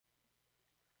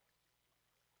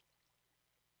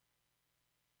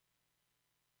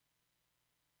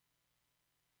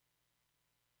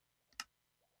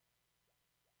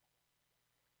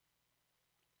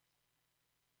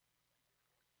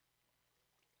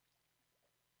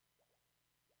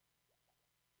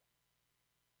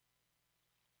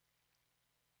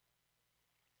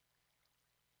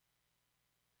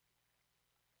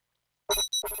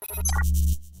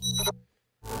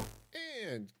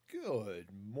And good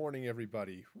morning,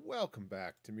 everybody. Welcome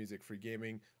back to Music Free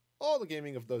Gaming. All the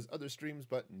gaming of those other streams,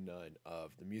 but none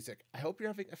of the music. I hope you're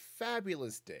having a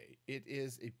fabulous day. It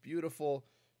is a beautiful,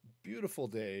 beautiful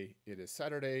day. It is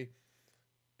Saturday,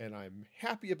 and I'm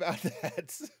happy about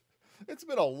that. It's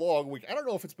been a long week. I don't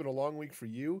know if it's been a long week for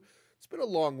you. It's been a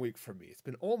long week for me. It's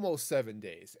been almost 7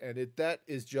 days, and that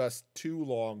is just too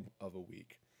long of a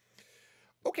week.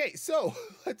 Okay, so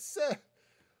let's,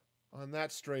 on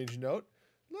that strange note,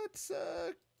 let's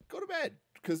go to bed,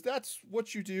 because that's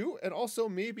what you do. And also,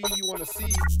 maybe you want to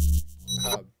see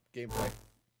gameplay.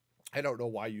 I don't know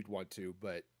why you'd want to,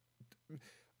 but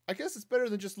I guess it's better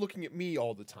than just looking at me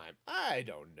all the time. I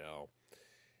don't know.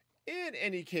 In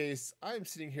any case, I'm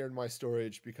sitting here in my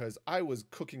storage because I was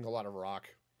cooking a lot of rock.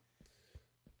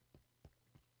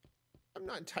 I'm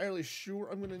not entirely sure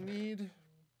I'm going to need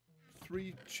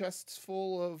 3 chests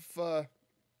full of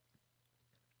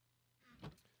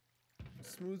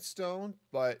smooth stone,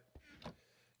 but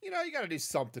you know, you got to do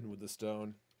something with the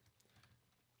stone.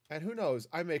 And who knows,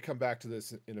 I may come back to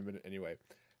this in a minute anyway.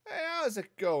 Hey, how's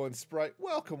it going, Sprite?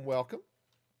 Welcome, welcome.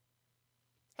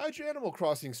 How'd your Animal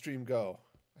Crossing stream go?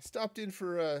 I stopped in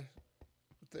for a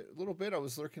little bit. I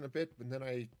was lurking a bit, and then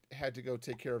I had to go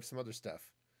take care of some other stuff.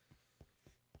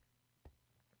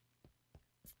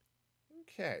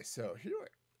 Okay, so here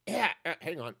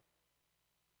hang on.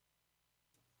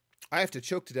 I have to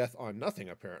choke to death on nothing,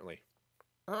 apparently.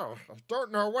 Oh, I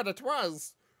don't know what it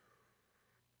was.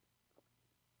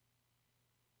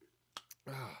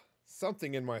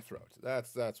 Something in my throat.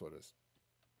 That's what it is.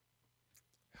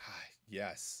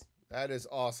 Yes, that is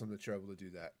awesome that you're able to do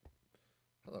that.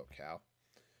 Hello, cow.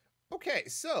 Okay,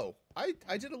 so I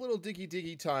did a little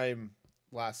diggy time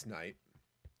last night,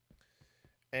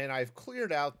 and I've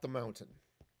cleared out the mountain.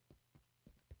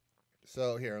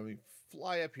 So here, let me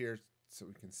fly up here so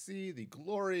we can see the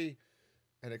glory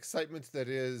and excitement that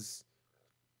is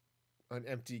an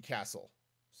empty castle.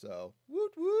 So,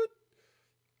 woot woot.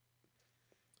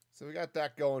 So we got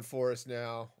that going for us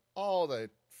now. All the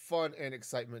fun and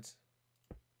excitement.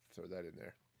 Throw that in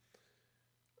there.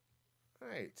 All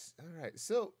right.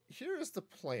 So here is the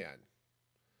plan.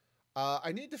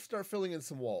 I need to start filling in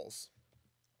some walls.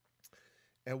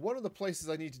 And one of the places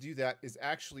I need to do that is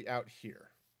actually out here.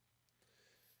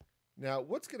 Now,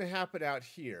 what's going to happen out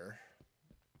here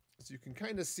is you can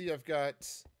kind of see I've got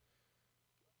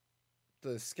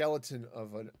the skeleton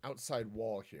of an outside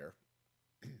wall here.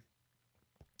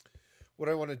 What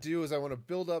I want to do is I want to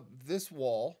build up this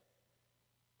wall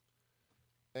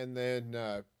and then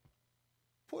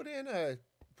put in a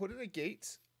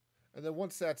gate. And then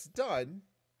once that's done,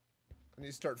 I need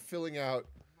to start filling out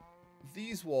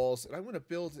these walls, and I'm going to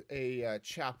build a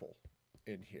chapel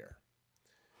in here.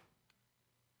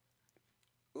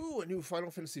 Ooh, a new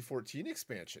Final Fantasy XIV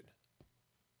expansion.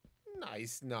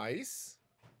 Nice, nice.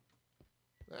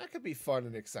 That could be fun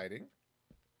and exciting.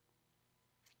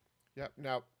 Yep,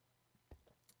 now,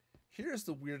 here's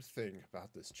the weird thing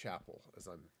about this chapel as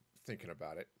I'm thinking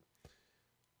about it.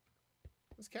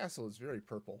 This castle is very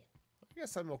purple. I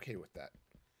guess I'm okay with that.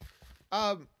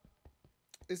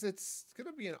 It's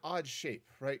going to be an odd shape,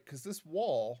 right? Because this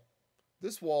wall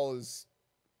is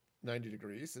 90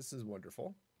 degrees. This is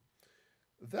wonderful.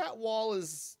 That wall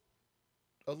is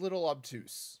a little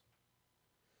obtuse.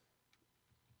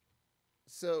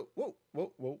 So, whoa.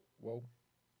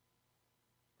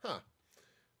 Huh.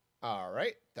 All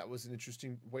right. That was an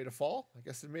interesting way to fall. I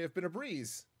guess there may have been a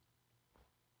breeze.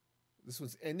 This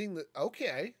one's ending the...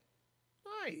 Okay.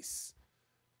 Nice.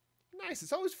 Nice.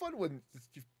 It's always fun when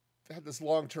you've had this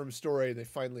long-term story and they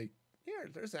finally... Here,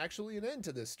 there's actually an end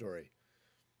to this story.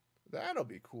 That'll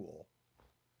be cool.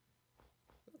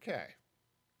 Okay.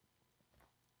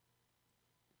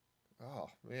 Oh,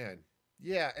 man.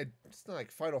 Yeah, it's not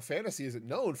like Final Fantasy isn't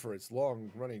known for its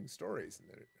long-running stories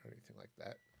or anything like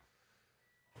that.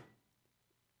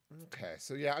 Okay,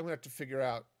 so yeah, I'm going to have to figure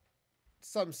out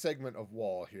some segment of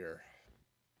wall here.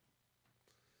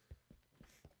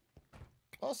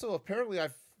 Also, apparently I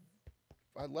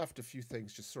left a few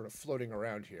things just sort of floating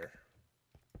around here,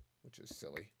 which is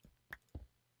silly.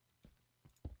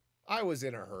 I was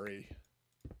in a hurry.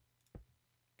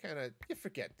 You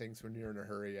forget things when you're in a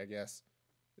hurry, I guess.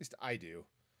 At least I do.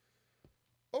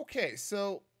 Okay,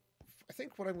 so I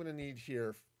think what I'm going to need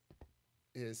here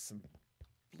is some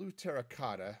blue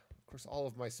terracotta. Of course, all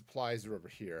of my supplies are over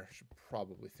here. I should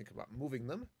probably think about moving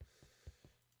them.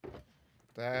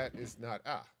 That is not...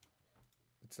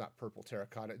 It's not purple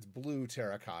terracotta. It's blue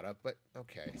terracotta, but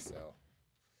okay, so...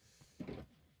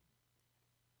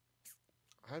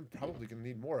 I'm probably going to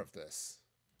need more of this.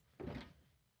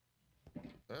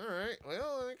 Alright,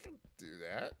 well, I can do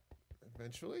that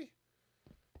eventually.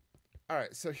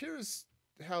 Alright, so here's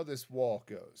how this wall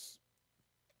goes.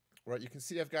 Right, you can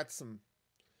see I've got some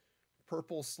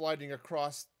purple sliding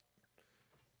across.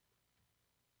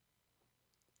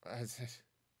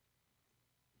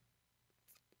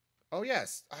 Oh,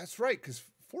 yes, that's right, because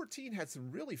 14 had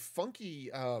some really funky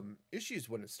issues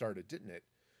when it started, didn't it?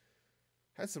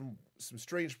 Had some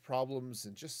strange problems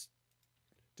and just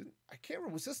didn't. I can't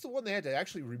remember. Was this the one they had to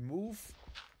actually remove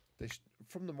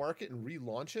from the market and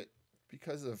relaunch it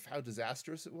because of how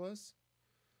disastrous it was?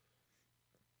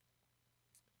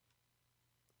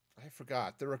 I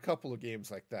forgot. There were a couple of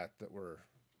games like that that were,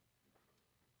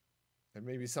 and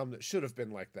maybe some that should have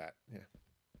been like that. Yeah.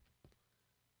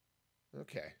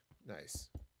 Okay. Nice.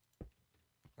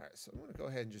 All right. So I'm going to go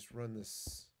ahead and just run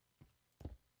this.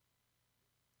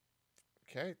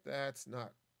 Okay, that's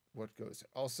not what goes.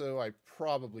 Also, I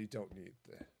probably don't need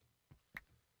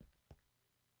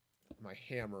my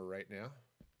hammer right now.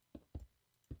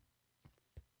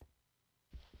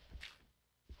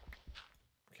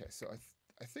 Okay, so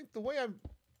I think the way I'm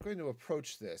going to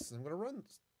approach this, I'm going to run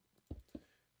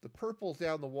the purple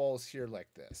down the walls here like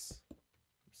this.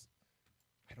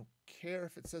 I don't care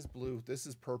if it says blue. This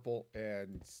is purple,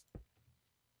 and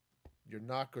you're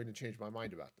not going to change my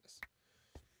mind about this.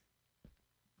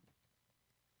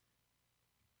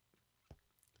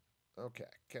 Okay,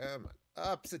 come on.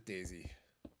 Upset daisy.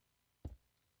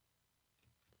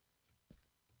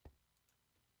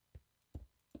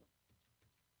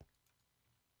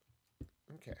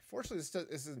 Okay, fortunately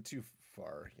this isn't too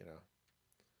far, you know.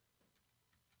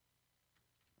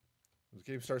 The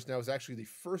game starts now is actually the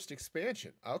first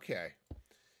expansion. Okay.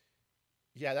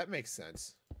 Yeah, that makes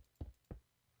sense.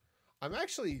 I'm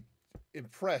actually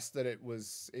impressed that it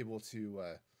was able to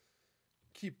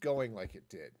keep going like it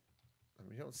did. I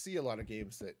mean, you don't see a lot of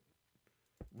games that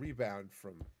rebound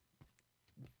from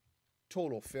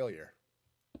total failure.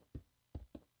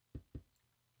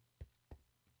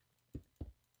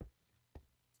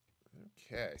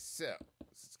 Okay, so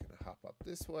this is going to hop up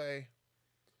this way.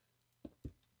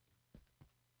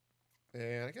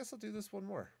 And I guess I'll do this one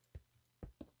more.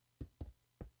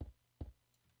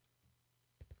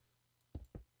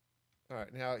 All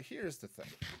right, now here's the thing.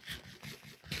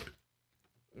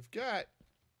 We've got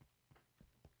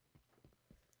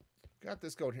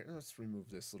this going here. Let's remove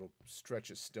this little stretch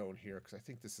of stone here because I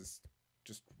think this is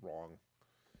just wrong.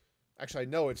 Actually, I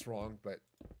know it's wrong, but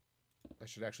I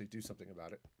should actually do something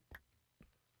about it.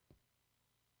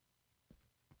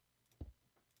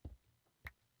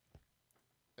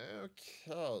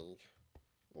 Okay.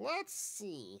 Let's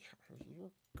see. Are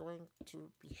you going to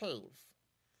behave?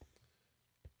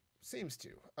 Seems to.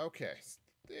 Okay.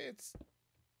 It's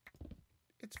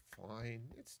fine.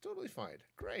 It's totally fine.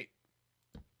 Great.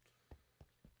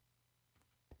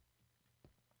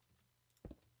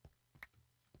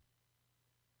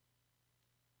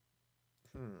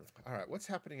 All right. What's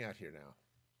happening out here now?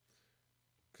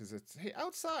 Because it's, hey,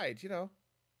 outside, you know.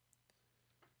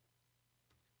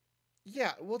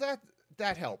 Yeah, well,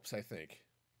 that helps, I think.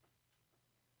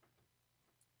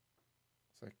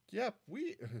 It's like, yep,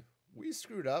 we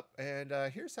screwed up, and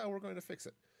here's how we're going to fix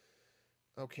it.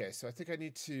 Okay, so I think I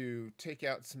need to take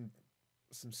out some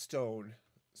stone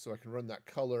so I can run that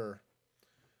color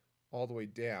all the way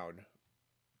down.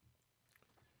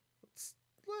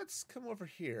 Let's come over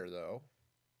here, though.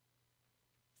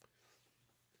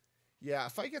 Yeah,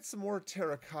 if I get some more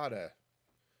terracotta,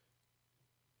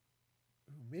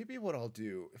 maybe what I'll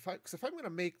do, if I'm going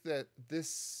to make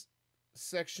this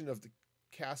section of the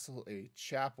castle a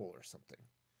chapel or something,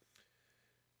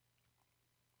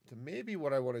 then maybe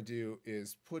what I want to do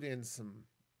is put in some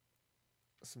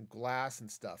glass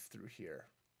and stuff through here.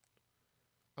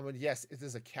 I mean, yes, it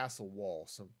is a castle wall,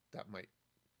 so that might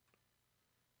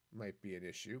be an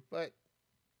issue, but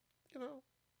you know,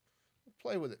 we'll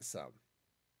play with it some.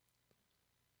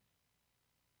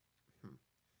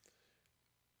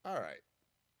 All right.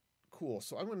 Cool.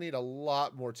 So I'm going to need a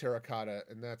lot more terracotta,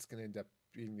 and that's going to end up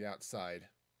being the outside.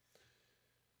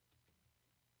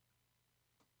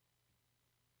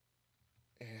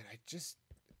 And I just,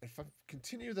 if I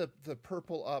continue the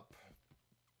purple up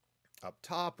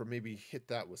top, or maybe hit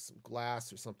that with some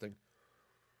glass or something.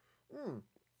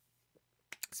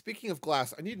 Speaking of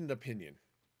glass, I need an opinion.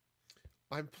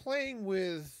 I'm playing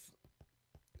with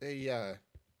a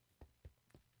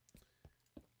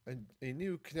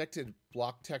new connected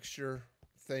block texture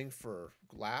thing for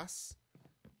glass.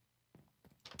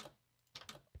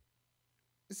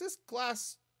 Is this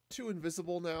glass too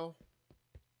invisible now?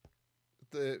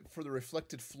 For the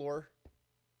reflected floor?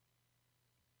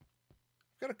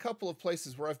 got a couple of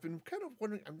places where I've been kind of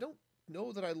wondering. I don't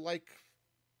know that I like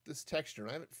this texture, and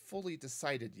I haven't fully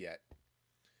decided yet.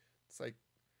 It's like,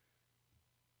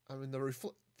 I mean, the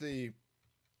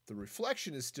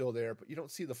reflection is still there, but you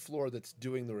don't see the floor that's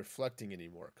doing the reflecting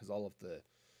anymore because all of the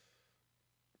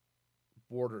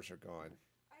borders are gone.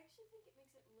 I actually think it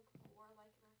makes it look more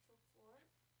like an actual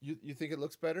floor. You think it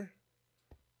looks better?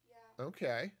 Yeah.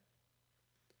 Okay.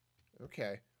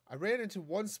 Okay. I ran into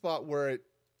one spot where it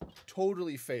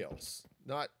totally fails.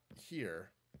 Not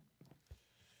here.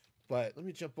 But let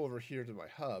me jump over here to my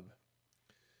hub.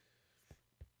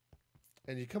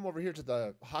 And you come over here to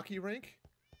the hockey rink,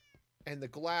 and the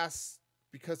glass,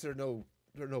 because there are no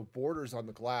borders on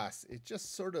the glass, it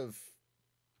just sort of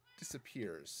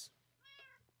disappears.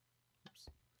 Oops.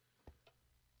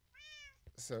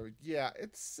 So yeah,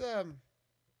 it's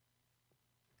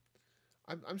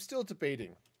I'm still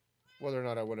debating whether or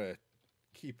not I want to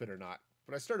keep it or not.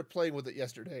 But I started playing with it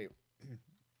yesterday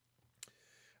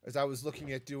as I was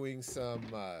looking at doing some.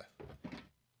 Do I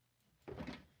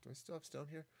still have stone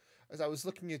here? As I was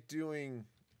looking at doing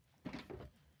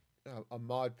a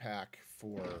mod pack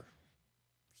for.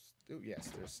 Oh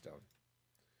yes, there's stone.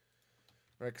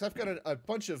 Right, because I've got a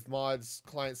bunch of mods,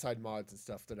 client-side mods and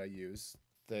stuff that I use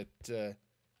that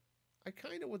I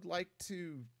kind of would like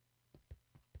to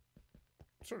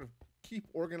sort of keep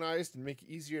organized and make it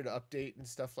easier to update and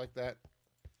stuff like that.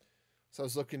 So I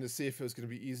was looking to see if it was going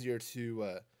to be easier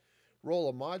to roll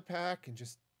a mod pack and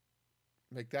just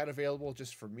make that available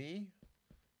just for me.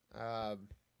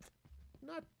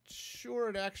 Not sure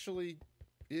it actually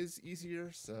is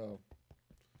easier, so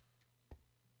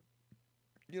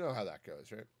you know how that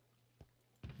goes, right?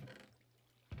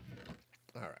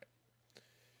 All right.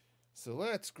 So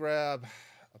let's grab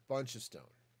a bunch of stone.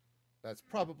 That's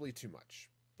probably too much,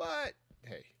 but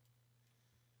hey,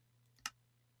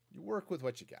 you work with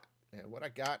what you got. And what I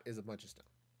got is a bunch of stone.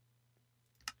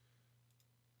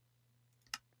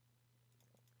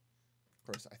 Of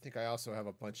course, I think I also have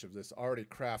a bunch of this already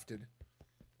crafted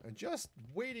and just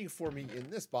waiting for me in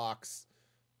this box,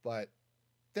 but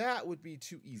that would be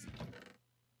too easy.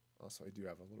 Also, I do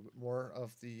have a little bit more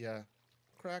of the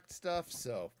cracked stuff,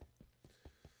 so.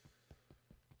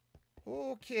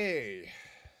 Okay.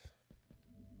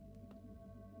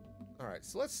 All right,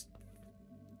 so let's.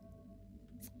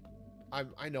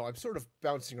 I know I'm sort of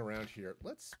bouncing around here.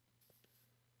 Let's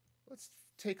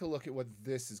take a look at what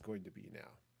this is going to be now.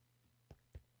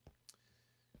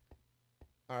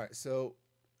 All right, so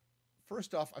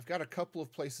first off, I've got a couple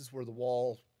of places where the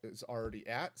wall is already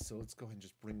at, so let's go ahead and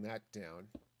just bring that down.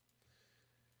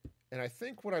 And I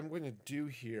think what I'm going to do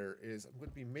here is I'm going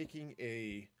to be making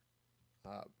a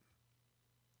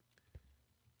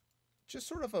just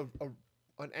sort of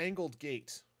an angled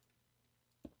gate.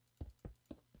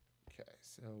 Okay,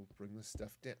 so bring this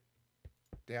stuff down.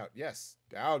 Down, yes,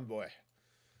 down, boy.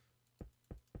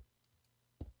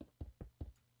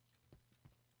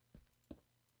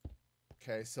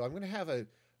 Okay, so I'm going to have a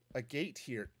gate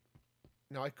here.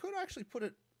 Now, I could actually put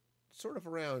it sort of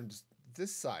around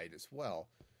this side as well.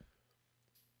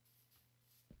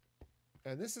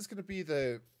 And this is going to be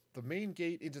the main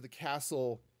gate into the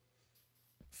castle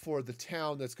for the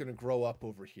town that's going to grow up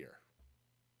over here.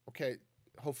 Okay,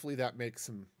 hopefully that makes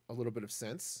a little bit of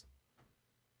sense.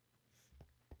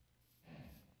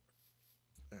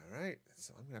 All right,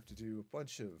 so I'm going to have to do a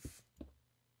bunch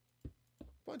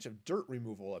of dirt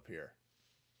removal up here.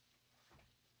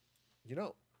 You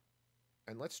know,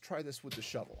 and let's try this with the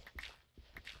shovel.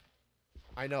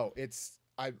 I know,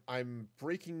 I'm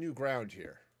breaking new ground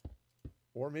here.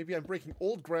 Or maybe I'm breaking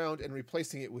old ground and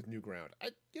replacing it with new ground.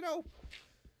 You know,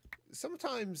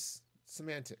 sometimes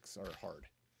semantics are hard.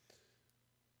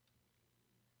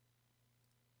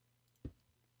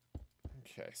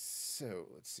 Okay, so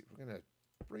let's see. We're going to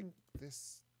bring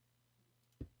this...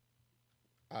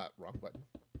 wrong button.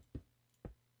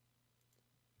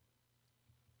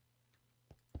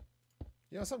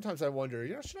 You know, sometimes I wonder,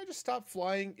 you know, should I just stop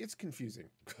flying? It's confusing.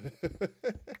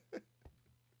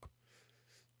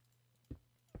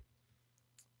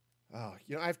 Oh,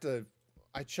 you know,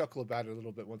 I chuckle about it a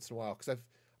little bit once in a while because I've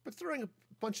been throwing a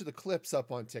bunch of the clips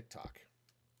up on TikTok,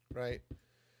 right?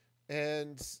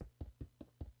 And it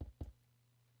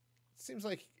seems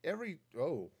like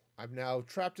I'm now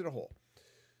trapped in a hole.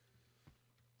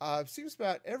 Seems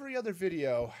about every other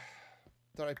video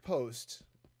that I post,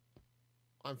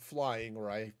 I'm flying or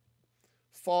I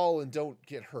fall and don't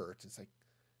get hurt. It's like,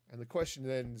 and the question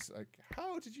then is like,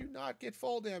 how did you not get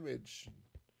fall damage?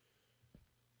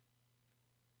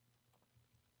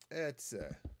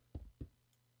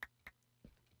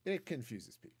 It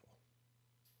confuses people.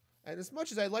 And as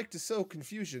much as I like to sow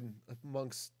confusion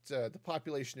amongst the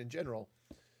population in general,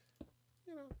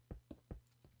 you know,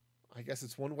 I guess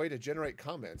it's one way to generate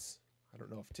comments. I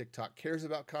don't know if TikTok cares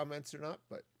about comments or not,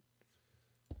 but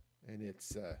and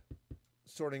its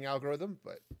sorting algorithm,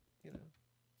 but you know.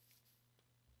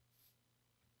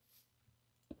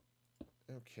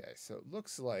 Okay, so it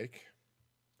looks like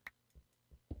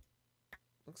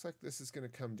this is going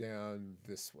to come down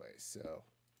this way. So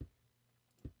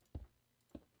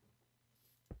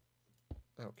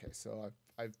okay, so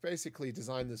I've basically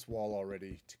designed this wall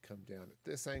already to come down at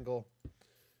this angle,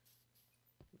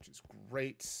 which is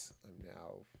great. I'm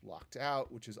now locked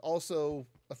out, which is also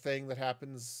a thing that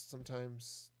happens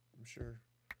sometimes, I'm sure.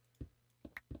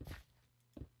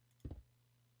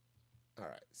 All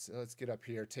right, so let's get up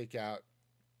here, take out,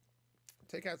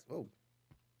 oh.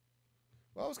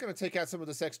 Well, I was going to take out some of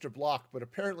this extra block, but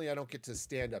apparently I don't get to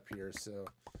stand up here, so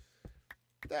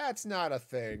that's not a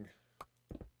thing.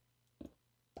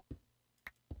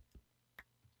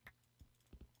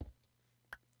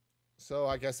 So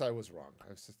I guess I was wrong. I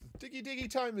was just, diggy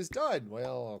time is done.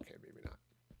 Well, okay, maybe not.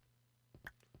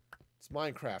 It's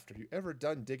Minecraft. Have you ever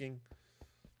done digging?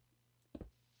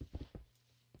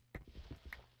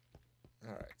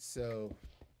 All right, so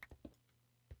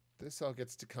this all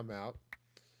gets to come out.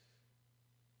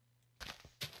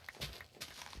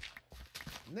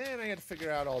 And then I got to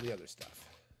figure out all the other stuff,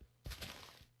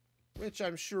 which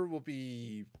I'm sure will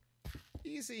be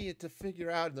easy to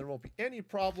figure out, and there won't be any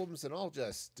problems, and I'll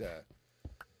just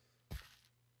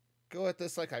go at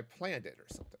this like I planned it or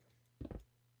something.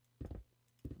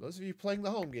 For those of you playing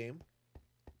the home game,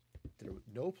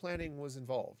 no planning was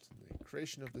involved in the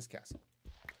creation of this castle.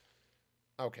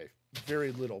 Okay,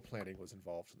 very little planning was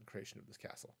involved in the creation of this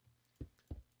castle.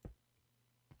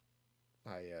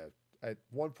 At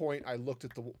one point, I looked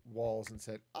at the walls and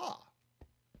said, ah.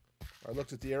 Or I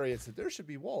looked at the area and said, there should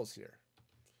be walls here.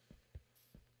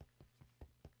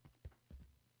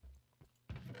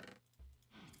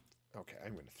 Okay,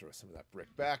 I'm going to throw some of that brick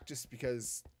back just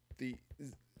because the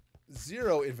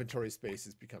zero inventory space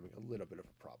is becoming a little bit of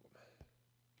a problem.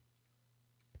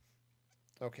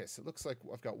 Okay, so it looks like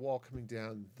I've got wall coming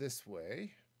down this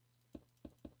way.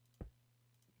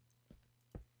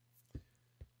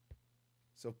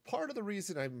 So part of the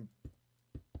reason I'm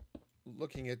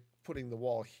looking at putting the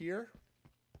wall here,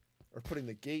 or putting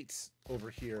the gates over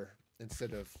here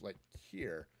instead of like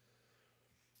here,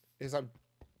 is I'm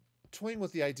toying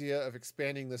with the idea of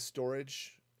expanding the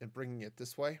storage and bringing it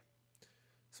this way.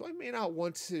 So I may not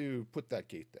want to put that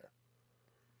gate there.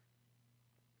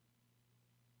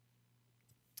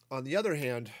 On the other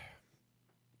hand,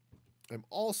 I'm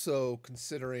also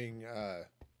considering,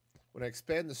 when I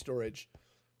expand the storage,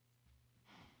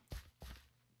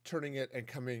 turning it and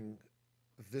coming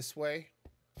this way.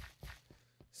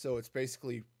 So it's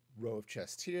basically row of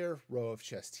chest here, row of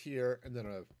chest here, and then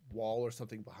a wall or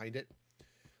something behind it.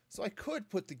 So I could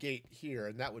put the gate here,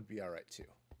 and that would be all right too.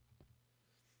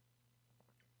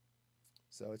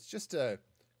 So it's just a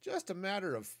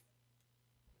matter of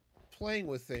playing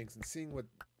with things and seeing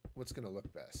what's going to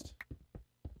look best.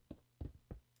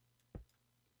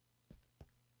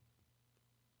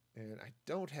 And I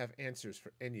don't have answers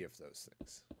for any of those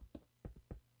things.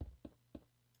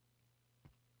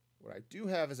 What I do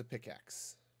have is a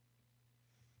pickaxe.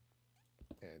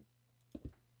 And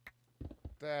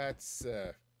that's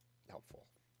helpful.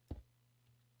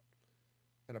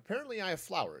 And apparently I have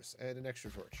flowers and an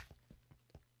extra torch.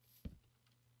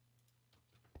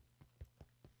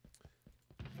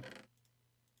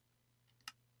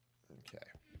 Okay.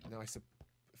 Now if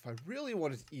I really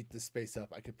wanted to eat this space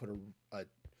up, I could put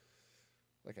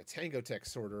like a Tango Tech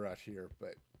sorter out here,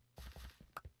 but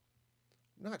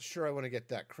I'm not sure I want to get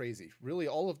that crazy. Really,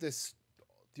 all of this,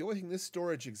 the only thing this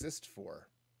storage exists for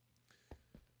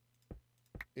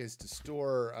is to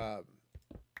store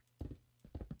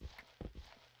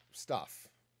stuff.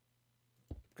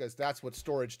 Because that's what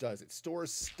storage does. It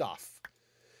stores stuff.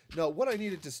 No, what I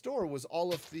needed to store was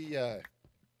all of the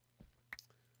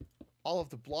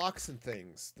blocks and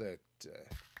things that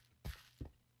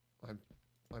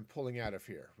I'm pulling out of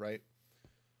here, right?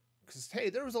 Because hey,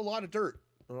 there was a lot of dirt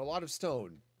and a lot of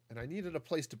stone, and I needed a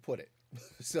place to put it.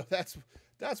 So that's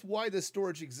why this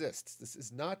storage exists. This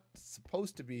is not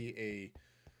supposed to be a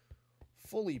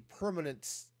fully permanent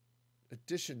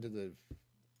addition to the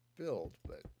build,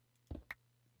 but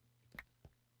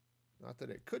not that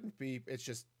it couldn't be. It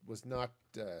just was not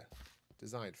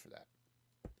designed for that.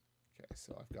 Okay,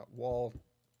 so I've got wall.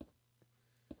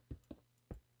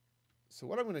 So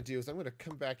what I'm going to do is I'm going to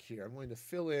come back here. I'm going to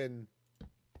fill in.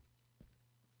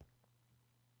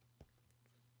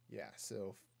 Yeah,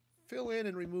 so fill in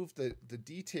and remove the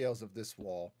details of this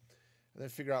wall, and then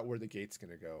figure out where the gate's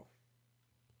going to go.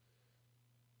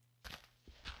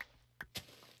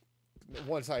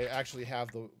 Once I actually have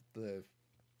the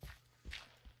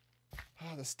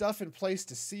stuff in place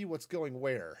to see what's going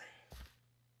where.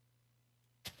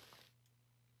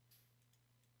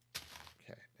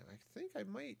 Okay, and I think I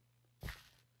might...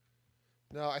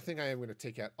 No, I think I am going to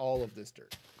take out all of this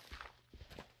dirt.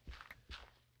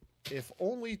 If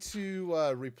only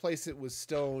to replace it with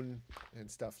stone and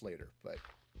stuff later, but...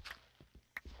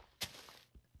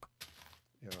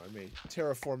 You know, I may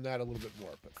terraform that a little bit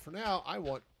more. But for now, I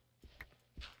want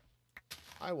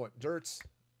dirt,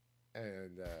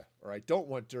 and or I don't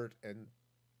want dirt, and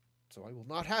so I will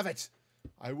not have it.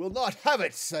 I will not have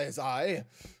it, says I.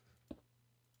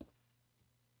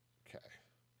 Okay.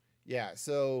 Yeah,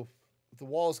 so the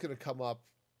wall's going to come up,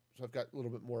 so I've got a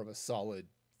little bit more of a solid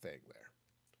thing there.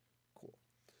 Cool.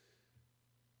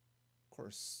 Of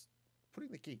course,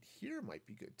 putting the gate here might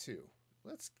be good too.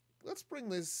 Let's bring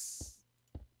this...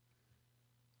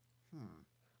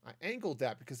 I angled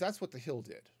that because that's what the hill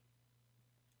did.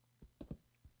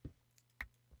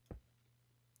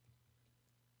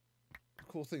 The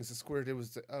cool things the square did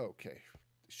was... okay.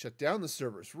 Shut down the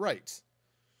servers. Right.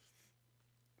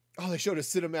 Oh, they showed a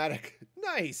cinematic.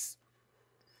 Nice.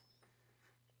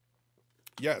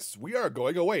 Yes, we are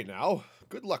going away now.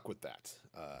 Good luck with that.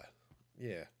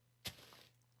 Yeah.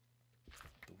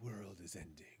 The world is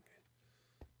ending.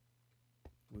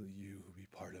 Will you be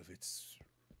part of its...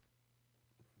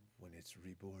 when it's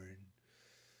reborn?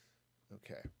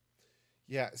 Okay.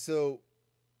 Yeah, so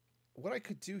what I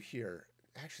could do here,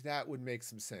 actually that would make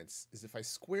some sense, is if I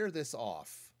square this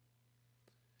off.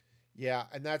 Yeah,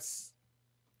 and that's...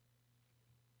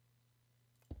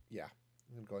 Yeah,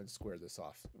 I'm going to go ahead and square this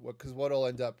off. Because what'll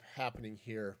end up happening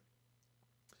here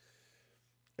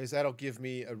is that'll give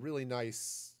me a really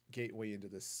nice gateway into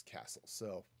this castle.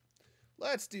 So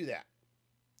let's do that.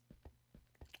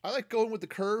 I like going with the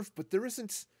curve, but there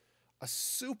isn't a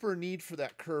super need for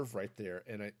that curve right there,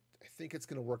 and I think it's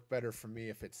going to work better for me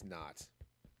if it's not.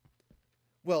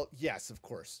 Well, yes, of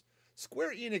course.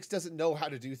 Square Enix doesn't know how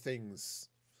to do things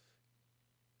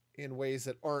in ways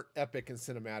that aren't epic and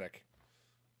cinematic.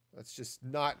 That's just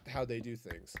not how they do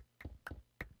things.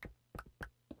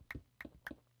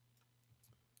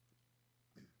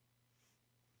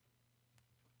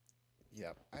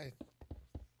 Yeah, I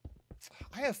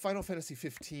have Final Fantasy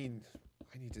 15.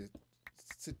 I need to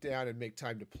sit down and make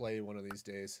time to play one of these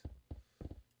days.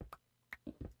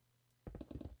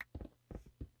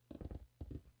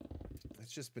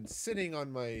 It's just been sitting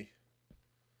on my...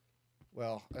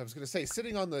 Well, I was going to say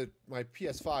sitting on my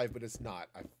PS5, but it's not.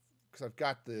 Because I've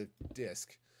got the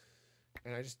disc.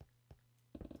 And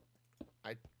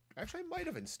I actually might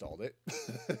have installed it.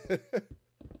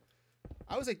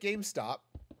 I was at GameStop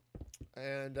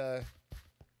and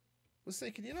was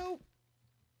thinking, you know,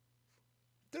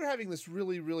 they're having this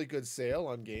really, really good sale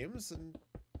on games, and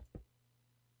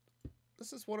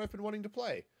this is one I've been wanting to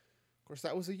play. Of course,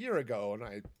 that was a year ago, and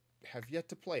I have yet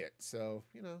to play it, so,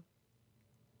 you know.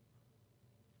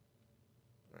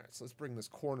 Alright, so let's bring this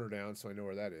corner down so I know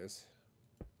where that is.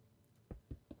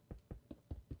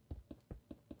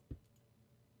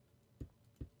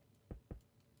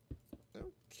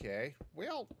 Okay,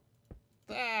 well,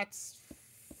 that's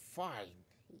fine.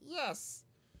 Yes.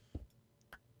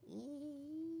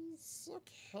 It's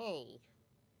okay.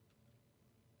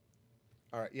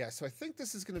 Alright, yeah, so I think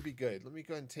this is going to be good. Let me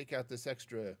go ahead and take out this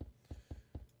extra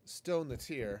stone that's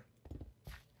here.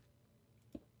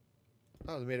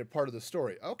 Oh, they made it part of the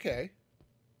story. Okay.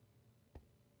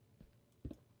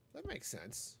 That makes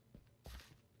sense.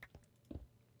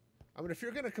 I mean, if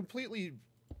you're going to completely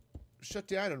shut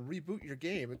down and reboot your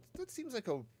game, that seems like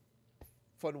a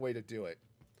fun way to do it.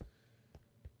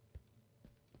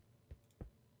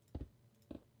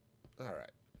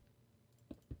 Alright.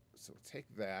 So take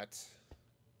that.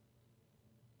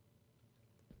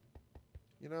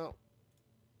 You know,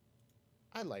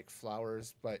 I like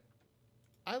flowers, but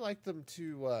I like them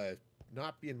to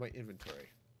not be in my inventory.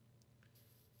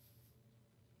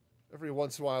 Every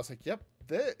once in a while, it's like, yep,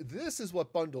 this is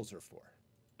what bundles are for.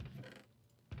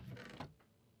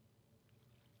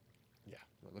 Yeah,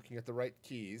 I'm looking at the right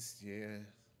keys. Yeah.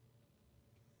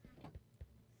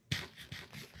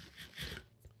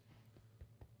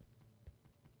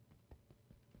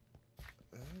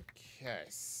 Okay,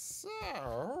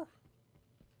 so...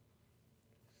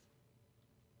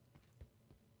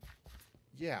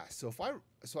 Yeah, so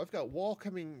I've got wall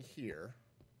coming here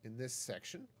in this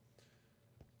section.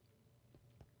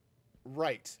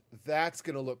 Right, that's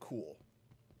going to look cool.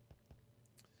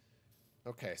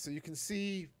 Okay, so you can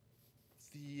see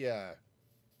the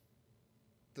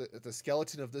the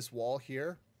skeleton of this wall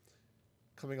here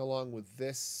coming along with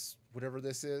this, whatever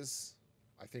this is.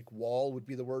 I think wall would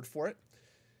be the word for it.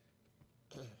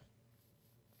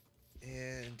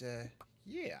 And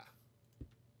yeah.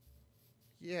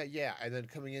 Yeah. And then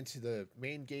coming into the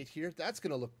main gate here, that's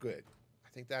going to look good. I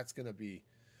think that's going to be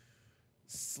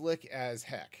slick as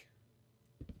heck.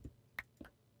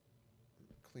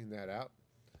 Clean that out.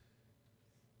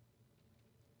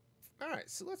 All right,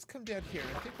 so let's come down here.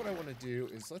 And I think what I want to do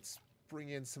is let's bring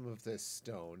in some of this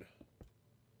stone.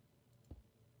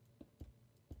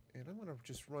 And I'm going to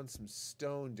just run some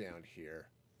stone down here.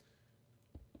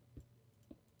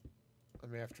 I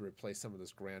may have to replace some of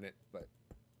this granite, but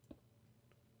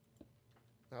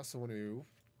I also want to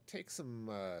take some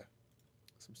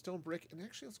stone brick, and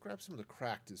actually let's grab some of the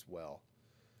cracked as well.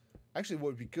 Actually, what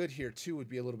would be good here too would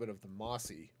be a little bit of the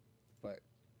mossy, but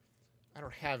I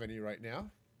don't have any right now.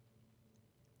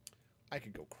 I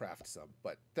could go craft some,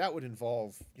 but that would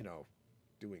involve, you know,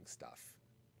 doing stuff.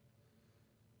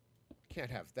 Can't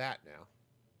have that now.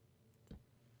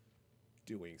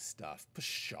 Doing stuff.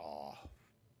 Pshaw.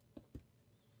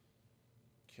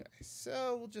 Okay,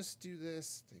 so we'll just do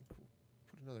this. I think we'll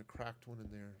put another cracked one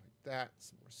in there like that.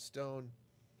 Some more stone.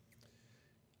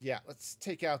 Yeah, let's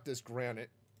take out this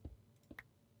granite.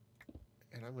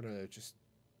 And I'm going to just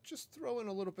throw in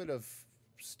a little bit of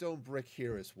stone brick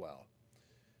here as well.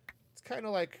 It's kind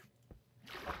of like,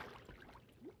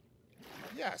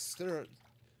 yes,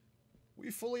 we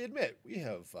fully admit we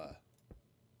have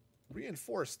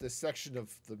reinforced this section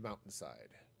of the mountainside.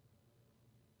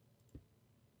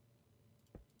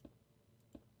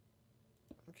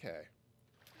 Okay.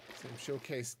 Same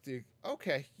showcase the,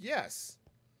 okay, yes.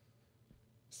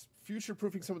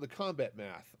 Future-proofing some of the combat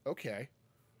math. Okay.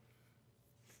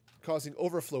 Causing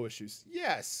overflow issues.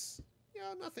 Yes.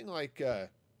 Yeah, nothing like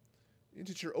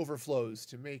integer overflows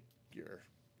to make your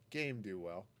game do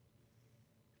well.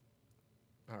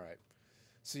 All right.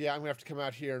 So yeah, I'm gonna have to come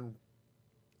out here and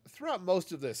throughout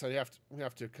most of this, we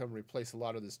have to come replace a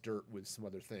lot of this dirt with some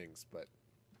other things, but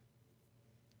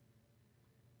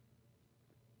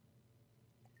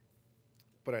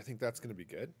I think that's gonna be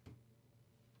good.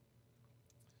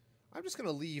 I'm just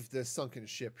gonna leave this sunken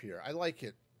ship here. I like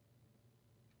it.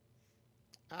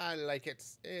 I like it.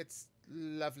 It's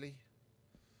lovely.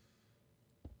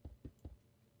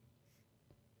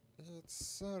 It's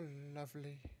so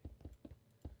lovely.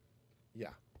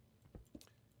 Yeah.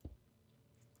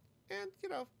 And, you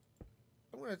know,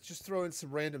 I'm going to just throw in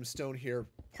some random stone here,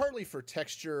 partly for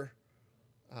texture.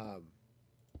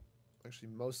 Actually,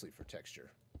 mostly for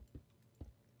texture.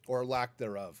 Or lack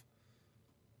thereof.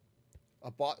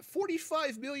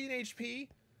 45 million HP?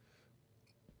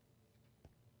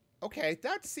 Okay,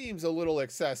 that seems a little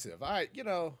excessive. You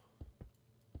know,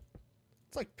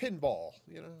 it's like pinball,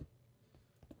 you know.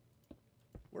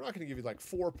 We're not going to give you like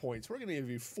 4 points. We're going to give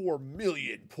you 4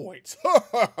 million points. Ha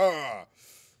ha ha!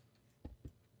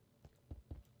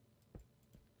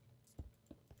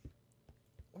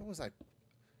 What was I?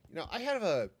 You know, I had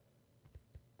a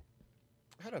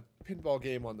pinball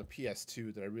game on the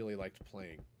PS2 that I really liked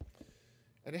playing.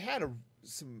 And it had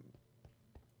some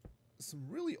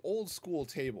really old school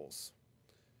tables.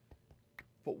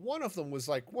 But one of them was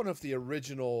like one of the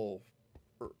original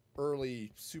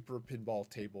early super pinball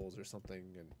tables or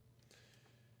something. And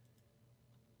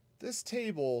this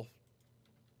table,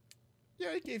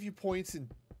 yeah, it gave you points in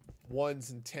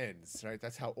 1s and 10s, right?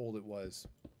 That's how old it was.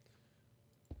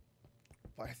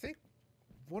 But I think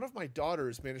one of my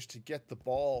daughters managed to get the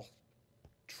ball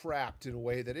trapped in a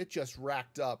way that it just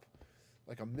racked up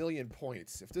like 1 million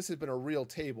points. If this had been a real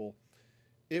table,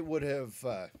 it would have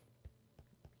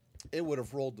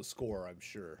rolled the score, I'm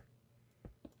sure.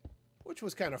 Which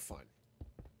was kind of fun.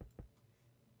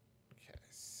 Okay,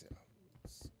 so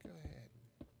let's go ahead.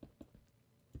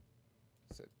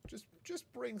 So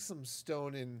just bring some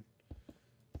stone in.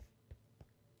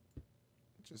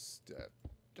 Just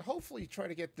hopefully try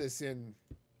to get this in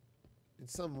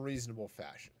some reasonable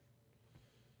fashion.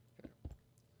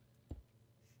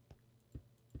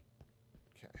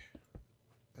 Okay.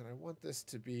 And I want this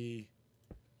to be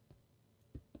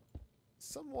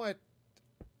somewhat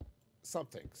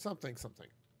something.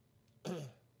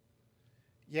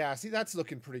 Yeah, see, that's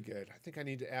looking pretty good. I think I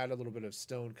need to add a little bit of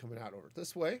stone coming out over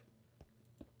this way.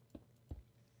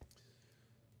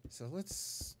 So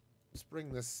let's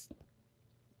bring a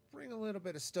little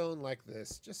bit of stone like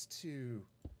this just to,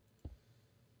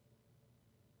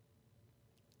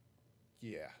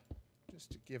 yeah,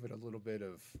 just to give it a little bit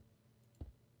of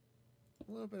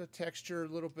texture, a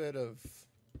little bit of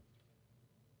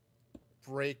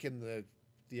break in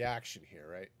the action here,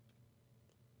 right?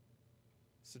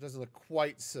 So it doesn't look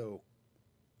quite so,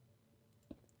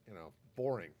 you know,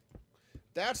 boring.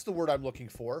 That's the word I'm looking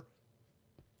for.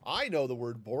 I know the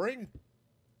word boring.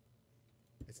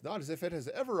 It's not as if it has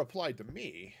ever applied to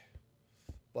me,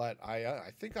 but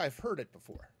I think I've heard it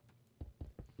before.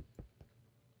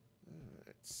 All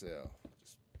right, so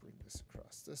just bring this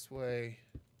across this way.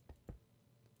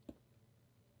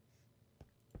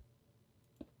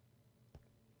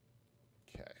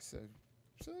 Okay, so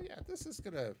yeah, this is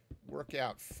gonna work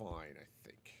out fine, I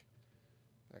think.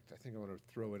 In fact, I think I want to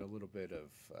throw in a little bit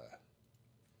of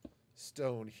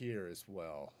stone here as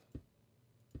well.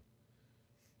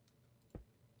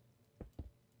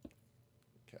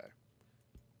 Okay.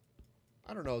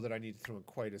 I don't know that I need to throw in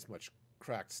quite as much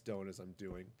cracked stone as I'm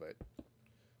doing, but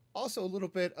also a little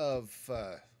bit of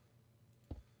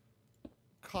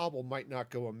cobble might not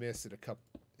go amiss at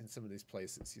in some of these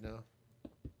places, you know?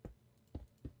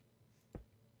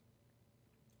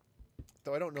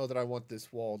 Though I don't know that I want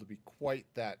this wall to be quite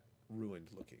that ruined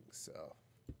looking, so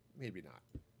maybe not.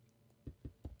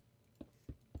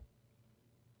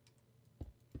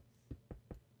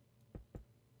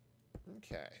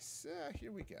 Okay, so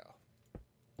here we go.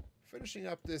 Finishing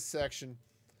up this section,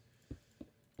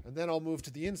 and then I'll move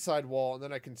to the inside wall, and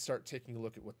then I can start taking a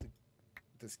look at what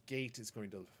this gate is going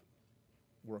to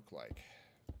work like.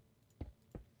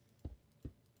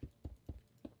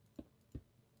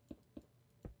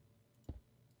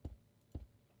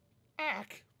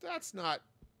 Ack! That's not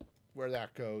where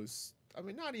that goes. I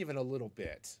mean, not even a little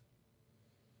bit.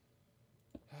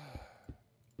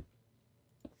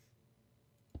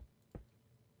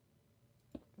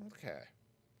 Okay.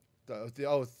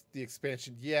 The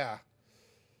expansion, yeah.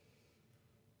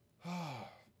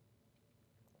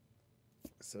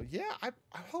 So yeah, I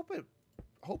hope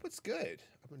it's good.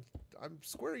 I mean,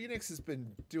 Square Enix has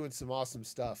been doing some awesome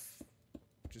stuff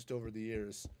just over the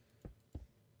years.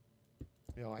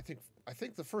 You know, I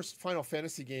think the first Final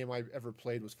Fantasy game I ever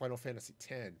played was Final Fantasy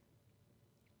X,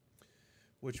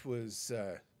 which was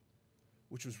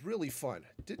really fun.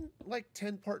 Didn't like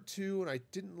 10 Part 2, and I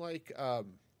didn't like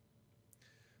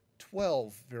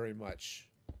 12 very much.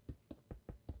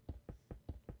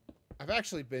 I've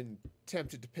actually been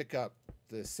tempted to pick up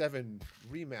the 7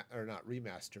 not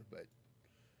remaster, but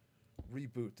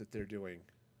reboot that they're doing,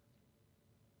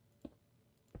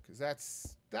 because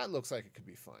that looks like it could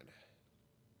be fun.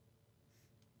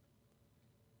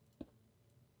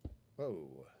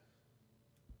 Whoa.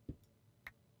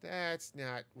 That's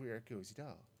not where it goes at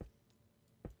all.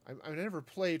 I've never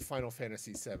played Final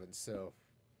Fantasy VII, so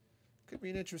could be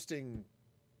an interesting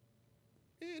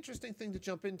thing to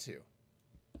jump into.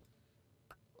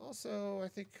 Also,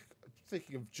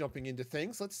 thinking of jumping into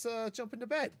things. Let's jump into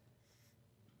bed,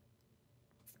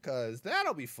 because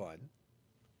that'll be fun.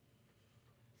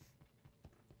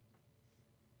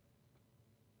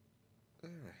 All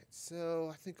right,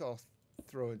 so I think I'll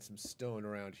throw in some stone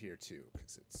around here too,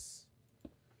 because it's,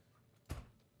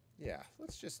 yeah,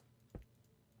 let's just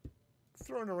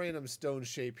throw in a random stone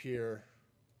shape here,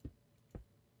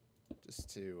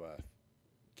 just to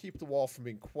keep the wall from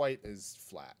being quite as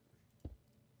flat.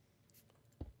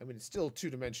 I mean, it's still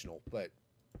two-dimensional, but,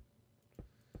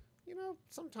 you know,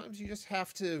 sometimes you just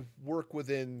have to work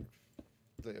within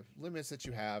the limits that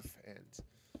you have, and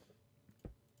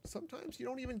sometimes you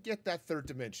don't even get that third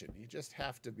dimension. You just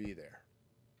have to be there.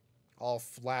 All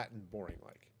flat and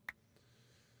boring-like.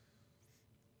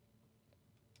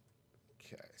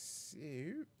 Okay, so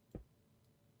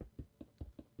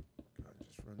I'll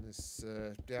just run this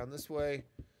down this way.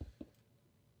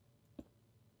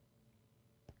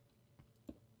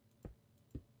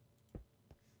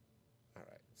 All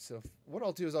right. So what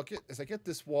I'll do is as I get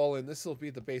this wall in, this will be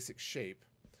the basic shape,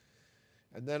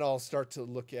 and then I'll start to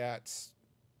look at.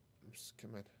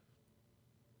 Come on.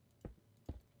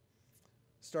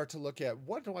 Start to look at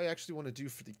what do I actually want to do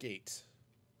for the gate.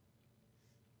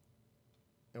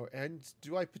 Oh, and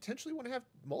do I potentially want to have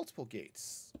multiple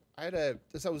gates?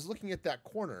 As I was looking at that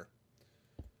corner,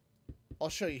 I'll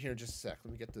show you here in just a sec.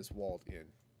 Let me get this walled in.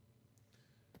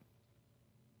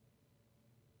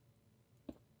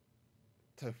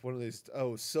 One of these,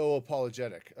 oh, so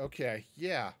apologetic. Okay,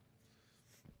 yeah.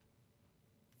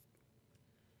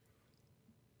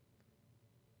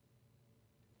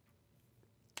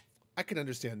 I can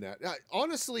understand that.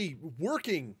 Honestly,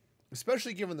 working,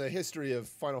 especially given the history of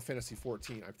Final Fantasy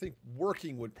XIV, I think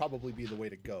working would probably be the way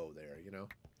to go there, you know?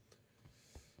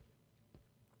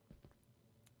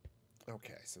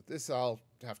 Okay, so this I'll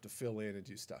have to fill in and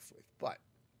do stuff with. But,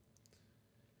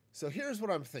 so here's what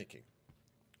I'm thinking,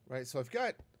 right? So I was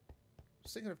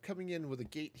thinking of coming in with a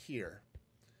gate here,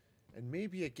 and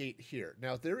maybe a gate here.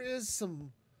 Now, there is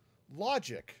some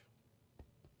logic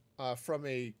from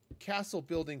a castle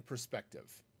building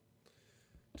perspective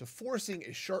to forcing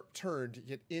a sharp turn to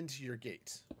get into your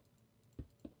gate.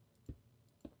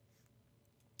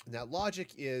 And that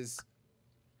logic is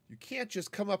you can't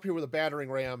just come up here with a battering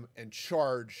ram and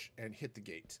charge and hit the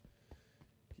gate.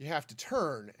 You have to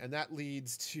turn, and that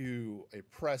leads to a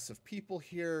press of people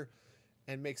here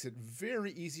and makes it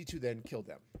very easy to then kill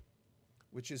them,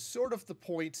 which is sort of the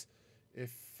point.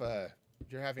 If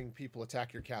you're having people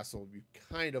attack your castle, you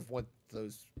kind of want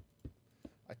those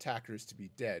attackers to be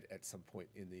dead at some point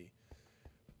in the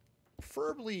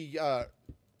preferably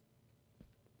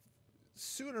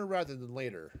sooner rather than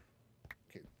later.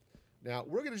 Okay, now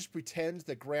we're going to just pretend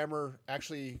that grammar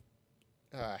actually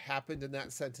happened in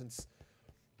that sentence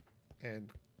and,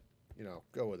 you know,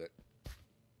 go with it.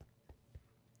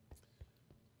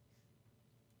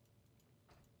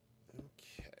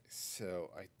 Okay,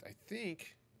 so I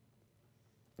think...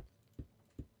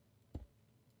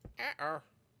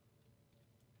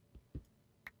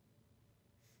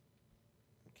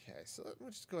 Okay, so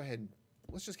let's just go ahead and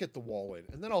let's just get the wall in,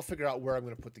 and then I'll figure out where I'm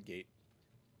going to put the gate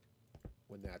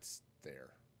when that's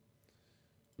there.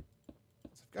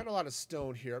 So I've got a lot of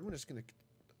stone here. I'm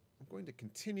going to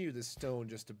continue this stone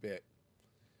just a bit,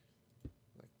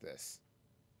 like this.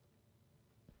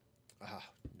 Ah,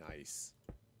 nice.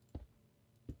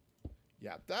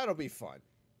 Yeah, that'll be fun.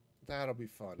 That'll be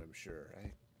fun, I'm sure.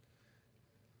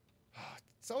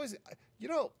 It's always, you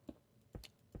know,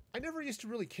 I never used to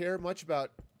really care much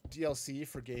about DLC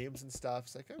for games and stuff.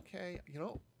 It's like, okay, you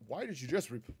know, why did you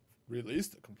just release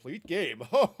the complete game?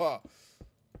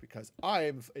 Because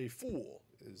I'm a fool.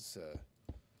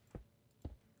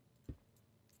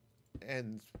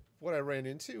 And what I ran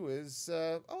into is,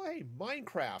 oh, hey,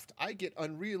 Minecraft. I get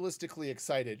unrealistically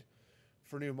excited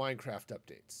for new Minecraft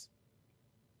updates.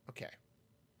 Okay.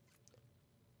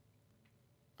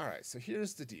 All right, so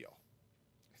here's the deal.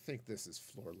 I think this is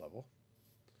floor level.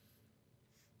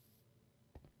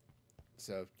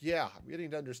 So, yeah, I'm getting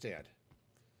to understand.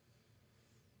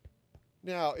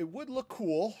 Now, it would look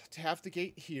cool to have the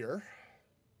gate here.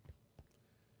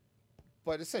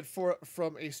 But as I said,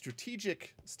 from a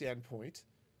strategic standpoint,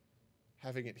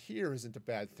 having it here isn't a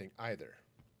bad thing either.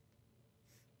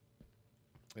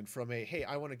 And from a, hey,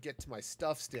 I want to get to my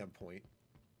stuff standpoint,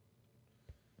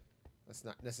 that's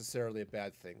not necessarily a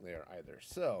bad thing there either.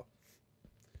 So,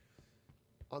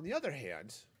 on the other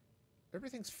hand,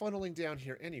 everything's funneling down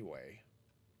here anyway.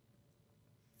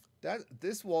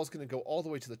 This wall is going to go all the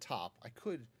way to the top. I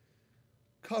could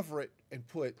cover it and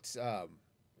put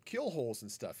kill holes and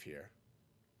stuff here.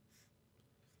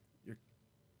 Your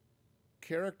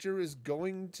character is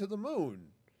going to the moon.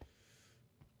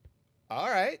 All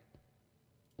right.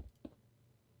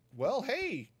 Well,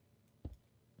 hey.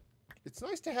 It's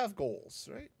nice to have goals,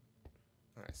 right?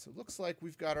 All right, so it looks like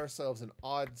we've got ourselves an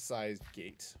odd-sized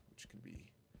gate, which can be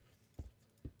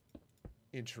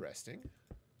interesting.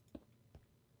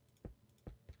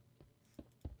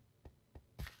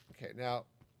 Okay, now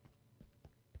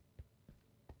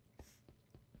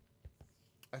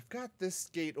I've got this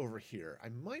gate over here. I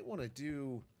might want to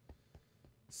do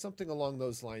something along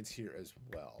those lines here as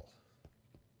well.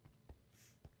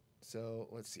 So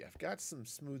let's see. I've got some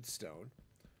smooth stone.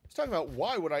 I was talking about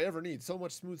why would I ever need so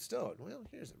much smooth stone? Well,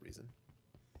 here's a reason.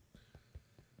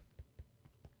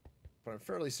 But I'm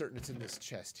fairly certain it's in this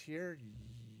chest here.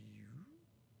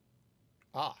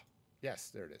 Ah,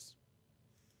 yes, there it is.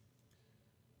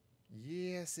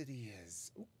 Yes, it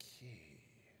is. Okay.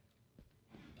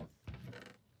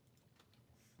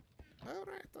 All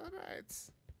right, all right.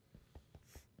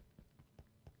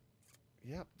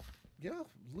 Yep. You know,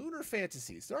 lunar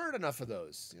fantasies. There aren't enough of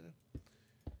those, you know.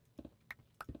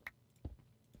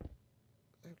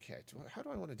 Okay, how do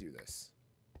I want to do this?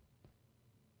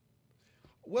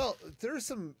 Well, there's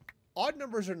some... Odd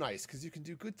numbers are nice, because you can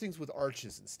do good things with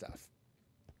arches and stuff.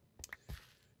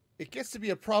 It gets to be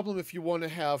a problem if you want to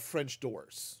have French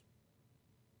doors.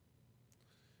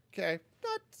 Okay,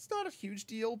 it's not a huge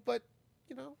deal, but,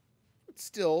 you know, it's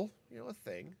still, you know, a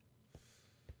thing.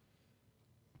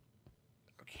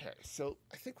 Okay, so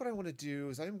I think what I want to do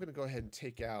is I'm going to go ahead and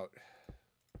take out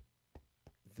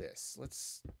this.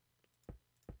 Let's...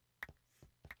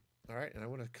 All right, and I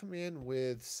want to come in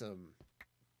with some...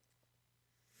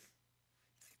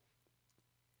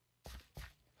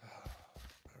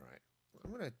 All right,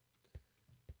 I'm going to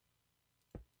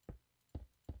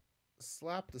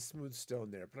slap the smooth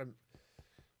stone there, but I'm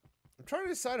trying to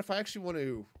decide if I actually want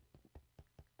to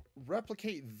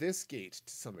replicate this gate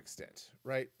to some extent,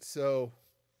 right? So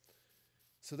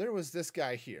there was this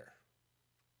guy here.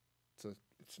 So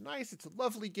it's nice. It's a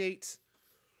lovely gate.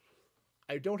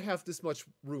 I don't have this much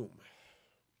room,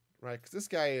 right? Because this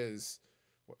guy is,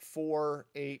 what, 4,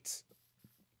 8,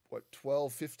 what,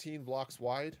 12, 15 blocks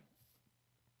wide?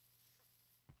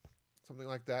 Something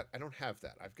like that. I don't have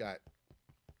that. I've got,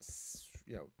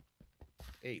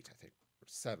 8, I think, or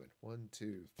 7. 1,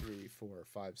 2, 3, 4,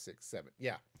 5, 6, 7.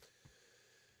 Yeah.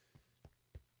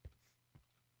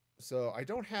 So I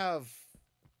don't have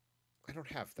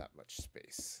that much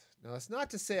space. Now, that's not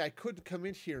to say I couldn't come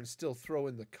in here and still throw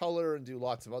in the color and do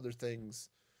lots of other things,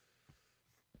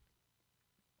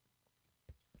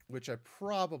 which I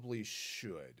probably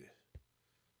should.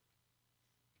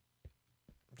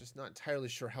 I'm just not entirely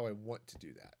sure how I want to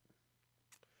do that.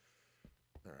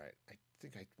 All right, I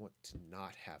think I want to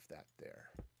not have that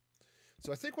there.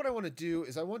 So I think what I want to do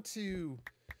is I want to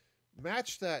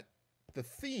match the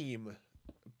theme,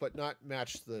 but not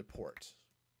match the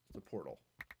portal,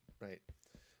 right?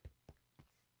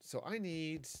 So I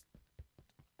need,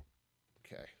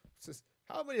 okay,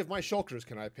 how many of my shulkers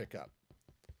can I pick up?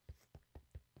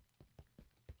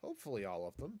 Hopefully all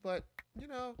of them, but,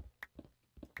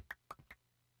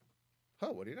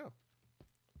 oh, what do you know?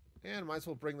 And might as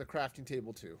well bring the crafting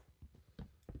table too.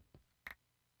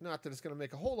 Not that it's going to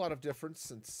make a whole lot of difference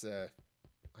since I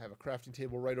have a crafting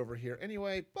table right over here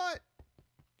anyway, but,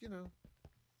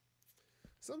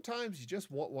 sometimes you just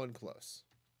want one close.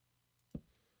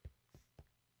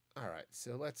 All right,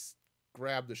 so let's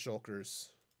grab the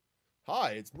shulkers.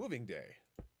 Hi, it's moving day.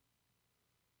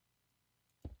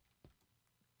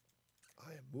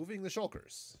 I am moving the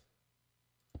shulkers.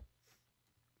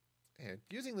 And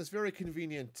using this very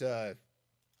convenient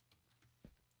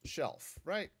shelf,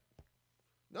 right?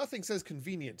 Nothing says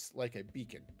convenient like a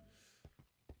beacon.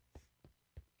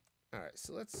 All right,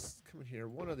 so let's come in here.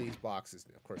 One of these boxes.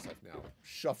 Of course, I've now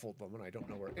shuffled them, and I don't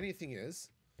know where anything is.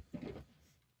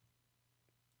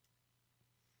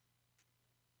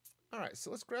 All right,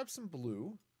 so let's grab some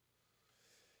blue.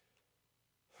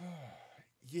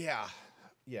 Yeah,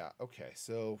 okay.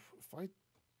 So if I...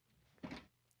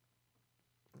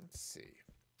 Let's see.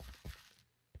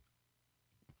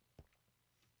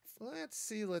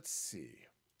 Let's see.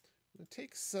 I'm going to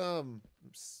take some...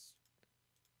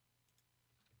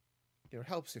 it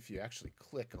helps if you actually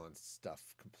click on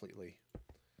stuff completely.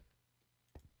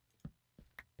 Let's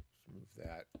move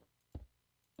that.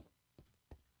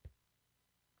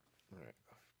 All right,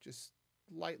 just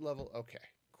light level. Okay,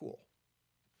 cool.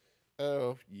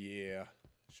 Oh, yeah.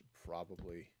 Should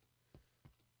probably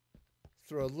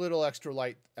throw a little extra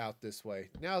light out this way.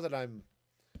 Now that I'm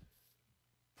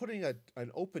putting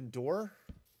an open door,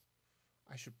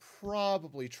 I should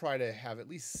probably try to have at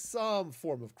least some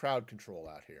form of crowd control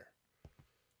out here.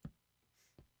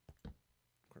 Of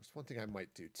course, one thing I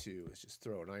might do too is just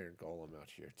throw an iron golem out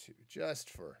here too, just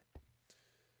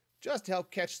to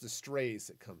help catch the strays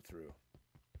that come through.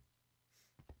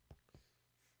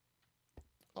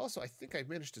 Also, I think I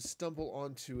managed to stumble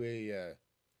onto a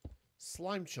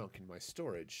slime chunk in my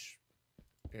storage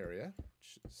area,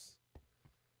 which is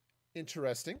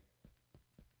interesting.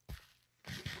 I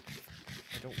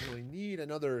don't really need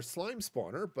another slime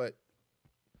spawner, but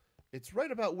it's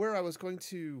right about where I was going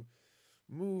to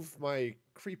move my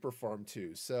creeper farm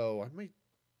to, so I might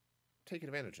take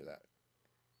advantage of that.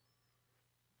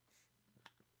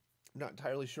 I'm not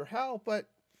entirely sure how, but,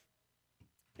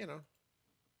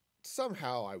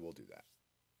 somehow I will do that.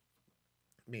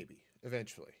 Maybe,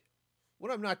 eventually.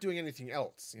 When I'm not doing anything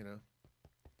else,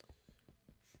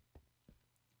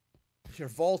 Your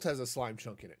vault has a slime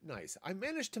chunk in it. Nice. I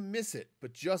managed to miss it,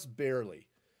 but just barely.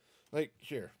 Like,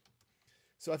 here.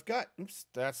 So I've got... Oops,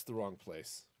 that's the wrong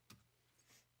place.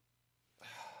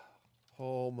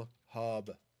 Home,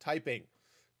 hub, typing.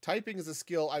 Typing is a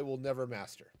skill I will never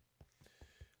master.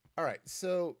 All right,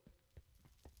 so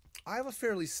I have a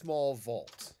fairly small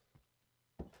vault.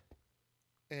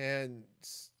 And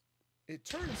it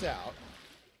turns out,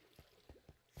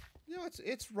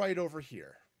 it's right over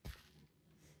here.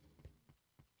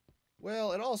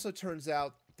 Well, it also turns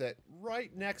out that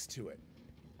right next to it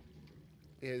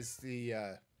is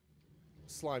the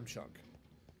slime chunk,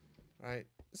 right?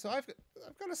 So I've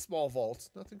got a small vault,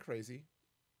 nothing crazy,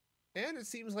 and it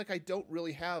seems like I don't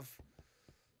really have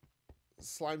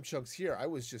slime chunks here. I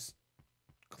was just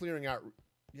clearing out,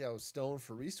 stone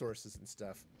for resources and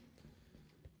stuff,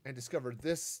 and discovered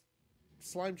this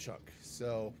slime chunk.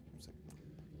 So,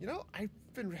 I've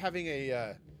been having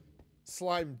a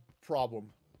slime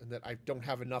problem, and that I don't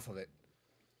have enough of it.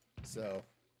 So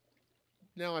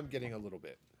now I'm getting a little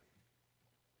bit.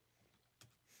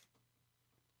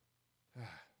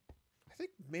 I think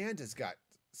Manda's got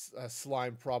a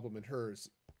slime problem in her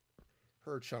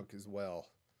chunk as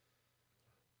well.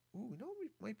 Ooh,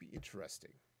 might be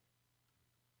interesting.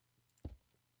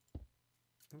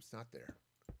 It's not there.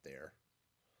 There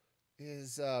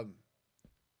is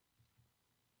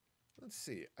let's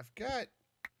see. I've got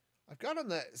on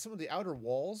the some of the outer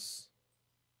walls.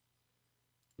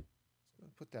 I'm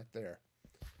gonna put that there.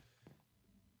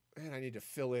 And I need to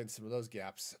fill in some of those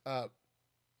gaps.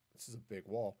 This is a big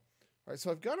wall. All right,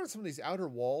 so I've got on some of these outer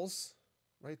walls,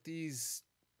 right? These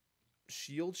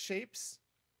shield shapes.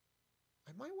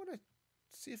 I might want to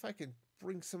see if I can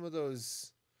bring some of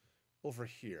those over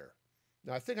here.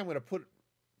 Now I think I'm going to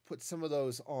put some of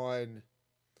those on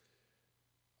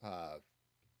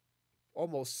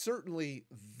almost certainly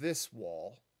this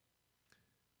wall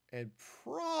and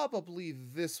probably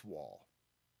this wall.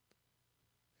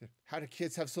 How do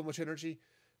kids have so much energy?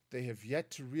 They have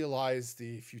yet to realize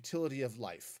the futility of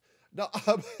life. No,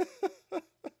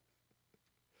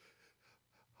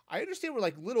 I understand we're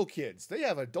like little kids. They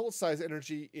have adult-sized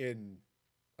energy in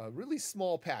a really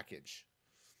small package.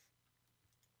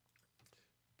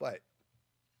 But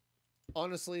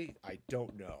honestly, I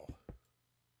don't know.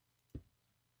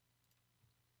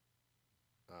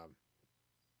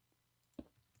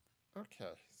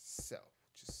 Okay, so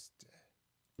just...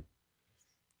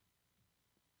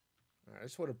 I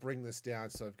just want to bring this down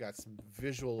so I've got some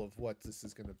visual of what this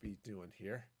is going to be doing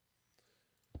here.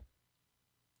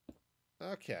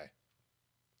 Okay.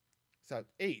 So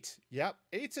 8. Yep,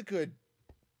 8's a good...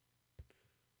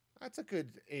 That's a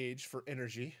good age for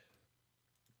energy.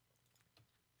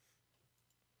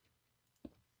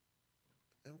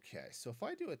 Okay, so if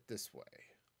I do it this way...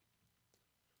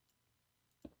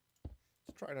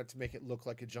 Let's try not to make it look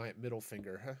like a giant middle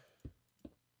finger, huh?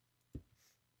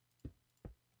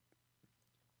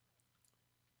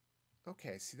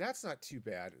 Okay, see, that's not too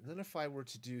bad. And then if I were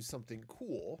to do something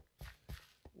cool,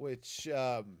 which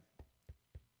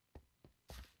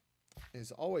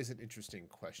is always an interesting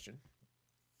question.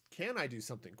 Can I do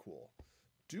something cool?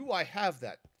 Do I have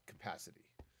that capacity?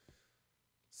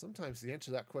 Sometimes the answer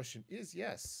to that question is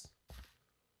yes.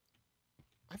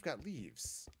 I've got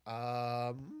leaves.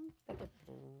 I've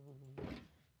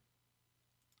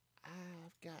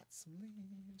got some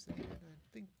leaves, and I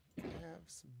think I have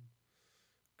some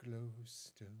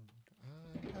glowstone.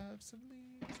 I have some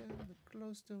leaves and the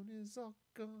glowstone is all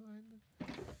gone.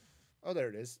 Oh, there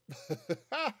it is.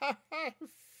 I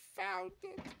found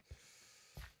it.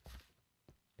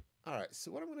 All right,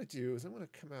 so what I'm going to do is I'm going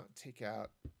to come out and take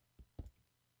out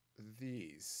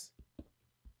these.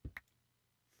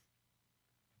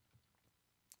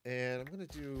 And I'm going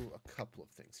to do a couple of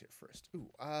things here first. Ooh,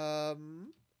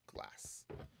 glass.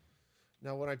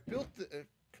 Now, when I built the...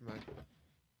 come on.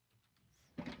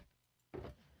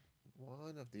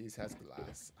 One of these has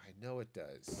glass. I know it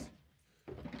does.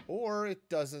 Or it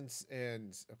doesn't,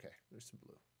 and... Okay, there's some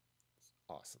blue.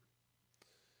 Awesome.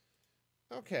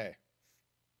 Okay.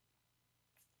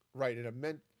 Right, and it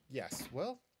meant... Yes,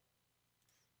 well...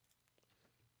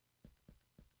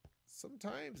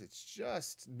 Sometimes it's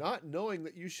just not knowing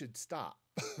that you should stop.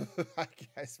 I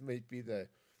guess may be the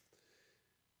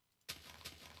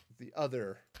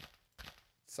other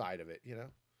side of it, you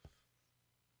know?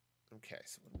 Okay,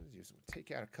 so what I'm going to do is I'm going to take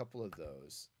out a couple of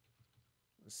those.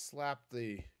 I'm going to slap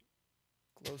the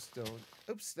glowstone.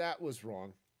 Oops, that was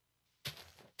wrong.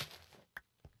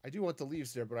 I do want the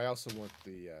leaves there, but I also want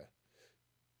the...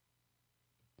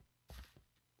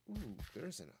 Ooh,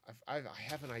 there's an... I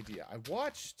have an idea. I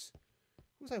watched...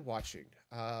 Who was I watching?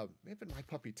 Maybe my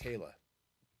puppy Taylor,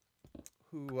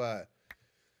 who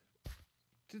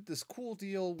did this cool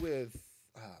deal with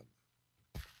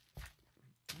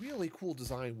really cool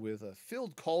design with a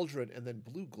filled cauldron and then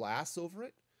blue glass over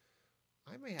it.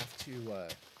 I may have to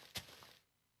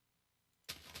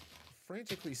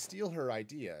frantically steal her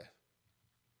idea.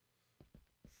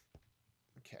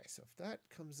 Okay, so if that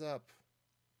comes up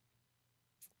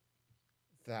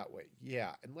that way,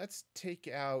 yeah, and let's take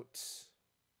out...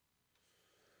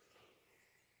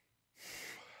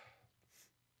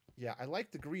 Yeah, I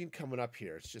like the green coming up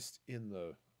here. It's just in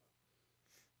the...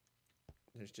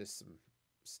 There's just some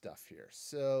stuff here.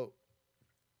 So,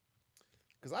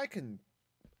 because I can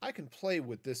play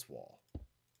with this wall.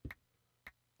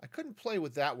 I couldn't play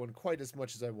with that one quite as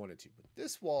much as I wanted to, but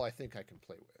this wall I think I can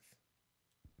play with.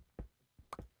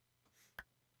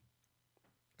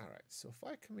 All right, so if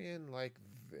I come in like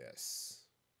this,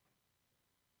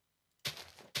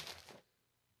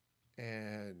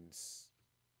 and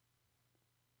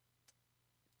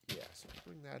yeah, so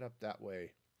bring that up that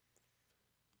way.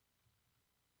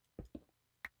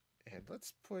 And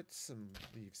let's put some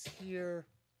leaves here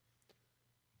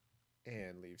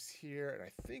and leaves here. And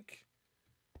I think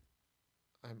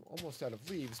I'm almost out of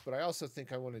leaves, but I also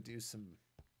think I want to do some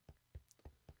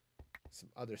some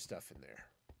other stuff in there.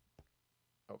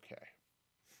 Okay.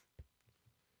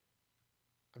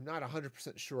 I'm not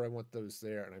 100% sure I want those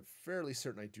there, and I'm fairly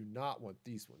certain I do not want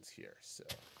these ones here. So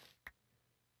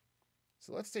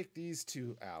let's take these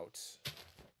two out.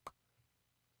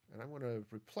 And I'm going to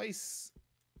replace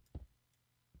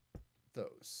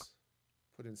those.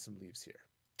 Put in some leaves here.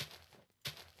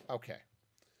 Okay.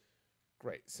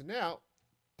 Great. So now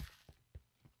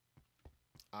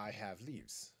I have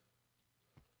leaves.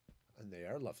 And they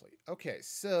are lovely. Okay,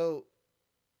 so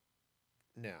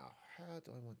now, how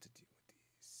do I want to deal with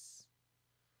these?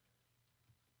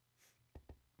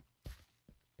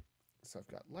 So I've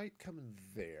got light coming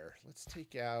there. Let's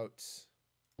take out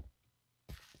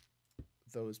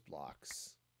those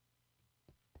blocks.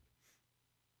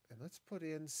 And let's put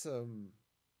in some...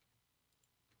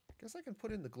 I guess I can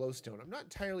put in the glowstone. I'm not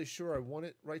entirely sure I want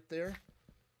it right there.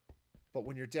 But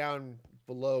when you're down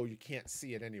below, you can't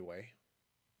see it anyway.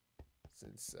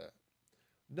 Since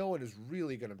no one is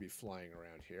really going to be flying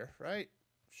around here, right?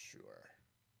 Sure.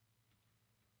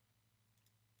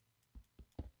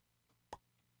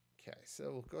 Okay,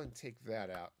 so we'll go ahead and take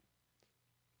that out.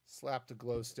 Slap the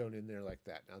glowstone in there like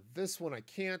that. Now this one I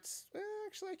can't...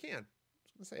 actually I can. I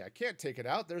was going to say, I can't take it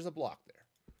out. There's a block there.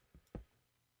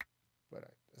 But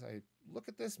as I look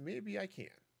at this, maybe I can.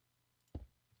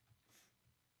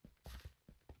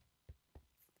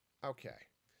 Okay.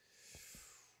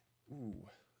 Ooh.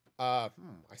 I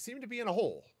seem to be in a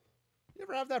hole. You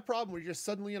ever have that problem where you're just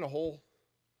suddenly in a hole?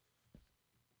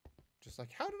 Just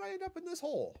like, how did I end up in this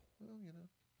hole? Well, you know.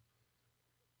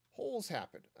 Holes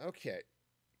happen. Okay.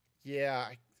 Yeah.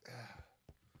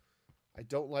 I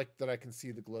don't like that I can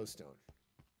see the glowstone.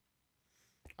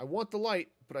 I want the light,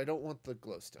 but I don't want the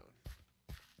glowstone.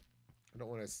 I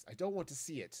don't want to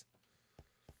see it.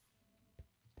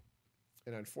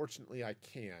 And unfortunately, I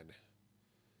can.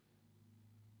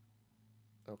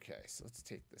 Okay, so let's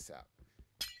take this out.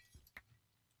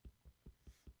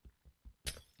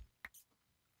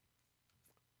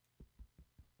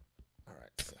 All right,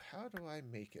 so how do I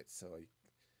make it so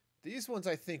these ones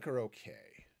I think are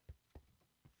okay.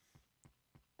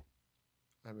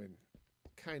 I mean,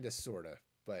 kind of, sort of,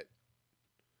 but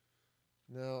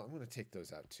no, I'm going to take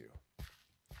those out too.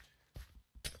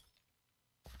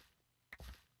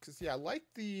 Because, yeah, I like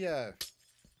the...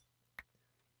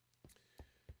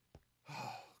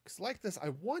 Because like this, I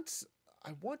want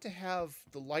to have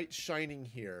the light shining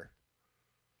here.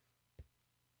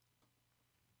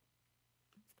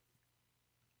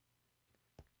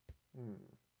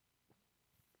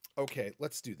 Okay,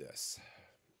 let's do this.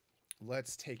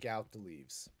 Let's take out the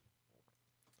leaves.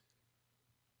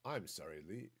 I'm sorry,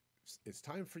 leaves. It's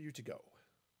time for you to go.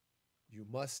 You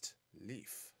must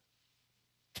leave.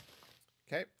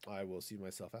 Okay, I will see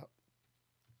myself out.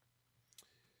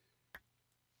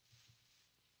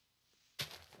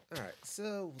 All right,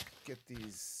 so we'll get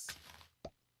these.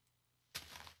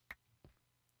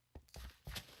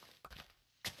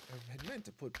 I had meant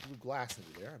to put blue glass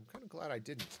into there. I'm kind of glad I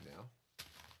didn't now.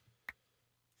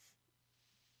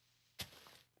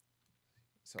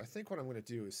 So I think what I'm going to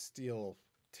do is steal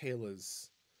Taylor's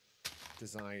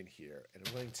design here, and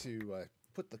I'm going to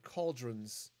put the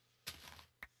cauldrons,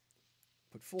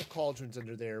 put full cauldrons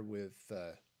under there with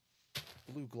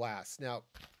blue glass. Now,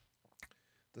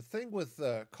 the thing with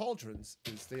cauldrons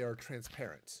is they are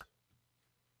transparent. It's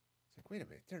like, wait a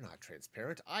minute, they're not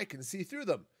transparent. I can see through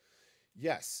them.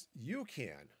 Yes, you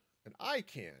can, and I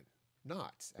can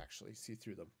not actually see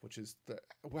through them, which is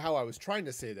how I was trying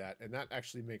to say that, and that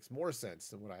actually makes more sense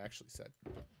than what I actually said.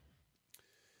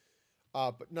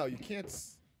 But no, you can't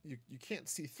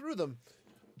see through them,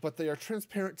 but they are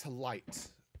transparent to light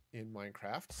in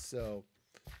Minecraft, so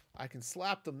I can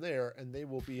slap them there, and they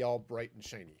will be all bright and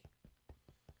shiny.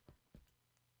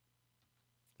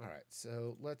 All right,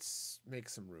 so let's make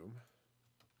some room.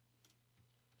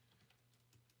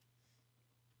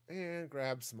 And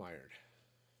grab some iron.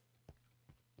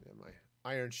 Yeah, my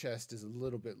iron chest is a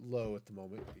little bit low at the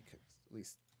moment, because at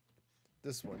least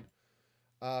this one.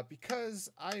 Because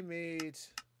I made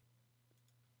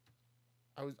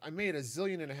a 1.5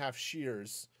 zillion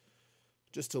shears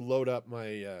just to load up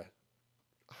my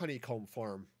honeycomb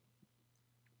farm.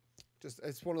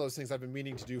 It's one of those things I've been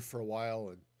meaning to do for a while,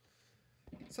 and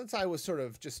since I was sort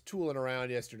of just tooling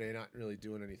around yesterday, not really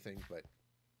doing anything, but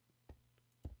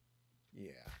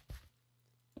yeah.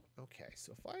 Okay,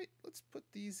 so let's put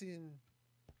these in.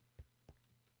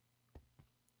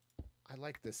 I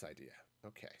like this idea.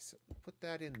 Okay, so put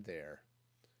that in there.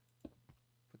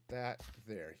 Put that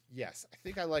there. Yes, I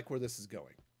think I like where this is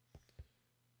going.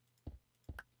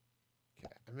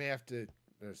 Okay, I may have to,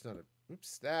 there's not a,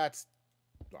 oops, that's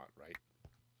not right.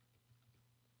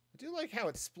 do like how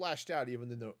it splashed out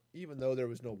even though there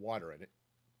was no water in it.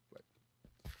 But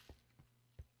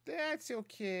that's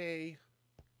okay.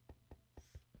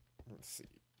 Let's see.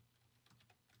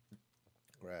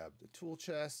 Grab the tool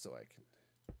chest so I can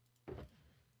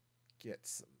get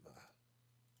some,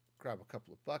 grab a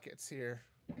couple of buckets here.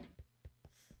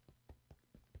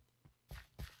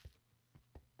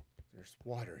 There's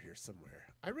water here somewhere.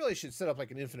 I really should set up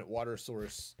like an infinite water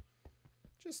source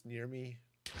just near me,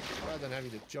 rather than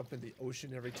having to jump in the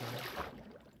ocean every time.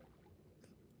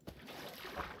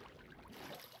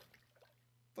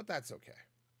 But that's okay.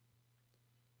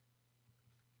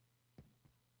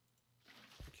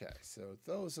 Okay, so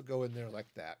those will go in there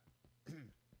like that.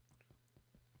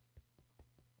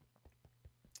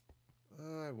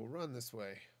 I will run this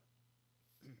way.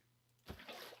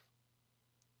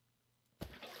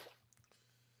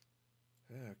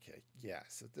 Okay, yeah,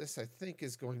 so this I think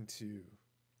is going to...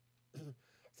 I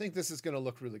think this is going to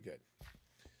look really good.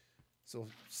 So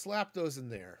slap those in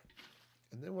there.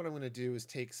 And then what I'm going to do is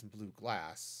take some blue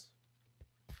glass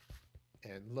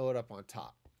and load up on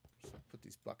top. So put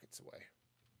these buckets away.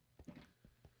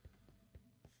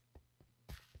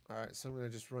 Alright, so I'm going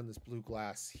to just run this blue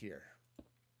glass here.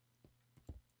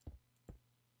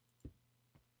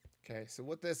 Okay, so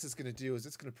what this is going to do is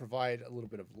it's going to provide a little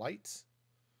bit of light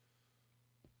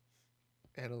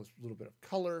and a little bit of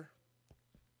color.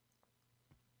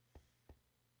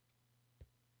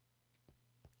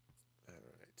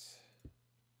 Alright.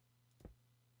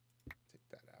 Take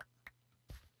that out.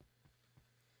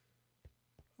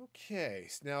 Okay,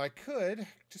 so now I could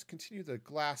just continue the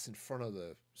glass in front of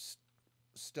the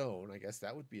stone. I guess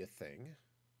that would be a thing.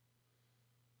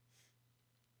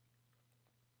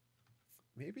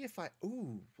 Maybe if I...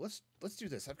 Ooh, let's do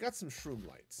this. I've got some shroom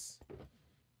lights.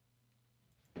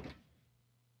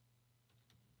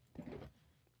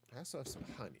 I also have some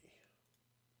honey.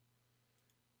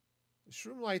 The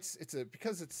shroom lights,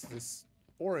 because it's this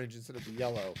orange instead of the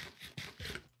yellow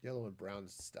and brown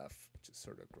stuff, which is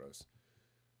sort of gross.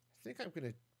 I think I'm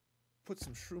going to put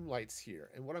some shroom lights here.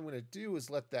 And what I'm going to do is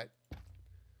let that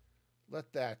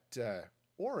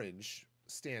orange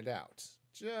stand out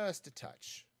just a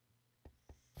touch.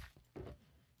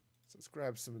 So let's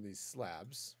grab some of these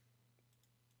slabs.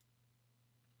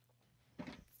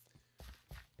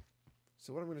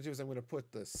 So what I'm going to do is I'm going to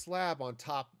put the slab on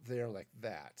top there like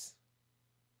that.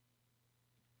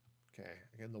 Okay,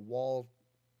 again, the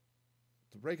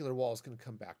regular wall is going to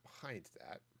come back behind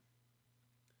that.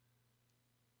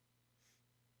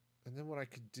 And then what I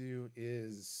could do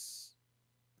is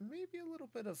maybe a little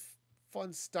bit of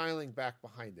fun styling back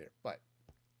behind there, but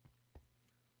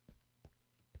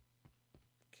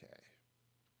okay.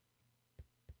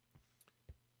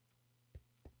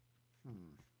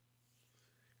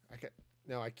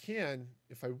 Now I can,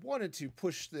 if I wanted to,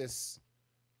 push this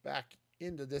back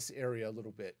into this area a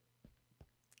little bit.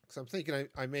 Because I'm thinking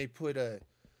I may put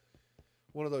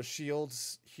one of those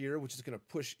shields here, which is going to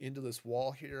push into this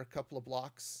wall here a couple of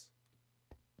blocks.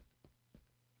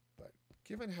 But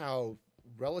given how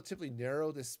relatively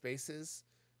narrow this space is,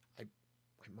 I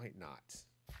might not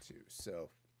too. So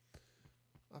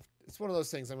it's one of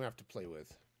those things I'm going to have to play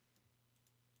with.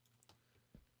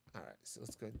 All right, so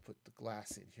let's go ahead and put the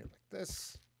glass in here like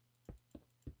this.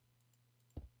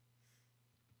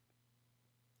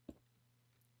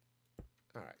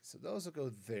 All right, so those will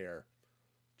go there,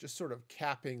 just sort of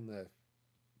capping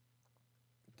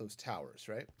those towers,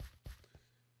 right?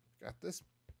 Got this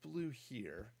blue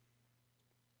here.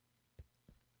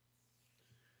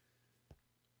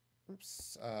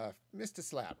 Oops, missed a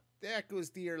slab. That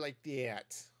goes there like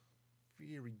that.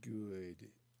 Very good.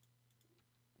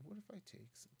 What if I take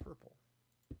some purple?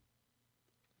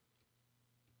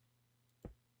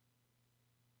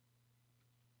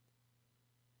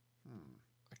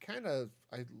 I kind of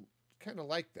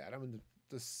like that. I mean,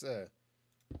 this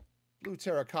blue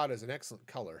terracotta is an excellent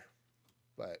color,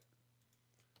 but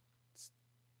let's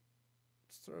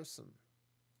throw some.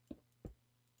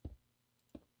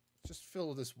 Just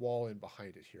fill this wall in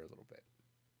behind it here a little bit.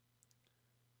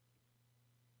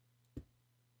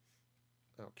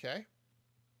 Okay.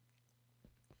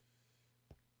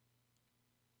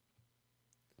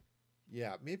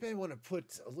 Yeah, maybe I want to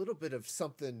put a little bit of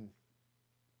something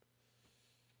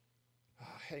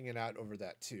hanging out over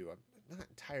that too. I'm not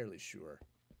entirely sure.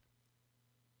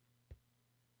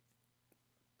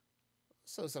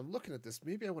 So as I'm looking at this,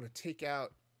 maybe I want to take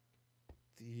out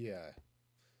the...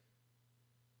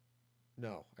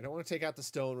 No, I don't want to take out the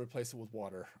stone, replace it with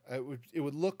water. It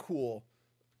would look cool,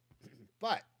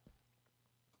 but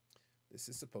this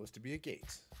is supposed to be a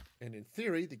gate. And in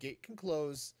theory, the gate can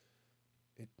close.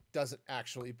 It doesn't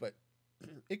actually, but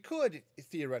It could,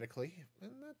 theoretically,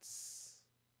 and that's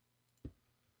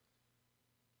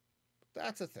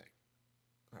a thing.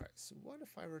 All right, so what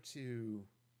if I were to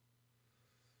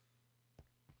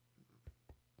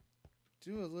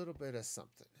do a little bit of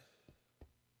something?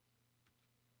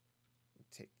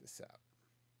 Take this out.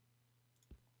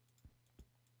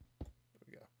 There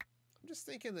we go. I'm just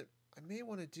thinking that I may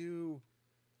want to do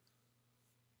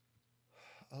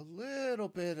a little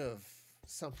bit of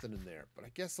something in there, but I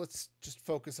guess let's just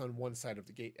focus on one side of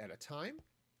the gate at a time.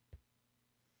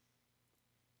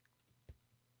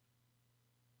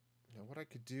 Now what I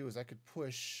could do is I could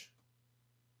push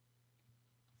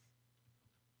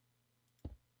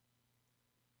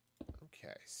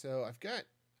okay, so I've got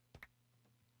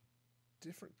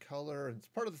different color, and it's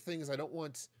part of the thing is I don't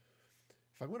want,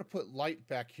 if I'm going to put light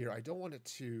back here, I don't want it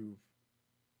to,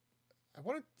 I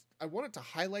want it to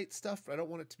highlight stuff, but I don't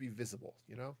want it to be visible,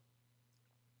 you know?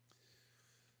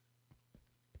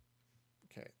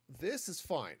 Okay, this is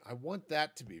fine. I want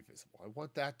that to be visible. I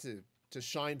want that to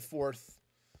shine forth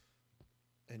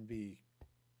and be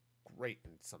great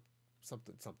and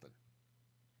something.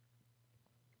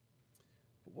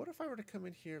 But what if I were to come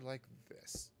in here like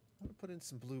this? I'm going to put in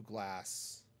some blue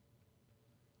glass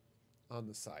on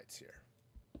the sides here.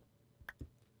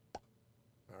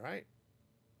 All right.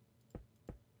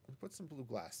 Put some blue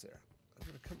glass there. I'm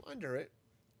going to come under it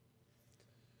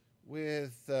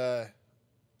with,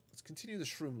 let's continue the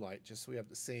shroom light just so we have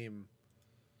the same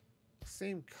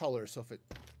color. So if it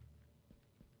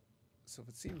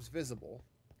seems visible.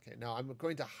 Okay, now I'm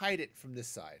going to hide it from this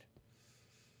side.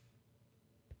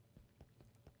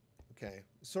 Okay,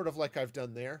 sort of like I've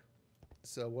done there.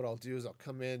 So what I'll do is I'll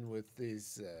come in with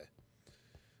these,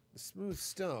 the smooth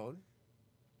stone,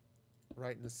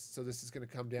 right? In this, so this is going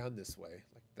to come down this way,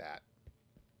 like that.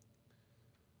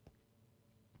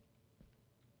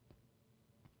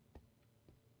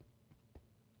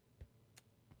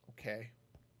 Okay.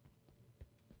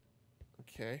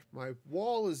 Okay, my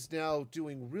wall is now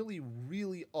doing really,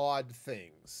 really odd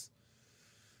things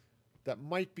that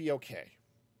might be okay.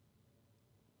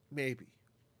 Maybe.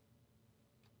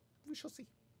 We shall see.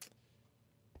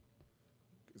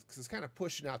 Because it's kind of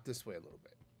pushing out this way a little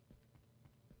bit.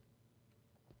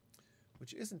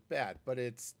 Which isn't bad, but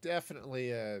it's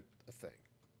definitely a thing.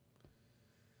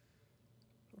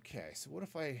 Okay, so what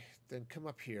if I then come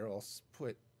up here, I'll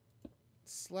put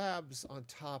slabs on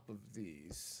top of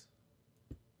these.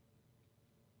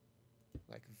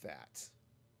 Like that.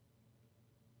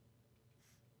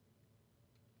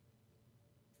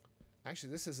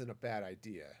 Actually, this isn't a bad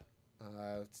idea.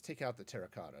 Let's take out the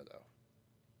terracotta, though.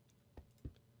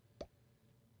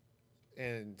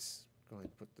 And go ahead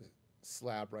and put the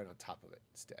slab right on top of it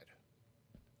instead.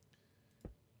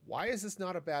 Why is this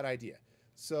not a bad idea?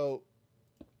 So,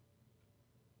 do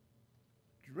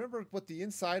you remember what the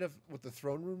inside of what the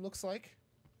throne room looks like?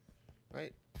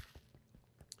 Right?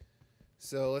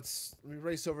 So let me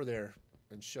race over there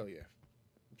and show you.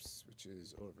 Oops, which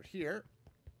is over here.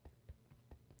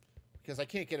 Because I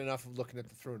can't get enough of looking at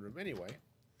the throne room anyway.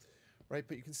 Right,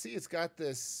 but you can see it's got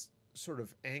this sort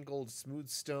of angled smooth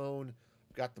stone.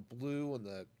 Got the blue and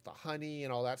the honey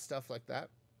and all that stuff like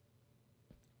that.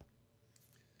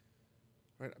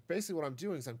 Right, basically what I'm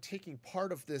doing is I'm taking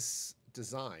part of this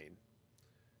design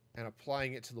and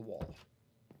applying it to the wall.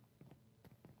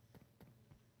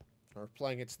 Or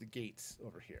applying it to the gates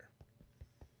over here.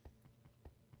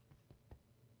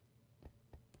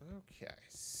 Okay,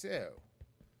 so.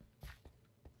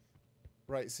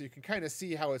 Right, so you can kind of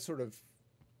see how it's sort of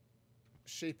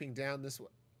shaping down this way.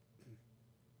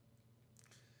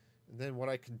 And then what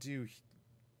I can do.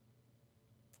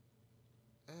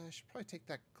 I should probably take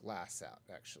that glass out,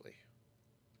 actually.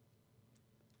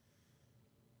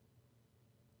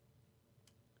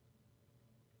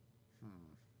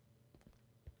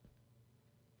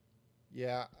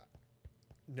 Yeah.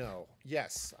 No.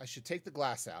 Yes, I should take the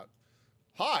glass out.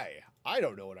 Hi, I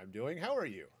don't know what I'm doing. How are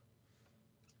you?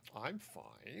 I'm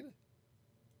fine.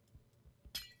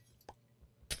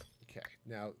 Okay,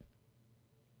 now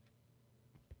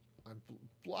I'm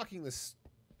blocking this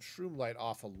shroom light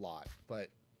off a lot, but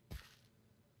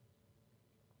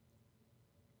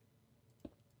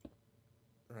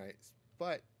right,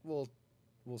 but we'll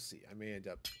see. I may end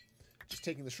up just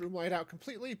taking the shroom light out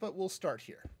completely, but we'll start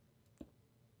here.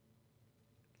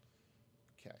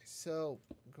 Okay, so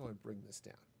I'm going to bring this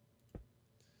down.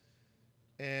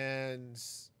 And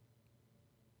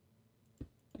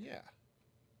yeah.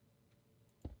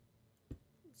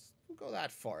 We'll go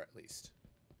that far at least.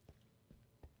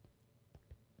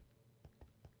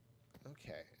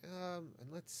 Okay, and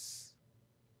let's...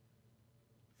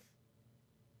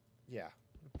 Yeah,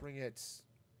 bring it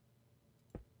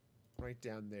right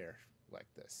down there like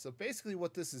this. So basically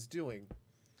what this is doing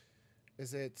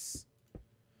is it's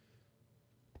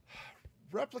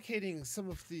replicating some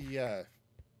of the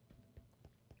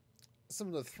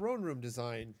throne room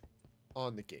design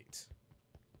on the gate.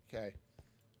 Okay.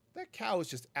 That cow is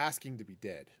just asking to be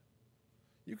dead.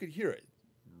 You could hear it.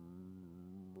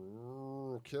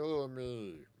 Kill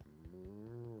me.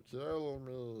 Kill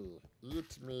me.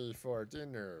 Eat me for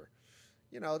dinner.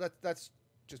 You know, that's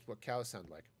just what cows sound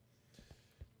like.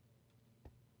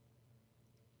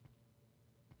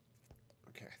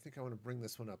 Okay, I think I want to bring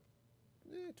this one up.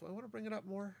 Do I want to bring it up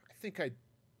more? I think I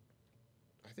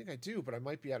do, but I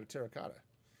might be out of terracotta.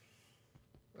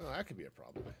 Oh, that could be a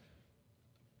problem.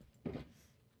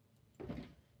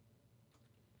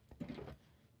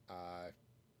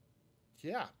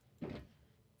 Yeah.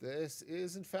 This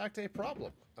is, in fact, a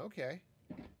problem. Okay.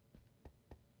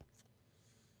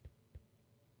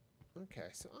 Okay,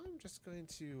 so I'm just going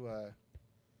to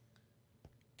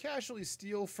casually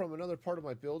steal from another part of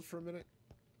my build for a minute.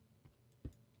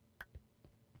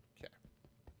 Okay.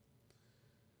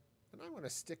 And I'm going to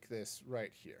stick this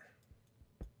right here.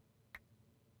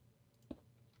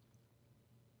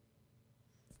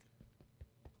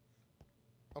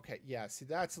 Okay, yeah, see,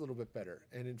 that's a little bit better.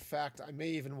 And in fact, I may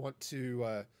even want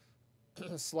to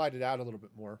slide it out a little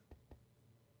bit more.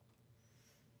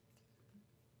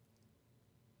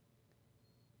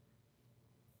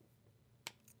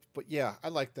 But yeah, I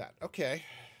like that. Okay.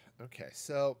 Okay,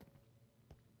 so...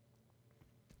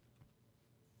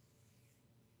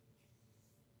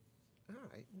 All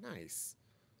right, nice.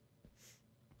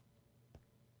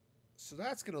 So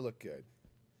that's going to look good.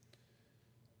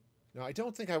 Now, I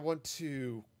don't think I want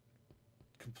to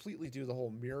completely do the whole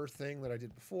mirror thing that I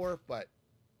did before, but...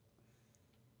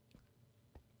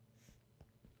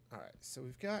 Alright, so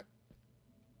we've got...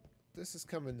 This is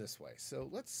coming this way. So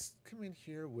let's come in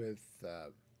here with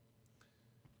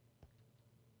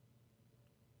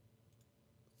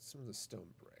some of the stone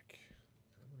brick.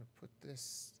 I'm going to put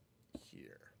this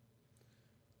here.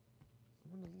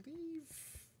 I'm going to leave...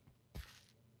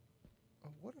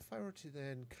 Oh, what if I were to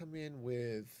then come in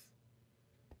with...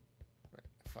 Right,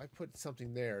 if I put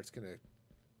something there, it's going to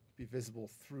be visible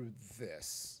through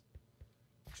this,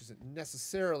 which isn't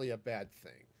necessarily a bad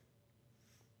thing.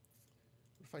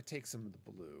 What if I take some of the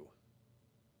blue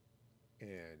and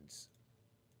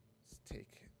let's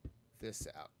take this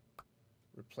out,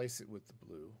 replace it with the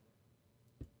blue.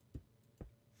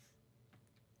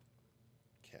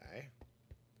 Okay.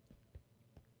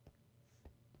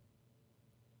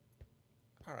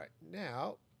 All right,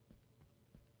 now.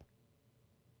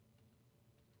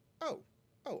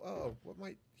 Oh, what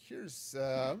might, here's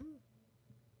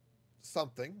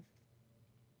something.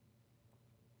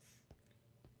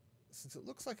 Since it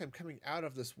looks like I'm coming out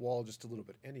of this wall just a little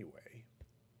bit anyway,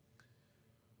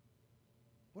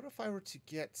 what if I were to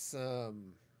get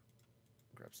some,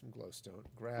 grab some glowstone,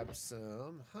 grab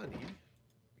some honey, there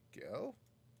we go.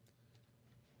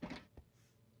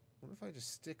 What if I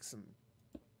just stick some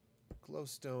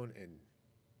glowstone and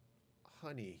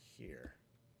honey here?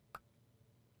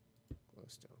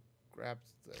 Glowstone. Grab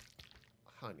the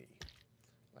honey.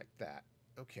 Like that.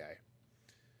 Okay.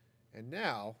 And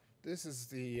now, this is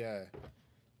the...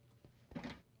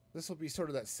 this will be sort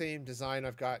of that same design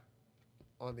I've got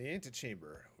on the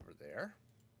antechamber over there.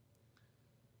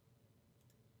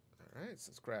 Alright,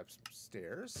 so let's grab some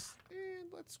stairs.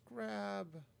 And let's grab...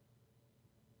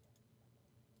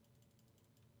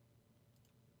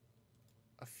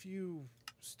 a few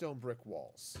stone brick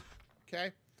walls.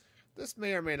 Okay? This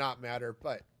may or may not matter,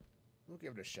 but we'll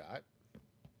give it a shot.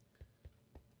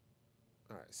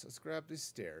 Alright, so let's grab these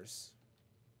stairs.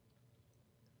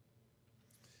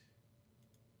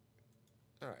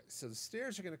 Alright, so the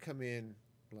stairs are going to come in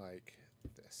like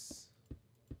this.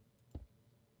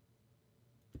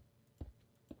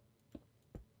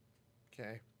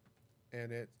 Okay?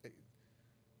 And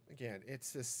again,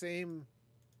 it's the same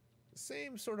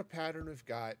sort of pattern we've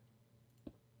got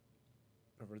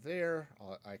over there.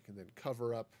 I can then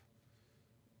cover up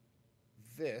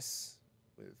this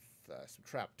with some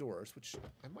trapdoors, which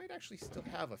I might actually still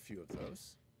have a few of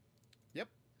those. Yep.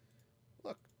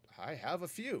 Look, I have a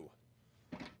few.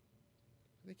 I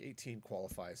think 18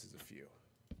 qualifies as a few.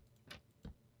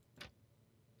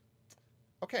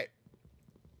 Okay.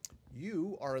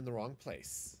 You are in the wrong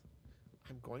place.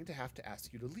 I'm going to have to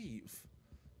ask you to leave.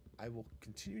 I will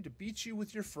continue to beat you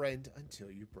with your friend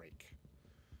until you break.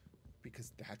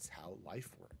 Because that's how life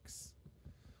works.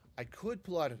 I could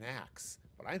pull out an axe,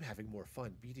 but I'm having more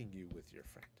fun beating you with your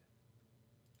friend.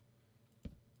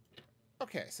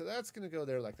 Okay, so that's going to go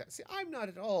there like that. See, I'm not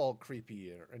at all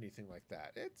creepy or anything like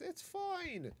that. It's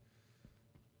fine.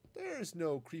 There's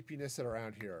no creepiness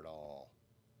around here at all.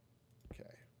 Okay.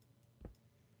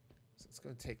 So it's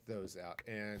going to take those out.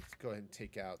 And go ahead and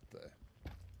take out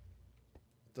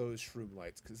those shroom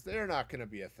lights, because they're not going to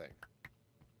be a thing.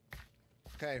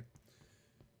 Okay.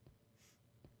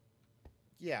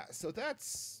 Yeah, so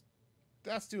that's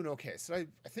doing okay. So I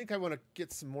think I want to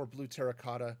get some more blue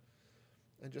terracotta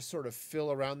and just sort of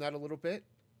fill around that a little bit.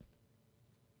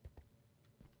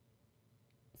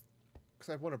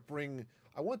 Because I want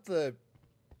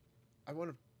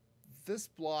this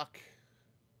block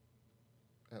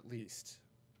at least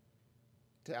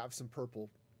to have some purple,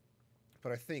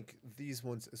 but I think these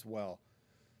ones as well,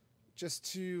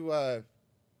 just to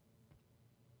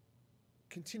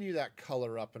continue that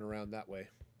color up and around that way.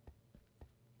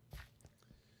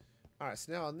 All right,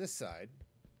 so now on this side.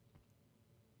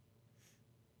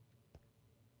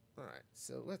 All right,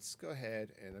 so let's go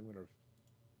ahead and I'm going to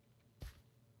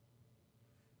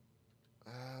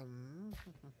I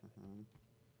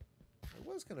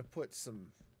was going to put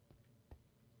some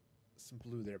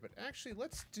blue there, but actually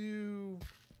let's do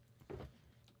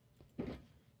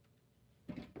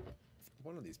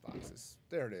one of these boxes.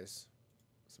 There it is.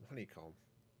 Some honeycomb.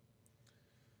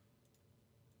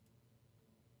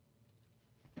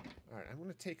 All right, I'm going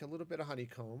to take a little bit of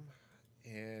honeycomb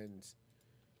and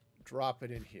drop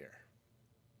it in here.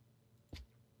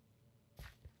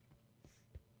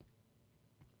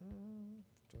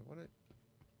 Do I want it?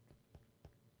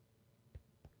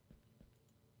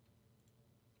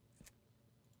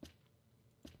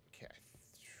 Okay.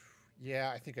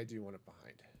 Yeah, I think I do want it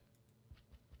behind.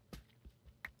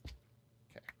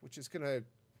 Okay, which is going to...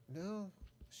 No,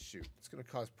 shoot. It's going to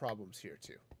cause problems here,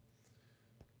 too.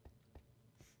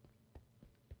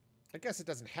 I guess it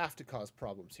doesn't have to cause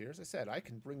problems here. As I said, I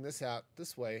can bring this out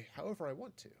this way however I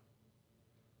want to.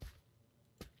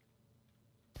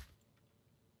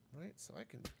 Right, so I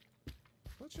can...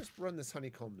 Let's just run this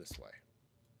honeycomb this way.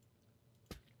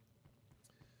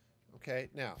 Okay,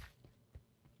 now,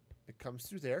 it comes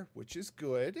through there, which is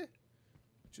good.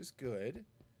 Which is good.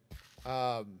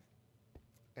 And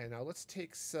now let's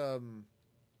take some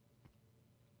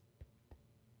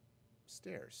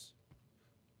stairs.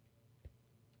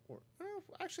 Or,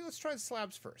 actually, let's try the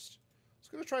slabs first. I was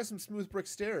going to try some smooth brick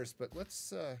stairs, but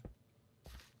let's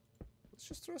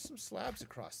just throw some slabs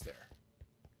across there.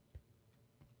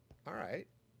 All right.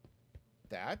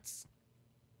 That's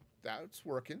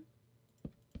working.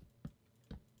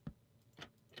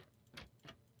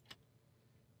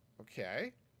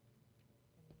 Okay.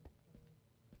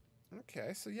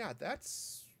 Okay, so yeah, that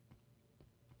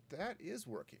is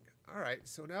working. All right,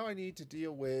 so now I need to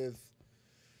deal with...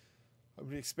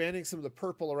 I'm expanding some of the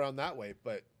purple around that way,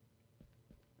 but,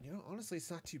 you know, honestly, it's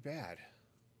not too bad.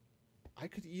 I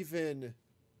could even...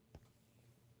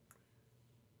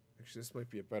 Actually, this might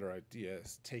be a better idea.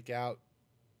 Is take out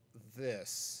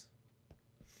this.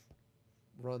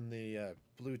 Run the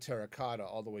blue terracotta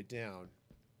all the way down.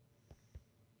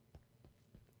 I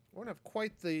won't have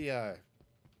quite the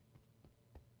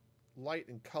light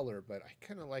and color, but I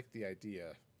kind of like the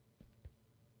idea.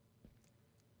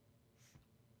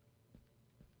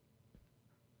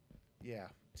 Yeah,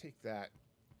 take that.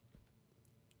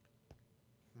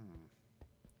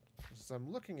 So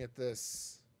I'm looking at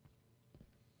this.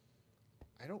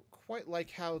 I don't quite like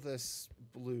how this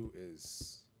blue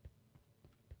is.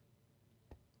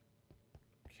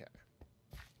 Okay.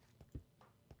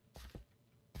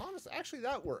 Honestly, actually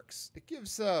that works. It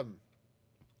gives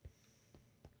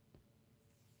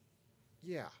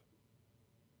yeah.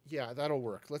 Yeah, that'll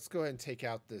work. Let's go ahead and take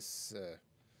out this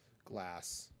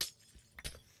glass.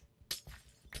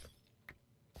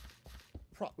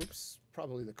 Oops,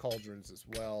 probably the cauldrons as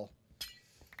well.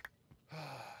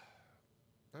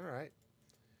 All right.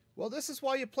 Well, this is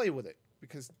why you play with it,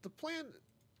 because the plan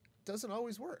doesn't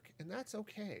always work, and that's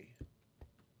okay.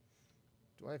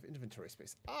 Do I have inventory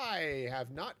space? I have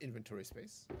not inventory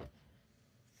space.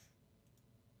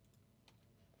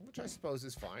 Which I suppose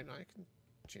is fine. I can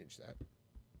change that.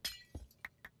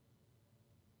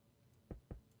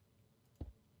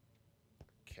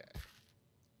 Okay.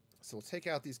 So we'll take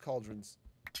out these cauldrons.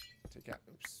 Take out...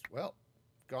 Oops. Well,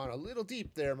 gone a little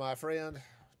deep there, my friend.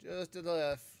 Just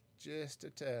enough. Just a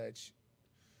touch.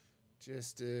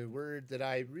 Just a word that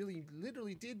I really,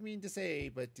 literally did mean to say,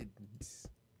 but didn't.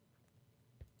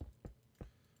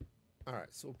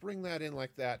 Alright, so we'll bring that in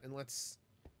like that, and let's...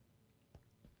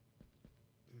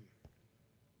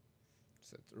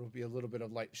 So there will be a little bit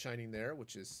of light shining there,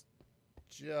 which is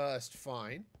just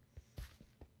fine.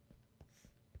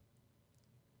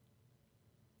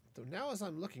 So now as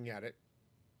I'm looking at it,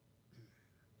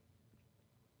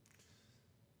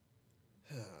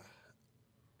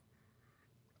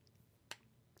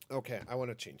 okay, I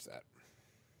want to change that.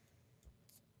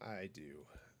 I do.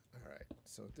 All right,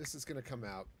 so this is going to come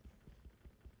out.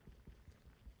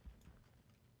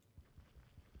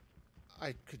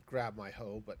 I could grab my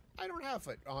hoe, but I don't have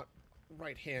it on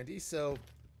right handy, so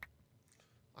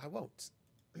I won't.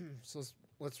 So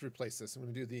let's replace this. I'm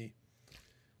going to do the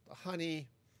honey,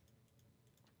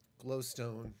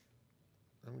 glowstone.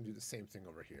 I'm going to do the same thing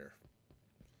over here.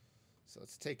 So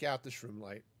let's take out the shroom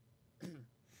light.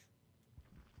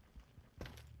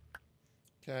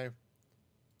 Okay.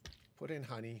 Put in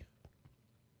honey.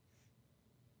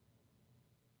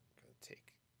 Going to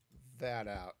take that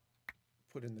out.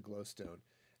 Put in the glowstone.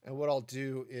 And what I'll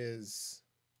do is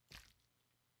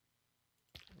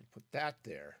put that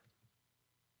there.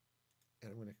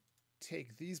 And I'm going to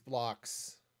take these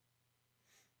blocks,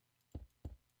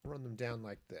 run them down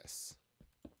like this.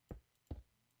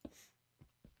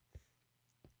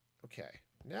 Okay,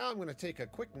 now I'm going to take a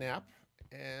quick nap,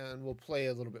 and we'll play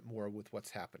a little bit more with what's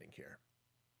happening here.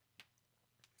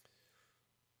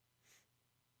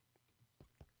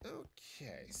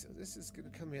 Okay, so this is going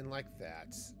to come in like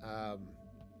that.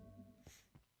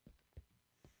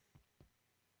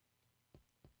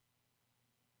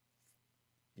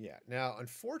 Yeah, now,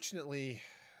 unfortunately,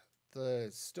 the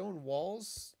stone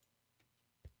walls,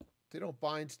 they don't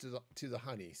bind to the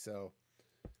honey, so...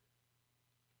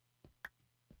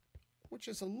 which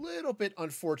is a little bit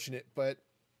unfortunate, but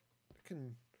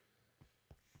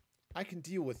I can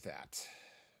deal with that.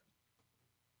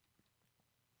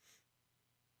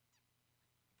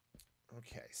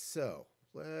 Okay, so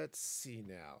let's see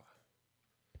now.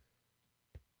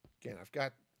 Again, I've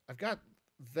got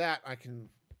that I can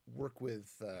work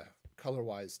with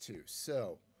color-wise too.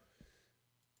 So,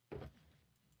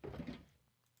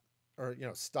 or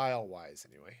style-wise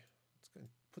anyway. Let's go and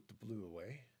put the blue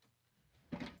away.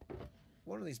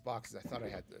 One of these boxes, I thought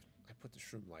I put the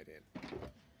shroom light in.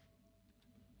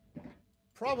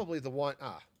 Probably the one,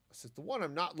 so the one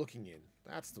I'm not looking in.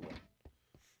 That's the one.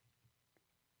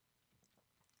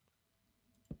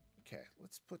 Okay,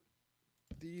 let's put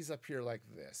these up here like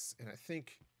this. And I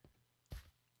think,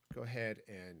 go ahead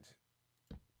and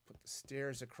put the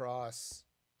stairs across.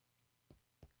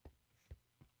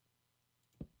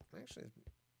 Actually,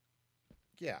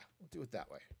 yeah, we'll do it that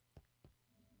way.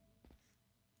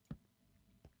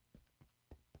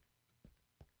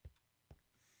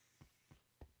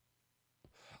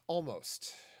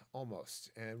 Almost.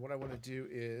 And what I want to do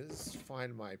is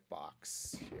find my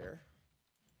box here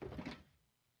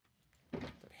that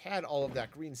had all of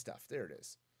that green stuff. There it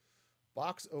is.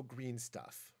 Box o' green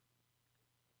stuff.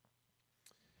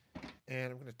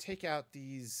 And I'm going to take out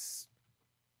these.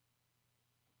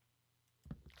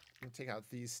 I'm going to take out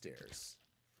these stairs.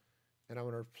 And I'm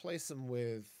going to replace them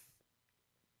with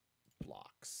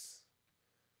blocks.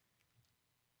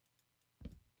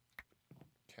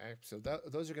 Okay, so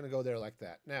those are going to go there like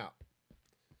that. Now,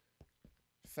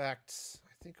 in fact,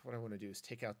 I think what I want to do is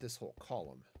take out this whole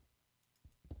column.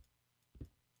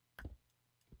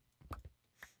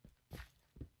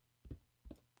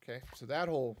 Okay, so that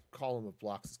whole column of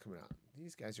blocks is coming out.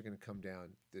 These guys are going to come down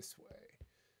this way.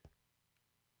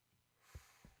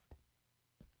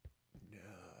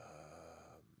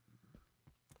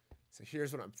 So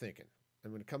here's what I'm thinking. I'm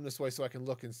going to come this way so I can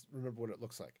look and remember what it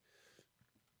looks like.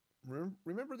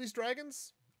 Remember these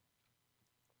dragons?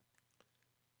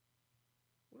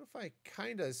 What if I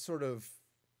kind of sort of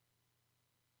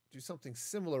do something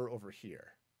similar over here?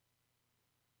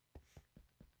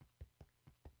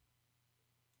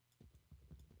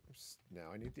 Oops,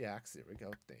 now I need the axe. There we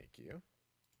go. Thank you.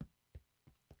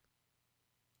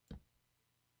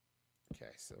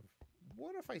 Okay, so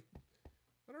what if I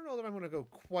don't know that I'm going to go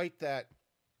quite that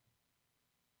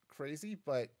crazy,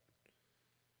 but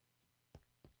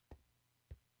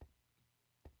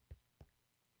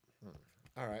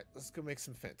all right, let's go make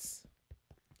some fence.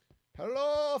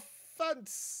 Hello,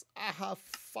 fence! I have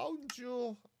found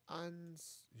you, and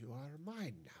you are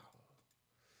mine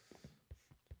now.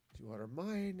 You are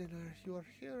mine, and you are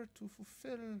here to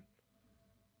fulfill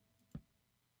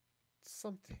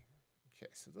something.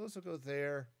 Okay, so those will go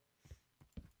there.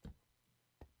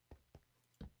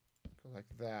 Go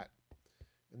like that.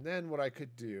 And then what I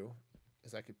could do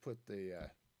is I could put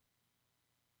the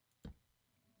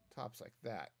tops like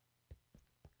that.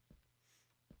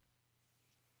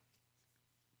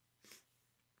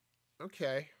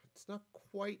 Okay, it's not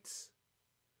quite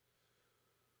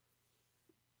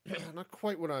not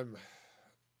quite what I'm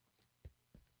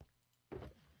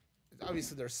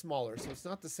obviously they're smaller, so it's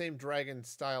not the same dragon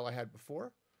style I had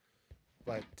before.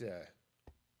 But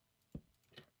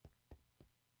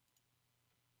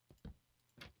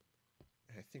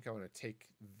I think I want to take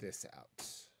this out.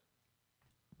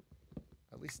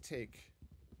 At least take,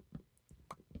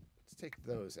 let's take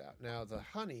those out. Now the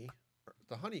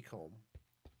honeycomb,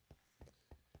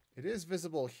 it is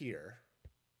visible here,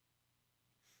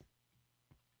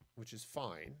 which is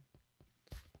fine.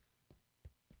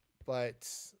 But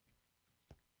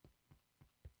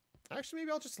actually,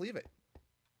 maybe I'll just leave it.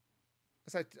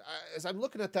 As I'm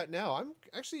looking at that now, I'm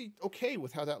actually okay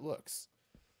with how that looks.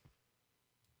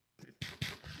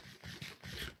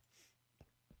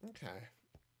 Okay.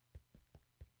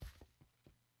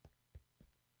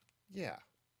 Yeah.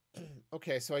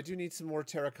 Okay, so I do need some more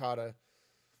terracotta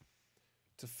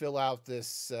to fill out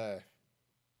this,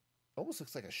 almost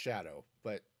looks like a shadow,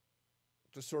 but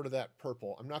just sort of that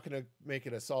purple. I'm not going to make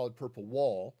it a solid purple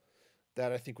wall.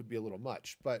 That I think would be a little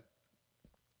much, but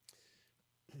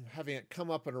having it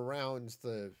come up and around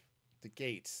the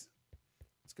gates,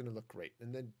 it's going to look great.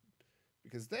 And then,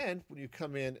 because then when you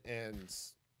come in and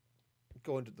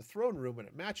go into the throne room and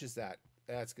it matches that,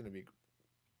 that's going to be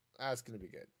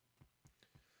good.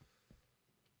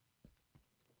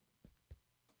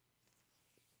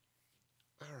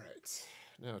 All right.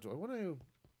 Now, do I want to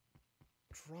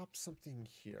drop something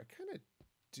here? I kind of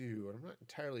do, and I'm not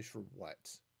entirely sure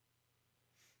what.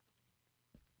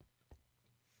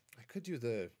 I could do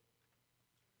the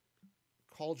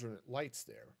cauldron lights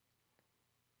there,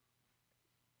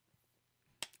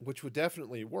 which would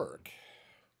definitely work.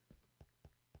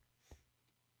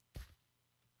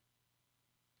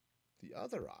 The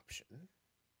other option,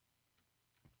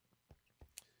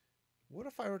 what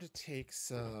if I were to take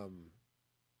some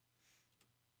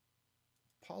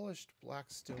polished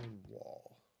blackstone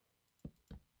wall?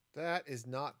 That is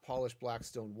not polished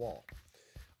blackstone wall.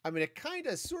 I mean, it kind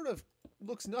of sort of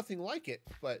looks nothing like it,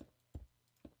 but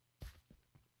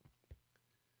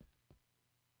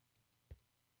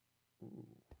ooh,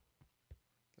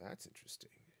 that's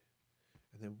interesting.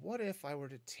 And then what if I were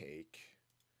to take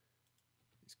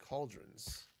these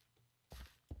cauldrons?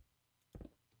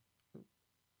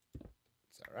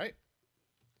 Is that right?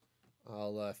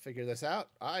 I'll figure this out.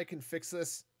 I can fix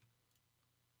this.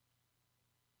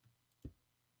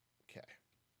 Okay.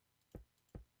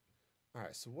 All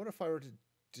right, so what if I were to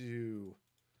do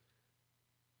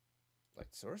light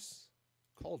source,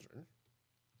 cauldron.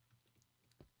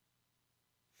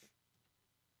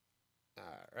 All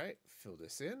right, fill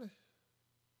this in.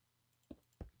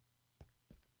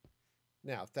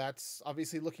 Now, that's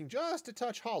obviously looking just a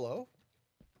touch hollow.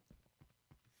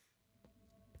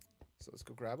 So let's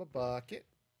go grab a bucket.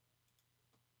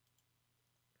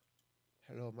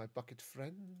 Hello, my bucket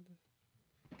friend.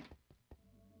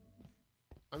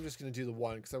 I'm just going to do the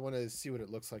one because I want to see what it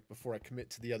looks like before I commit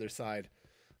to the other side.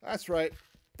 That's right.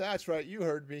 That's right. You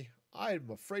heard me. I'm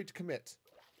afraid to commit.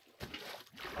 I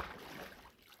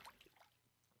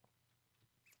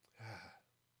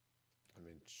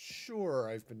mean, sure,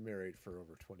 I've been married for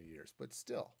over 20 years, but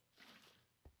still.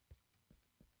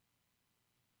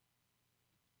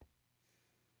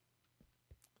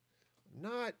 I'm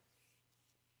not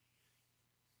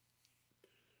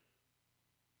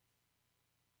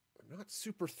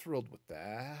super thrilled with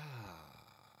that.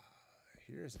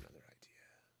 Here's another idea.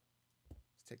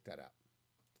 Let's take that out.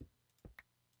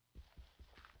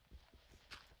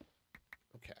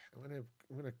 Okay, I'm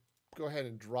gonna go ahead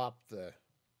and drop the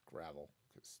gravel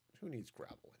because who needs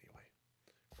gravel anyway?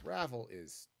 Gravel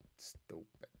is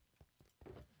stupid.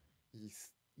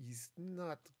 He's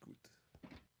not good.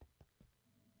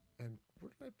 And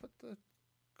where did I put the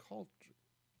cauldron?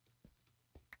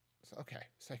 Okay,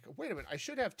 it's like, wait a minute, I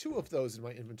should have 2 of those in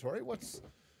my inventory. What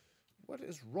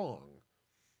is wrong?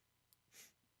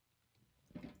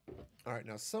 All right,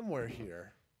 now somewhere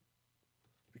here,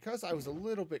 because I was a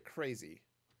little bit crazy,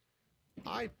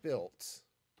 I built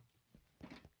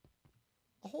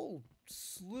a whole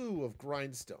slew of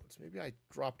grindstones. Maybe I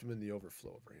dropped them in the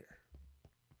overflow over here.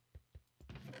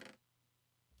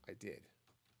 I did.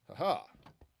 Haha.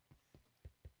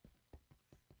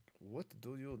 What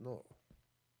do you know?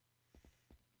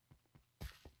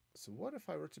 So what if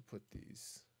I were to put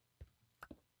these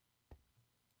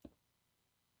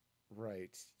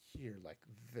right here like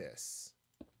this?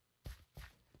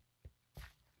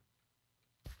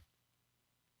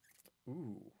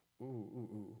 Ooh, ooh, ooh,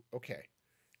 ooh. Okay.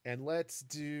 And let's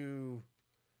do,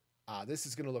 this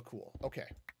is going to look cool. Okay.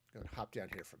 I'm going to hop down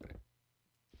here for a minute.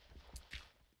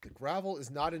 The gravel is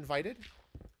not invited.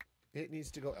 It needs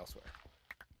to go elsewhere.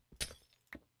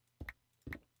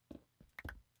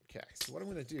 Okay, so what I'm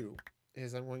going to do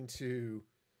is I'm going to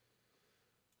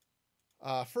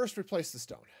first replace the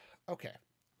stone. Okay.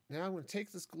 Now I'm going to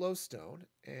take this glowstone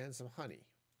and some honey.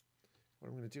 What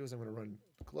I'm going to do is I'm going to run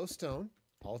glowstone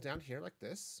all down here like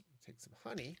this. Take some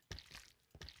honey,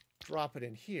 drop it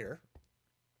in here,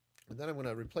 and then I'm going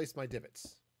to replace my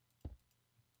divots.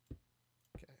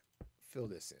 Okay, fill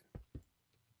this in.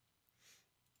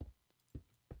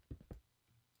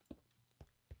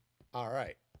 All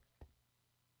right.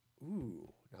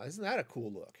 Ooh, now isn't that a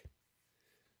cool look?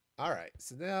 All right,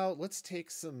 so now let's take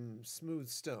some smooth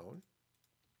stone,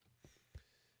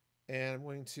 and I'm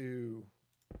going to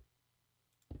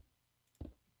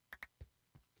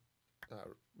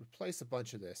replace a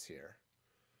bunch of this here.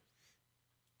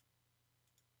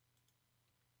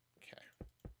 Okay,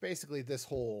 basically this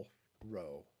whole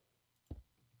row,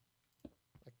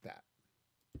 like that.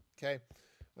 Okay,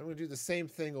 I'm going to do the same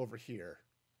thing over here.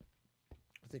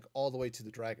 I think all the way to the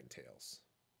dragon tails.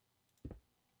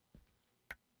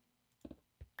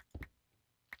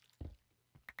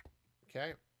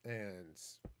 Okay, and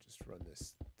just run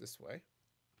this way.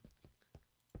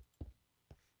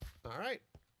 All right.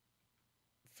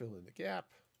 Fill in the gap.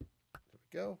 There we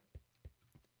go.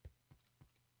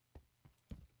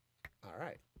 All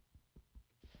right.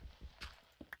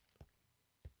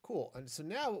 Cool. And so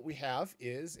now what we have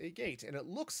is a gate, and it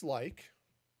looks like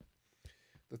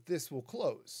that this will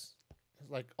close,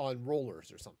 like on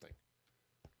rollers or something.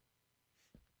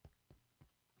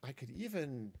 I could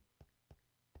even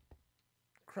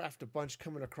craft a bunch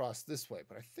coming across this way,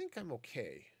 but I think I'm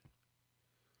okay.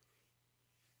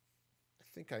 I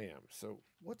think I am. So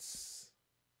let's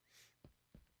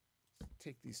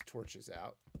take these torches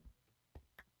out.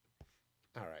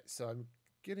 All right, so I'm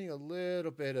getting a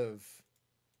little bit of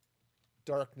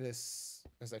darkness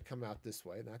as I come out this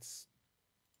way. That's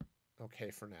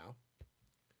okay for now.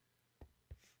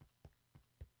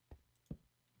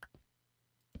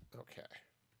 Okay.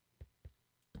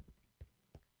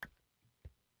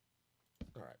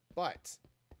 All right, but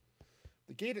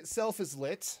the gate itself is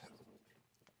lit,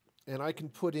 and I can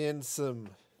put in some,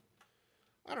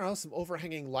 I don't know, some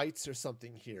overhanging lights or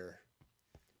something here.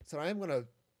 So I am going to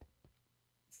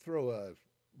throw a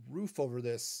roof over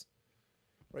this,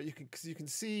 right? Because you can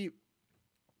see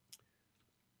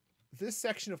this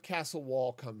section of castle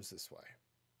wall comes this way,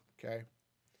 okay?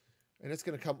 And it's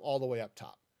going to come all the way up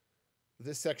top.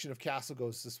 This section of castle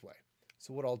goes this way.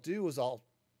 So what I'll do is I'll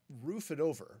roof it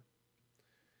over,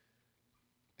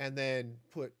 and then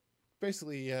put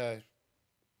basically, I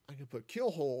can put kill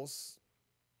holes,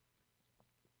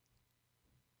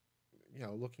 you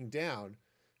know, looking down,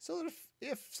 so that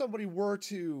if somebody were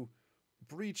to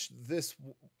breach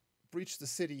the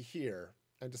city here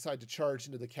and decide to charge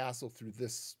into the castle through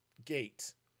this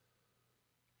gate,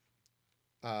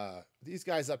 these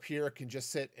guys up here can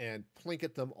just sit and plink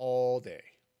at them all day.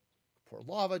 Pour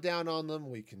lava down on them.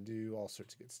 We can do all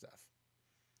sorts of good stuff.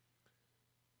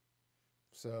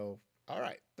 So, all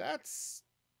right, that's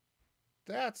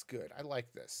good. I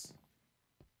like this.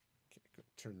 Okay,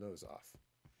 turn those off.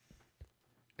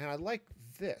 And I like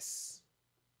this.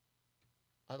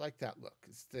 I like that look.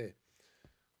 It's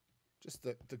just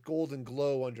the golden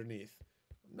glow underneath.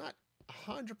 I'm not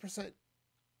 100%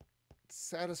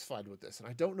 satisfied with this, and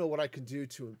I don't know what I can do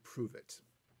to improve it.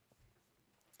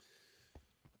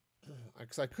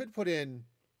 Because I could put in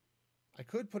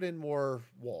more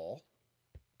wall.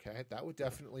 Okay, that would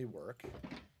definitely work.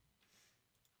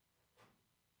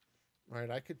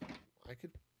 Right, I could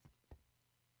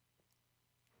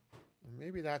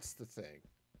maybe that's the thing.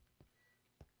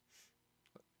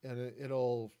 And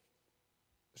it'll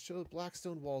show the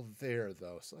blackstone wall there,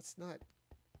 though, so that's not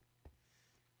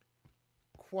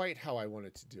quite how I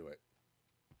wanted to do it.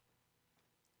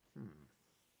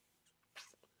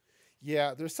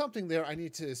 Yeah, there's something there I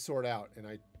need to sort out, and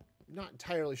I'm not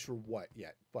entirely sure what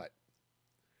yet, but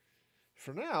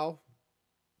for now,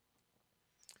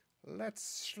 let's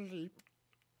sleep.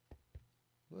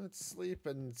 Let's sleep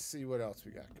and see what else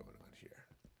we got going on here.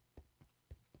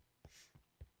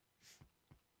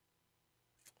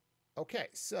 Okay,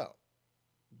 so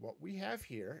what we have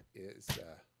here is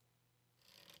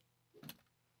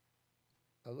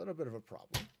a little bit of a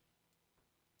problem.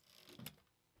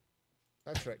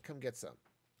 That's right, come get some.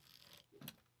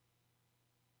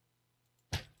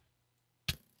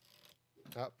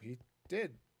 Oh, he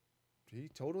did. He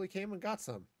totally came and got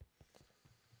some.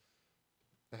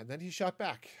 And then he shot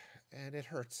back, and it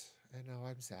hurts. And now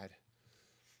I'm sad.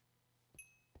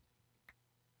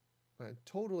 I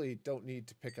totally don't need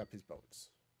to pick up his bones.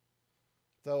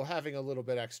 Though having a little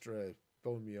bit extra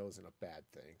bone meal isn't a bad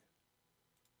thing.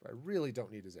 But I really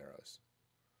don't need his arrows.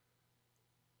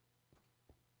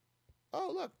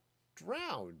 Oh, look,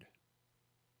 drowned.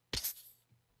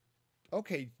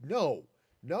 Okay, no.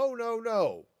 No, no,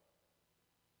 no.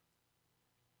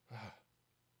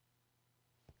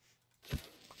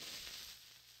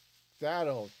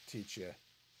 That'll teach you.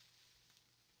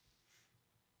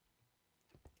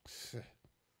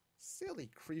 Silly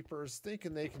creepers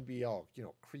thinking they can be all,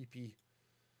 creepy.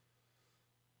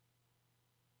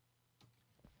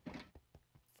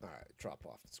 All right, drop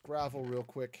off this gravel real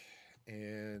quick.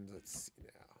 And let's see now.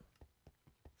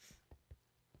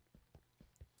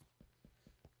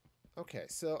 Okay,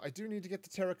 so I do need to get the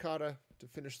terracotta to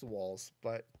finish the walls,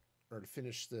 or to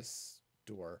finish this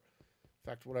door.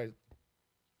 In fact, what I need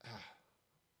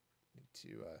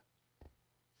to,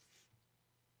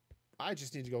 I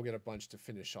just need to go get a bunch to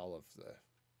finish all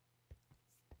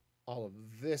of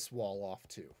this wall off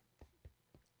too.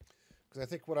 Because I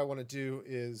think what I want to do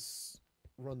is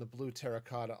run the blue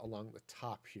terracotta along the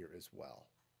top here as well.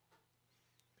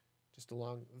 Just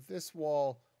along this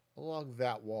wall, along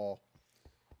that wall.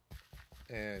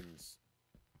 And,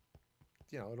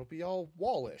 it'll be all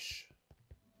wallish.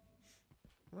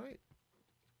 Right?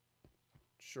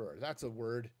 Sure, that's a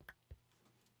word.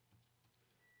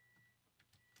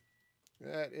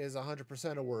 That is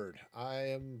 100% a word. I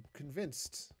am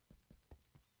convinced.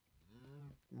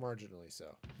 Marginally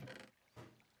so.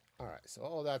 Alright, so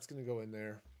all that's going to go in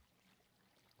there.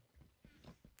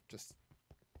 Just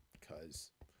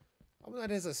because.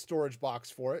 That is a storage box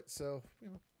for it, so,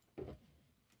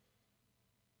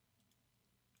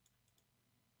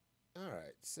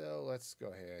 Alright, so let's go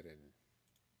ahead and...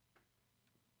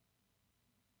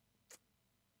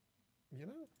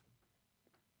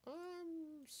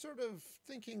 I'm sort of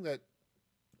thinking that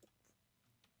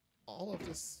all of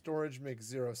this storage makes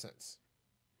 0 sense.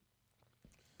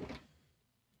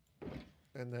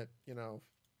 And that,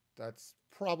 that's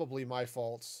probably my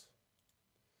fault.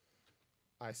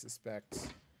 I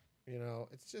suspect.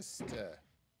 It's just...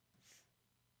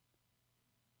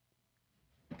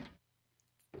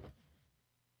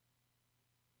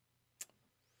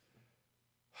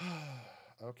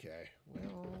 Okay,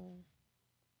 well...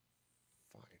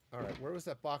 Fine. Alright, where was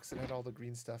that box that had all the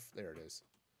green stuff? There it is.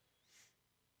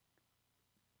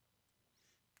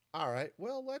 Alright,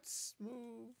 well, let's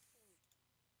move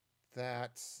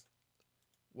that.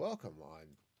 Welcome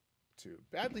on to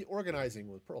Badly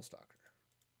Organizing with Pearl Stalker.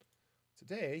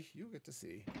 Today, you get to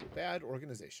see bad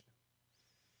organization.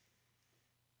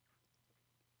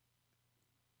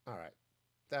 Alright,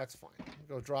 that's fine.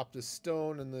 Go drop this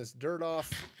stone and this dirt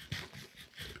off.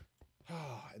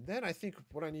 And then I think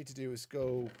what I need to do is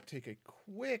go take a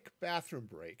quick bathroom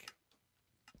break.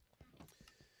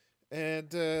 And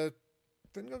then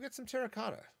go get some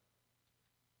terracotta.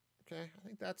 Okay, I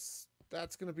think that's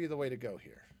going to be the way to go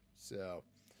here. So,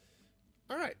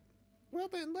 all right. Well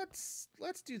then, let's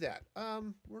do that.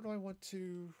 Where do I want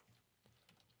to?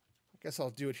 I guess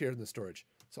I'll do it here in the storage.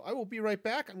 So I will be right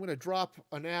back. I'm going to drop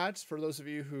an ad for those of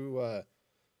you who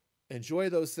enjoy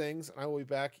those things. I will be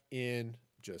back in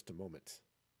just a moment.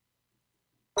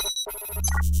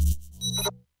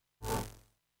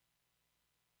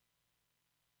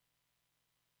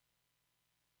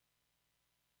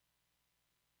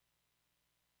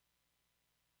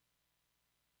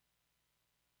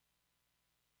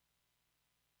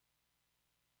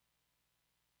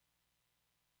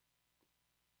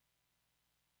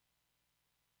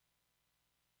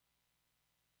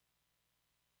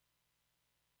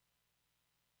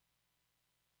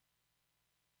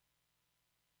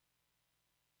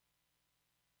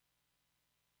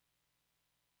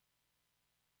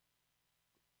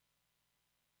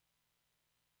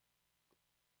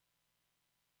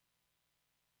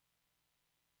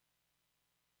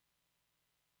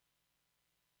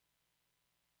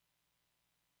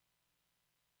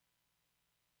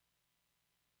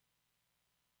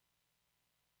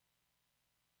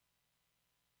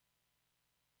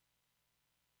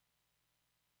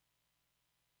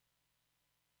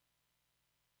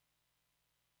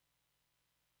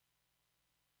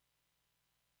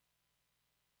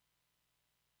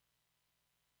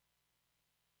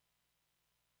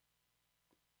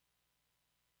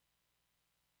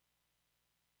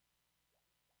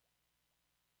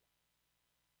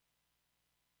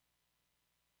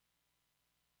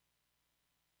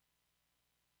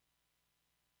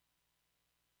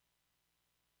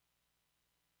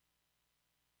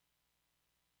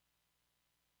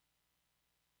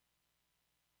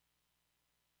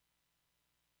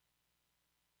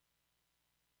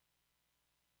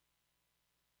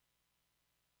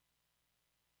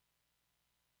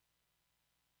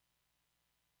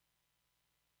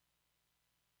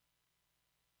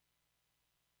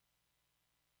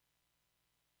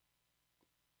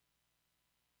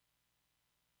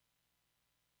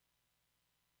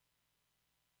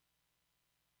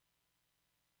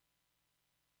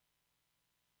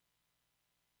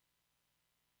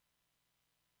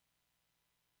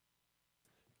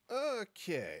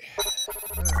 Okay.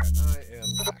 Alright, I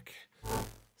am back.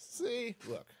 See?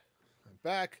 Look. I'm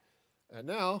back. And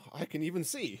now I can even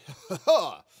see.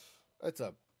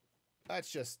 That's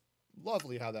just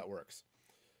lovely how that works.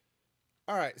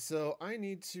 Alright, so I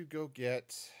need to go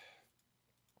get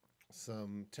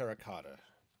some terracotta.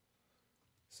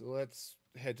 So let's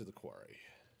head to the quarry.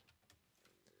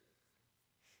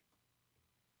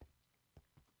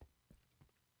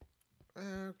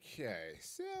 Okay,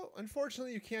 so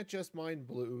unfortunately you can't just mine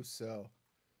blue, so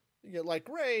you get like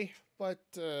gray, but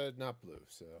not blue,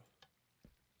 so.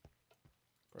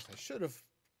 Of course, I should have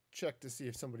checked to see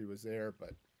if somebody was there,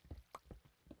 but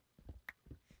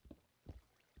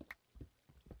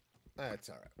that's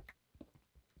all right.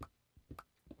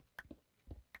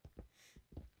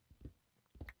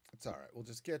 It's all right. We'll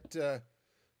just get a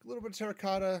little bit of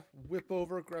terracotta, whip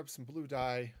over, grab some blue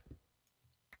dye.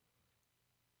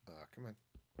 Come on.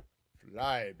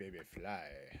 Fly, baby, fly.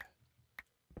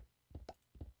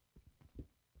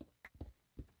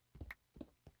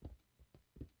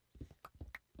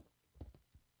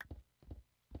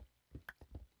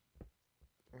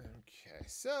 Okay,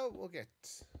 so we'll get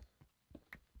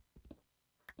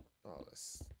all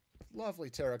this lovely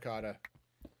terracotta.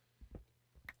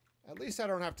 At least I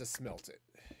don't have to smelt it,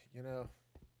 you know?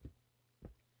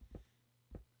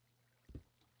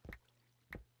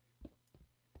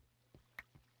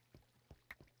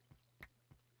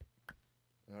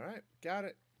 All right, got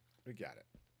it. We got it.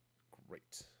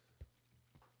 Great.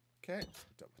 Okay,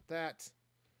 done with that.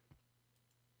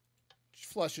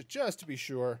 Flush it just to be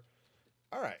sure.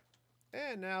 All right,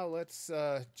 and now let's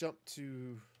jump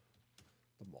to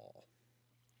the mall.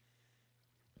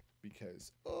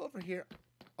 Because over here,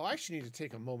 oh, I actually need to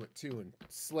take a moment too and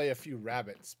slay a few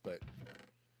rabbits, but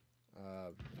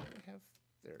what do I have?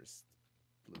 There's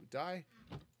blue dye.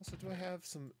 Also, do I have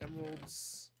some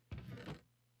emeralds?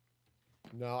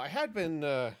 No, I had been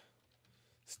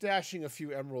stashing a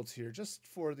few emeralds here just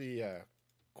for the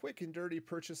quick and dirty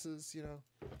purchases, you know.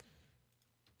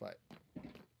 But,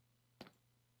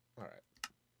 all right.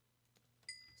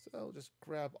 So I'll just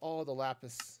grab all the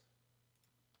lapis.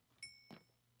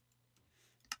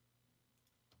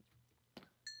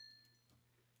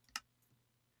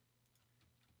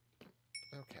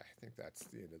 Okay, I think that's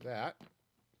the end of that.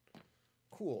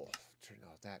 Cool. Turn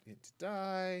all that into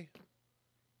dye.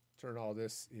 Turn all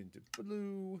this into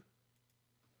blue.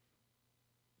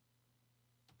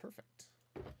 Perfect.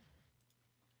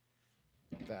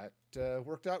 That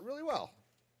worked out really well.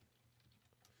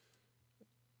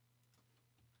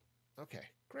 Okay,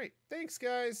 great. Thanks,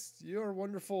 guys. You're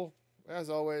wonderful, as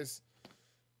always.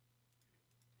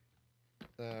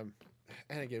 And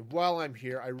again, while I'm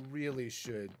here, I really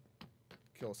should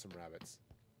kill some rabbits.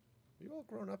 Are you all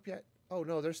grown up yet? Oh,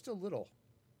 no, they're still little.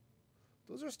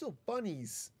 Those are still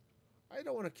bunnies. I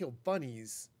don't want to kill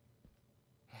bunnies.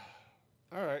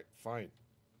 All right, fine.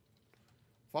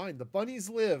 Fine, the bunnies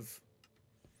live.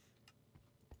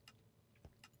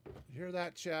 You hear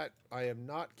that, chat? I am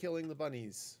not killing the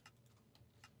bunnies.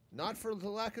 Not for the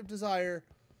lack of desire,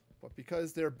 but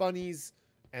because they're bunnies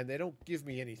and they don't give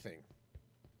me anything.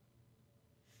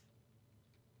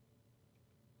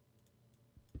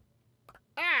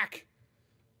 Ack!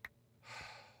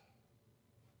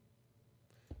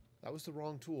 That was the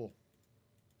wrong tool.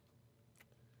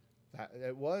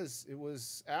 It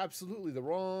was absolutely the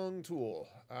wrong tool.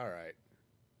 All right.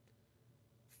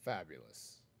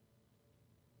 Fabulous.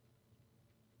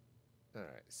 All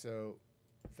right, so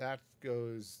that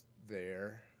goes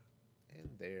there, and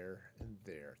there, and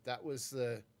there. That was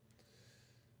the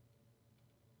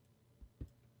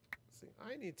thing.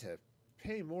 I need to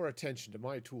pay more attention to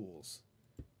my tools.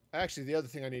 Actually, the other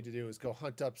thing I need to do is go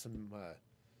hunt up some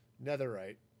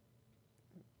netherite.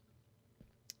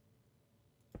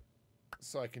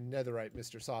 So I can netherite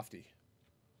Mr. Softy.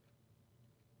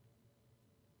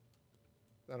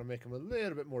 That'll make him a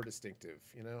little bit more distinctive,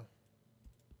 you know?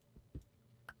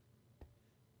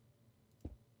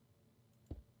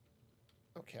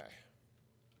 Okay.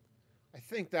 I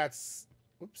think that's...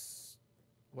 Whoops.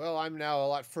 Well, I'm now a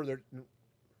lot further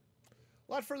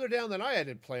down than I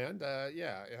had planned.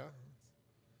 Yeah.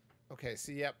 Okay,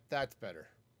 see, yep, that's better.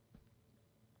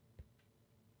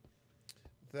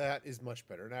 That is much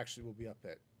better. And actually, we'll be up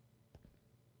at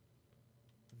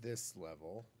this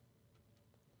level.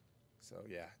 So,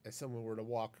 yeah, if someone were to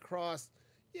walk across,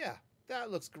 yeah, that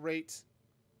looks great.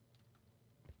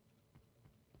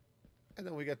 And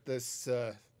then we get this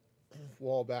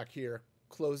wall back here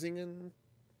closing. And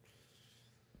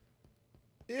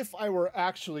if I were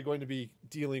actually going to be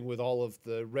dealing with all of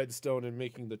the redstone and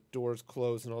making the doors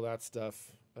close and all that stuff,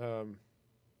 felt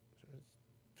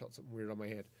something weird on my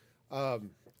hand.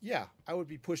 Yeah, I would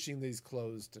be pushing these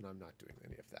closed, and I'm not doing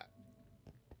any of that.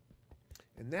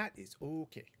 And that is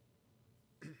okay.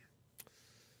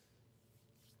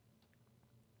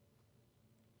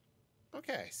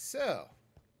 Okay, so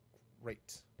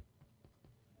great.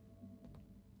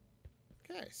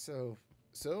 Okay, so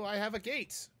I have a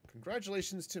gate.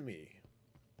 Congratulations to me.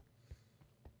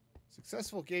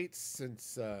 Successful gates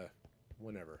since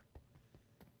whenever.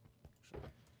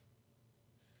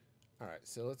 All right,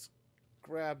 so let's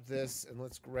grab this and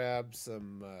let's grab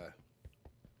some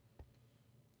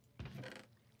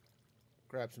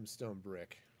stone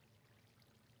brick.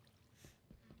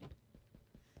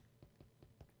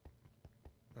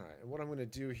 All right, and what I'm going to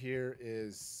do here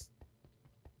is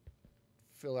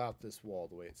fill out this wall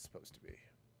the way it's supposed to be.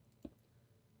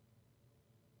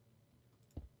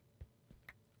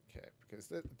 Okay,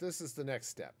 because this is the next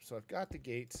step. So I've got the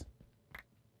gate.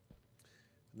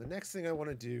 And the next thing I want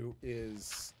to do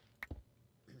is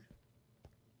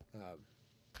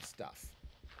stuff.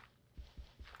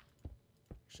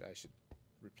 Actually, I should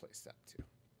replace that too.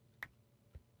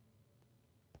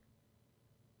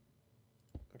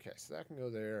 Okay, so that can go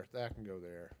there. That can go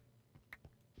there.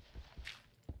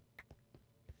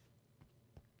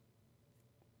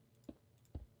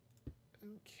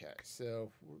 Okay,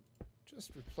 so we'll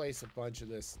just replace a bunch of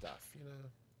this stuff, you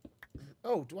know.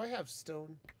 Oh, do I have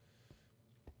stone?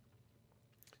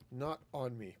 Not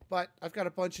on me, but I've got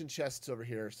a bunch in chests over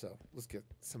here, so let's get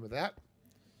some of that.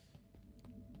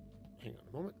 Hang on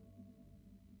a moment.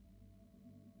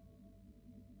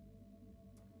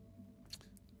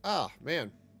 Ah,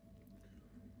 man.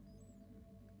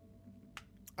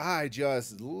 I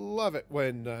just love it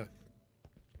when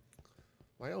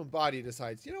my own body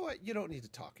decides, you know what, you don't need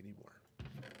to talk anymore.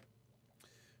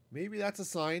 Maybe that's a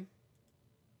sign.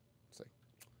 It's like,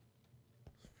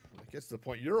 when it gets to the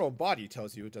point your own body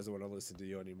tells you it doesn't want to listen to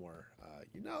you anymore.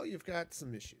 You know you've got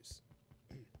some issues.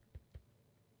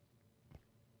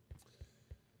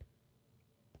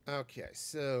 Okay,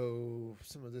 so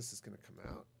some of this is going to come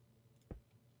out.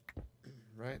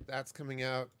 Right, that's coming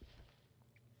out.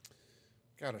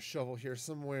 Got a shovel here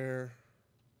somewhere.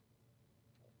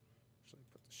 Actually,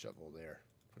 put the shovel there.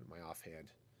 Put it in my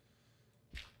offhand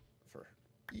for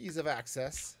ease of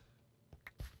access.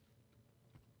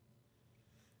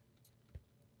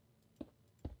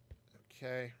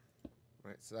 Okay.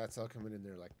 Right, so that's all coming in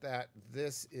there like that.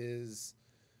 This is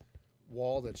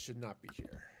wall that should not be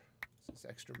here. This is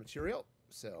extra material,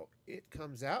 so it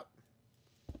comes out.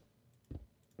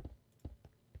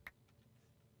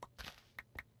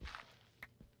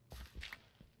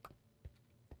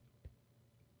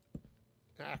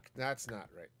 Ah, that's not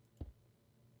right.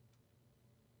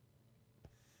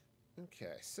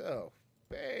 Okay, so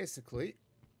basically,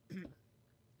 gonna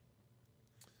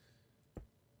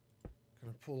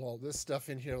pull all this stuff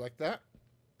in here like that,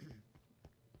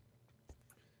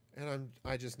 and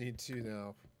I just need to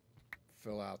now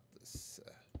fill out this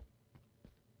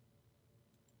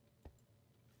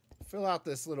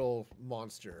little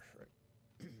monster. Right?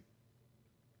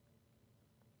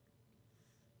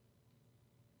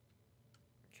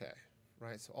 Okay,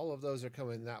 right. So all of those are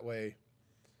coming that way.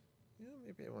 You know,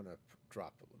 maybe I want to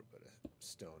drop a little bit of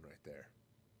stone right there.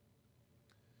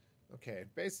 Okay,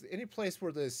 basically any place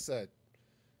where this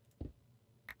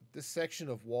section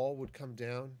of wall would come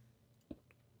down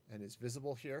and is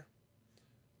visible here,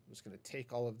 I'm just going to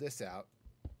take all of this out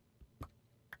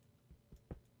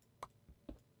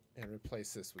and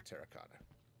replace this with terracotta.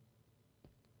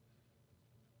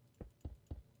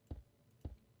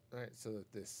 All right, so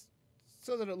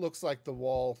that it looks like the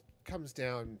wall comes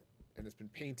down and it's been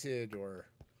painted or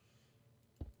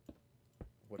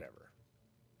whatever.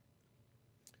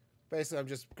 Basically, I'm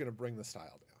just going to bring the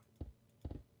style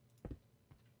down,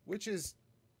 which is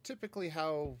typically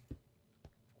how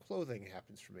clothing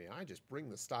happens for me. I just bring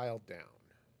the style down.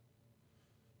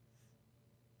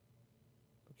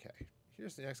 Okay,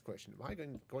 here's the next question. Am I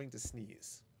going to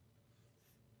sneeze?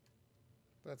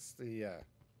 That's the...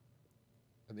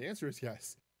 and the answer is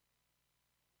yes.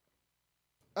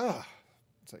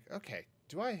 It's like, okay,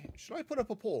 should I put up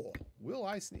a poll? Will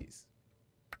I sneeze?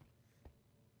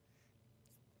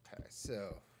 Okay,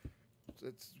 so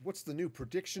what's the new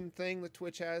prediction thing that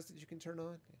Twitch has that you can turn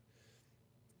on?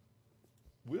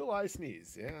 Will I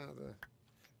sneeze? Yeah.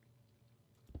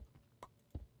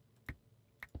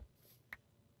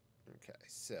 Okay,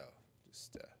 so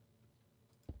just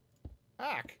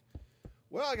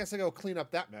well, I guess I go clean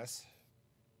up that mess.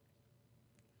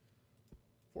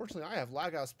 Fortunately, I have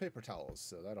Lagos paper towels,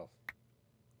 so that'll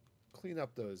clean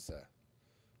up those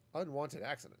unwanted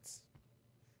accidents.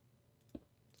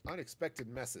 Unexpected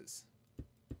messes.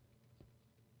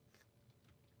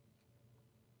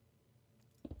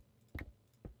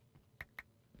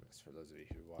 spoilers for those of you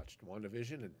who watched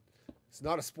WandaVision. And it's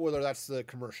not a spoiler, that's the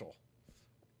commercial.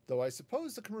 Though I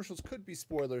suppose the commercials could be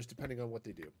spoilers depending on what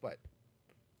they do. But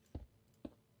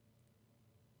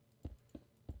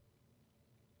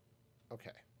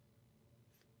okay.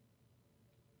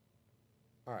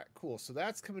 All right, cool. So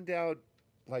that's coming down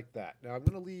like that. Now I'm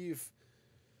going to use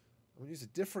a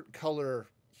different color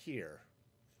here.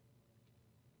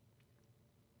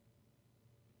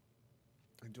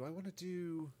 And do I want to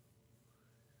do...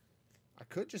 I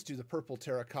could just do the purple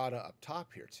terracotta up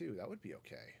top here, too. That would be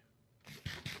okay.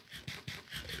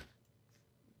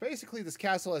 Basically, this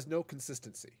castle has no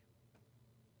consistency.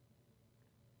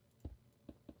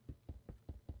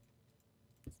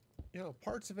 You know,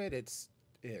 parts of it, it's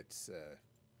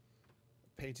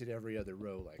painted every other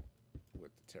row, like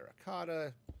with the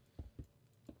terracotta.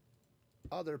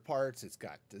 Other parts, it's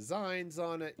got designs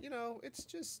on it. You know, it's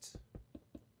just...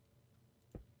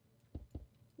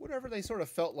 whatever they sort of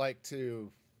felt like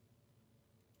to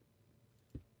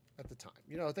at the time.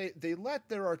 You know, they let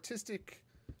their artistic,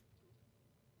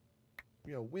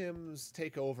 you know, whims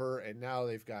take over, and now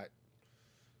they've got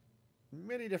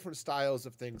many different styles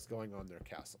of things going on in their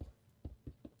castle.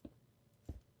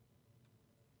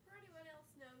 For anyone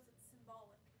else knows, it's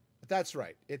symbolic. That's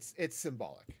right. It's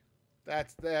symbolic.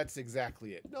 That's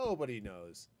exactly it. Nobody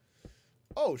knows.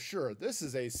 Oh, sure, this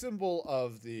is a symbol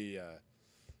of the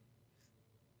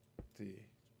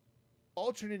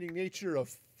alternating nature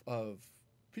of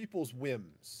people's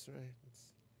whims, right?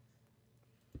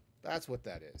 That's what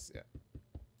that is. Yeah.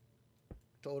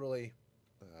 Totally.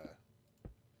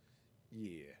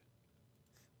 Yeah.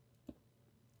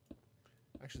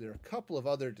 Actually, there are a couple of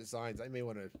other designs I may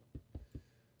want to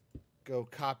go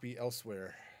copy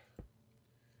elsewhere.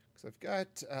 Because I've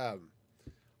got,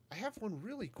 I have one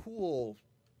really cool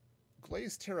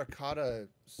glazed terracotta,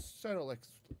 sort of like,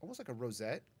 almost like a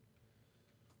rosette,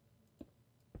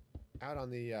 out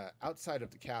on the outside of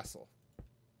the castle.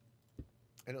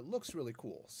 And it looks really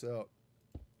cool. So,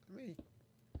 I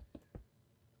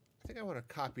think I want to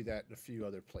copy that in a few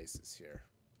other places here.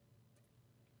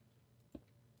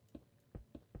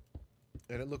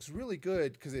 And it looks really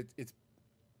good because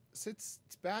it's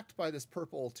backed by this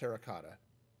purple terracotta.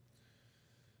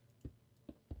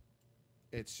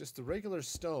 It's just the regular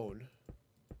stone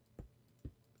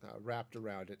wrapped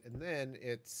around it. And then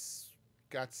it's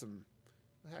got some...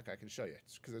 heck, I can show you.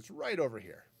 Because it's right over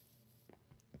here.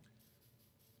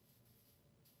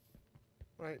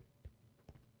 Right?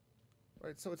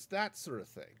 Right, so it's that sort of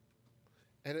thing.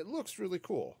 And it looks really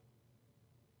cool.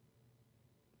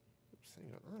 Oops, hang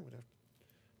on. I'm going to have...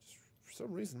 just for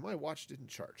some reason, my watch didn't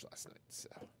charge last night. So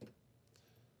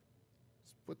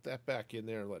let's put that back in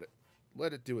there and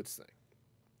let it do its thing.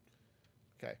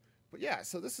 Okay. But yeah,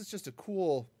 so this is just a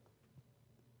cool...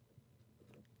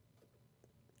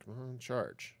 come on,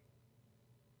 charge.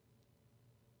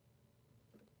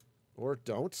 Or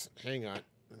don't. Hang on.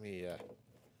 Let me...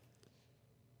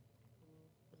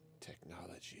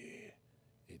 technology.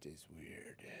 It is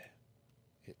weird.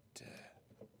 It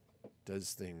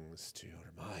does things to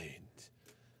your mind.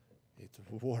 It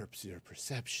warps your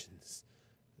perceptions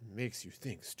and makes you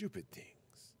think stupid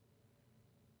things.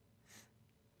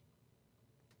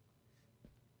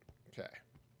 Okay.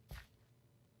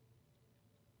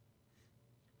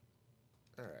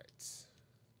 All right.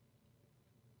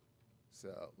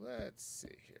 So let's see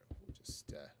here. We'll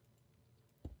just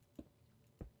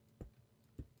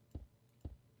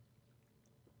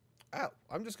oh,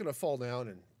 I'm just gonna fall down,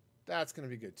 and that's gonna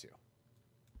be good too.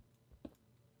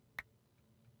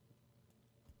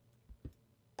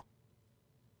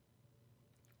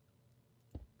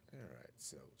 All right,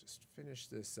 so we'll just finish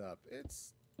this up.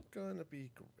 It's gonna be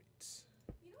great.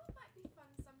 You know what might be fun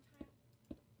sometime?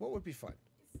 What would be fun?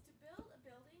 Is to build a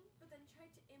building, but then try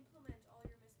to implement all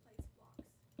your misplaced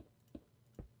blocks.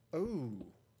 Oh,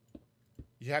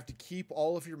 you have to keep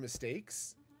all of your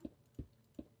mistakes?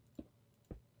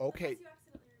 Okay. Unless you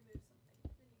accidentally remove something,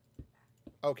 then you can put it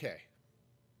back. Okay.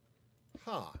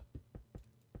 Huh.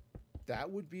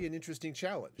 That would be an interesting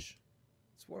challenge.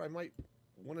 It's what I might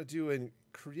want to do in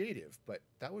creative, but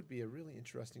that would be a really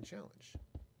interesting challenge.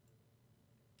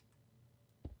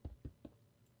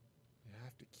 You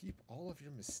have to keep all of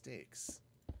your mistakes.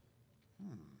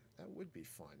 That would be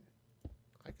fun.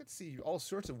 I could see all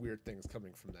sorts of weird things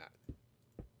coming from that.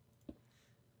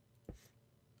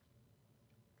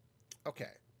 Okay.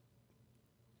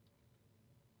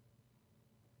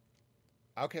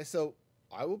 Okay, so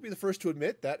I will be the first to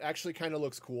admit that actually kind of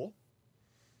looks cool.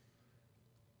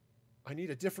 I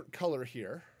need a different color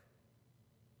here,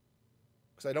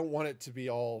 because I don't want it to be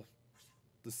all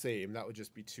the same. That would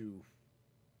just be too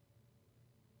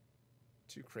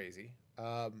too crazy.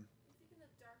 I'm thinking the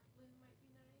dark blue might be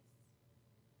nice.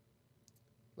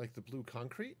 Like the blue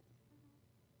concrete? Mm-hmm.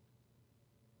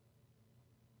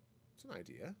 It's an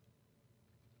idea.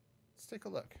 Let's take a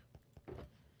look.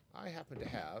 I happen to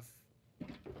have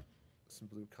some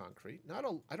blue concrete. I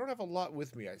don't have a lot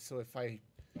with me, so if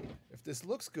this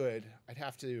looks good, I'd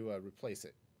have to replace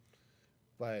it.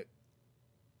 But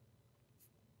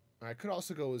I could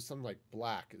also go with some like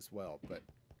black as well. But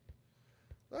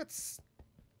let's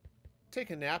take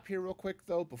a nap here real quick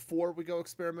though before we go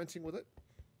experimenting with it,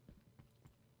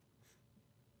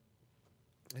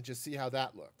 and just see how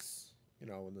that looks. You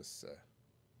know, in this.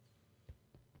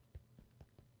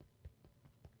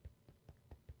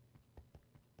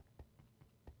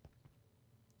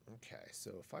 Okay,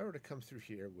 so if I were to come through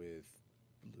here with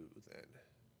blue, then.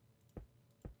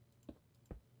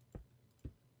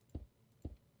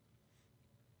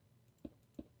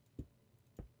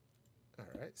 All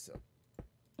right, so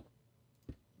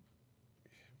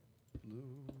blue,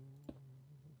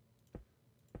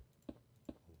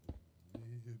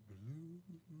 only blue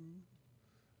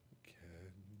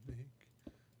can make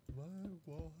my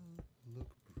wall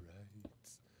look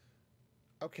bright.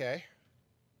 Okay.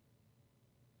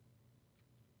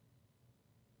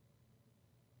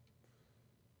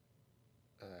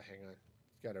 Hang on.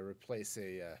 Got to replace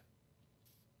a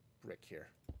brick here.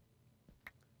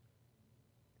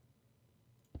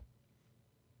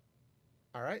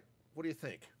 All right. What do you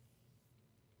think?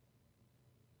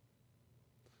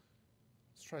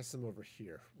 Let's try some over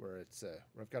here where it's where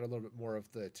I've got a little bit more of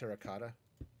the terracotta.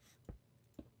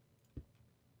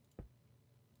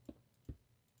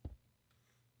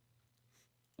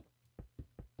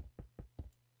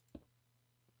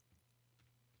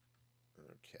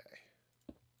 Okay.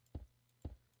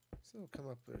 So we'll come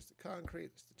up, there's the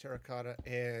concrete, there's the terracotta,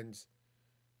 and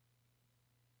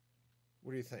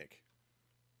what do you think?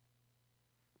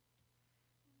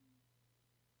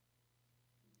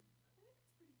 I think it's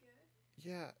pretty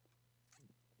good. Yeah,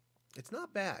 it's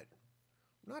not bad.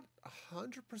 I'm not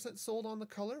 100% sold on the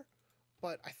color,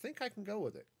 but I think I can go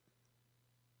with it.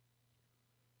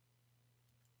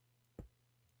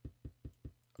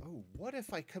 Oh, what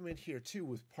if I come in here too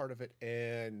with part of it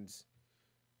and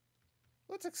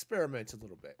let's experiment a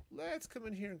little bit. Let's come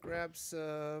in here and grab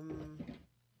some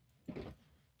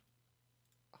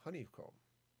honeycomb.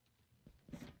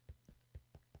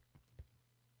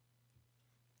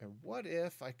 And what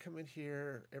if I come in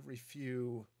here every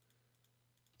few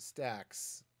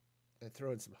stacks and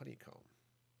throw in some honeycomb?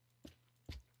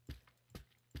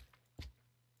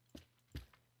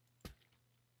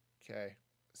 Okay,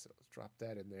 so let's drop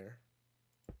that in there.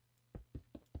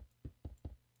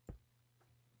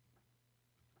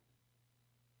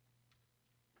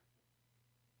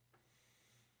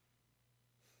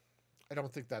 I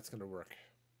don't think that's going to work.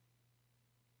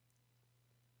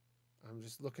 I'm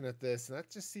just looking at this, and that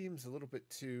just seems a little bit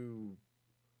too...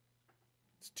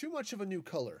 It's too much of a new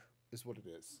color, is what it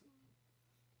is.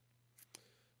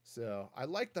 So, I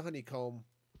like the honeycomb.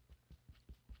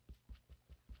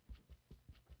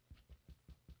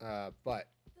 But...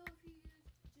 Though if you use just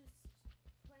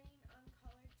plain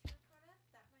uncolored terracotta,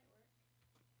 that might work.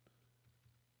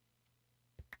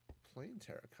 Plain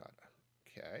terracotta.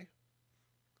 Okay.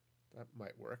 That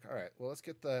might work. All right, well, let's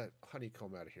get the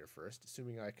honeycomb out of here first,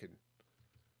 assuming I can...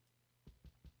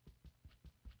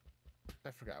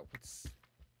 I forgot what's...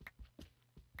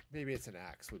 Maybe it's an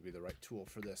axe would be the right tool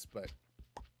for this, but...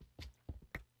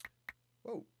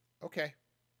 Whoa, okay.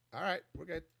 All right, we're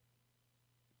good.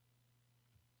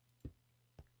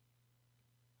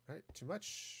 All right, too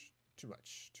much, too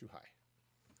much, too high.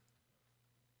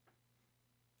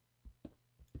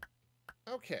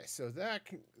 Okay, so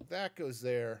that goes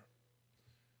there.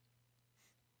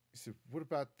 So what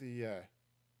about the...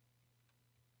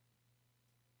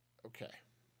 Okay.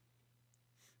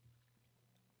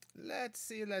 Let's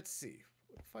see. What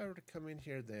if I were to come in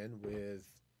here then with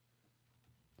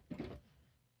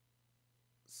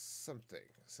something?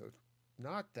 So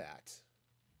not that.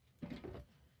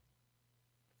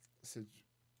 So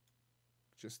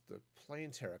just the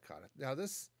plain terracotta. Now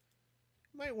this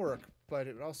might work, but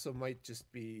it also might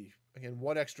just be, again,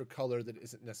 one extra color that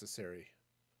isn't necessary.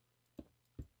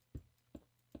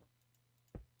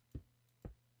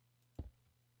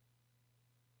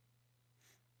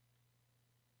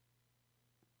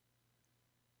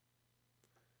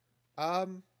 I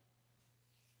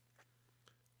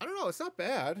don't know. It's not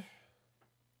bad.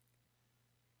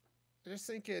 I just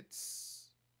think it's...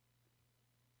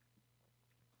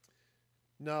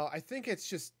 No, I think it's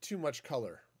just too much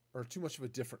color, or too much of a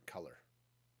different color.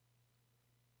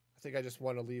 I think I just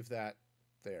want to leave that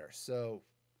there. So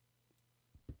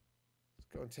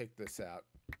go and take this out.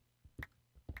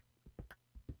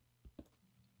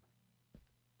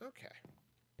 Okay.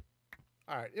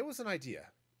 All right. It was an idea.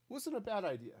 It wasn't a bad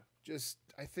idea. Just,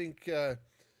 I think,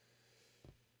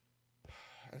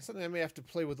 something I may have to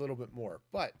play with a little bit more.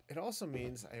 But it also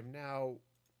means I am now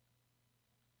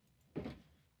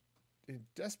in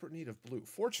desperate need of blue.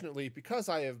 Fortunately, because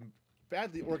I am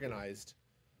badly organized,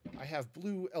 I have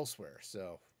blue elsewhere.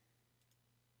 So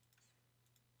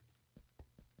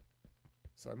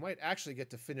I might actually get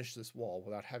to finish this wall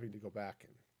without having to go back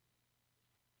and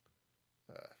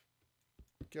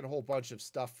get a whole bunch of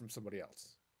stuff from somebody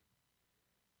else.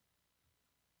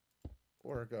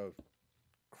 Or go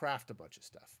craft a bunch of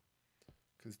stuff.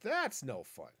 Because that's no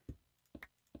fun.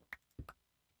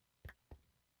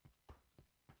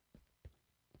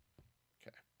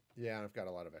 Okay. Yeah, I've got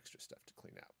a lot of extra stuff to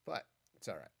clean out. But it's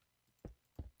all right.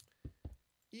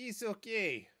 It's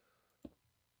okay.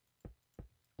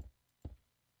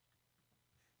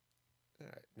 All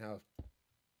right. Now,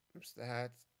 oops,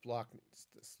 that block,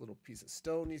 this little piece of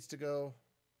stone needs to go.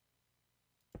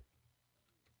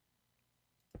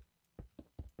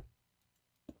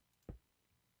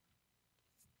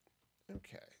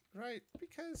 Okay, right,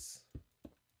 because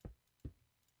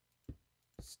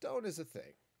stone is a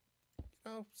thing.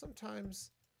 You know,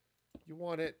 sometimes you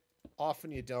want it,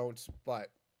 often you don't, but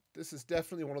this is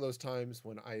definitely one of those times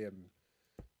when I am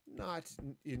not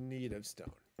in need of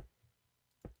stone.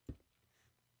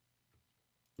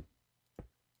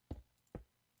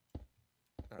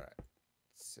 All right,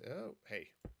 so, hey,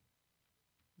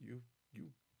 you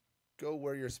go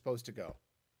where you're supposed to go.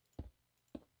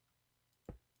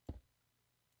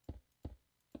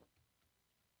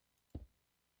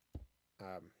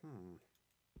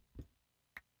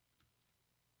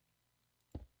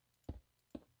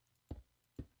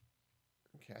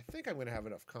 Okay, I think I'm going to have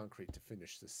enough concrete to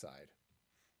finish this side.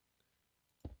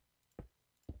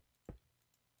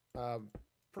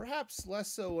 Perhaps less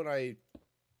so when I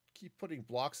keep putting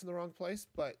blocks in the wrong place,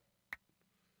 but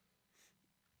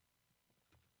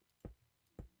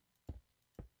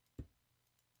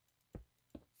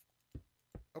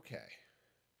okay.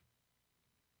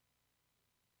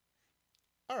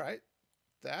 All right.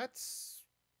 That's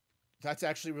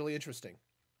actually really interesting.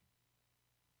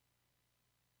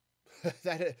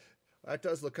 that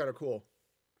does look kind of cool.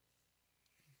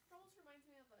 It almost reminds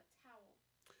me of a towel,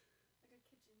 like a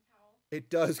kitchen towel. It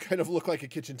does kind of look like a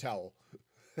kitchen towel.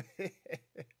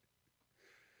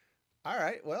 All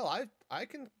right. Well, I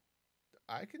can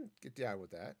get down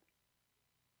with that.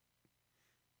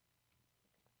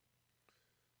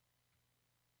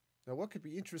 Now, what could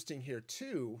be interesting here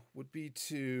too would be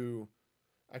to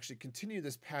actually continue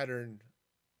this pattern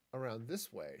around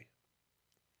this way.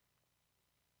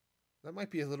 That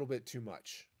might be a little bit too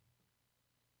much,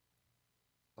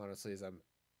 honestly, as I'm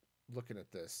looking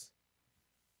at this,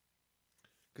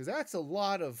 because that's a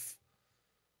lot of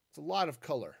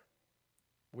color,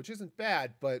 which isn't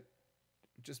bad, but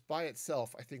just by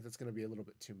itself, I think that's going to be a little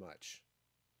bit too much.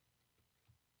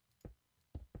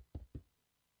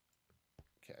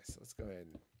 Okay, so let's go ahead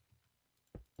and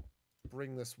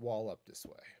bring this wall up this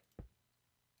way.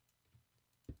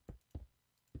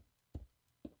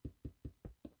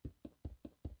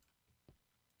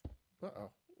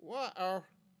 Uh-oh. What-oh.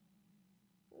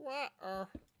 What-oh.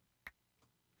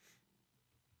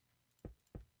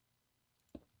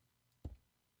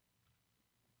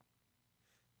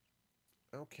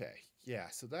 Okay, yeah,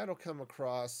 so that'll come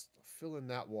across, fill in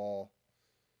that wall.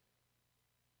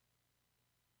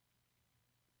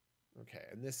 Okay,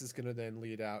 and this is going to then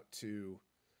lead out to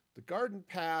the garden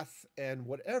path and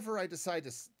whatever I decide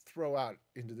to throw out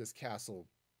into this castle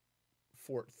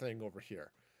fort thing over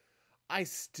here. I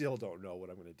still don't know what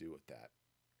I'm going to do with that.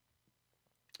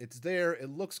 It's there, it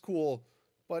looks cool,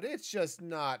 but it's just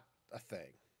not a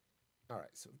thing. All right,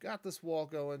 so we've got this wall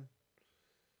going.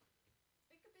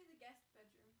 It could be the guest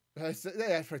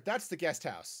bedroom. That's the guest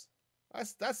house.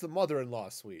 That's the mother-in-law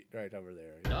suite right over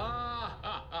there.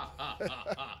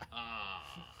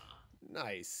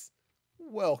 Nice.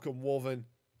 Welcome, Wolven.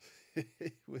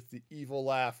 With the evil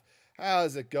laugh.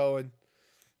 How's it going?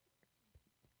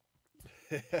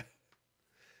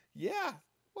 Yeah.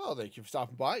 Well, thank you for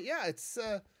stopping by. Yeah, it's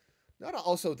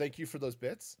also thank you for those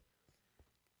bits.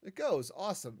 It goes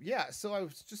awesome. Yeah, so I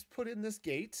was just put in this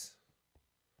gate.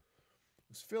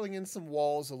 Was filling in some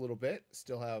walls a little bit.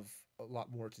 Still have a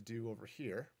lot more to do over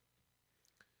here.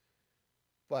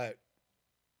 But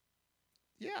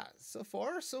yeah, so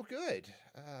far so good.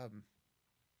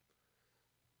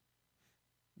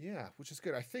 Yeah, which is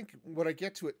good. I think when I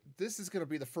get to it, this is going to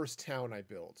be the first town I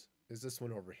build. Is this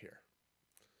one over here?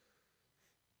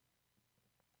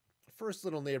 first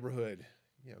little neighborhood,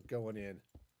 you know, going in.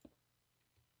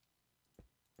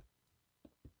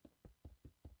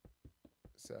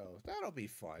 So that'll be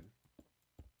fun.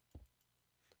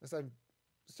 As I'm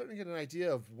starting to get an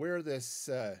idea of where this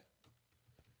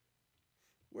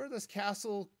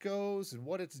castle goes and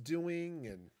what it's doing,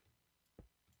 and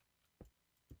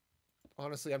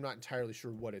honestly, I'm not entirely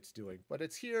sure what it's doing, but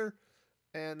it's here,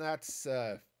 and that's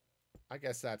I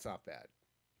guess that's not bad.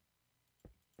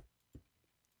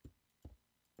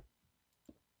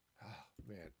 Oh,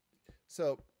 man.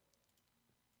 So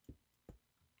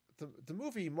the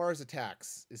movie Mars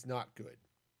Attacks is not good.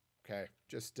 Okay,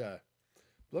 just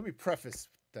let me preface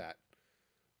that.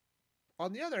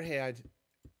 On the other hand,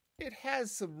 it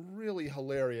has some really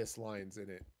hilarious lines in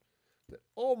it that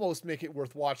almost make it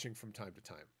worth watching from time to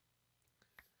time.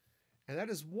 And that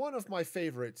is one of my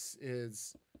favorites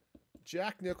is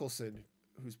Jack Nicholson,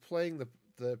 who's playing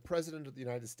the President of the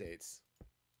United States.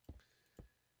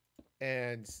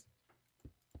 And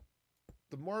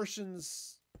the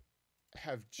Martians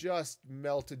have just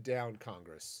melted down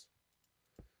Congress.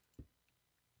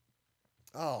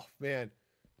 Oh, man.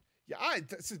 Yeah,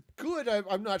 that's good.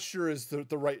 I'm not sure is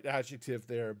the right adjective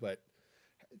there, but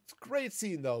it's a great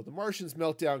scene, though. The Martians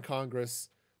melt down Congress.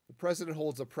 The president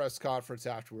holds a press conference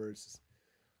afterwards.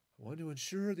 I want to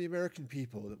ensure the American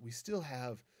people that we still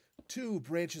have 2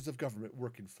 branches of government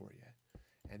working for you.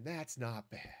 And that's not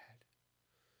bad.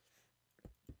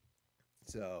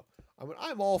 So, I mean,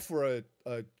 I'm all for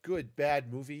a good,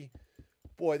 bad movie.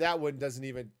 Boy, that one doesn't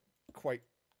even quite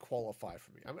qualify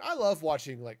for me. I mean, I love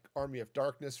watching like Army of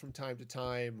Darkness from time to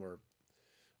time or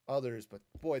others, but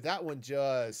boy, that one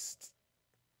just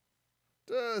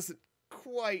doesn't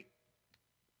quite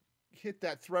hit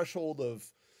that threshold of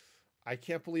I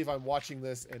can't believe I'm watching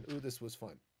this and ooh, this was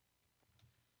fun.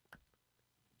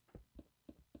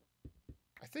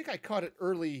 I think I caught it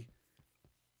early.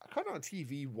 I caught it on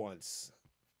TV once,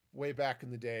 way back in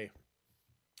the day.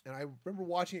 And I remember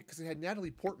watching it because it had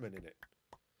Natalie Portman in it.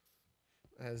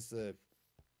 As the,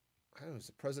 I don't know,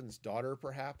 the president's daughter,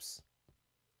 perhaps.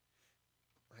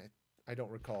 I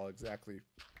don't recall exactly.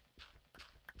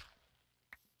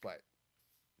 But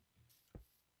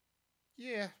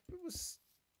yeah,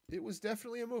 it was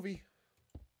definitely a movie.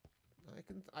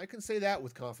 I can say that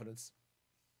with confidence.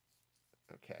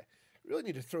 Okay. Really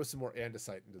need to throw some more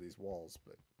andesite into these walls,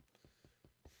 but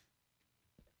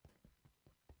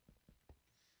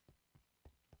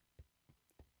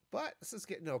this is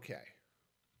getting okay.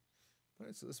 All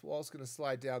right, so this wall's going to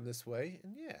slide down this way,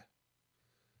 and yeah.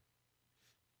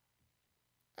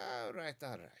 All right.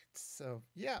 So,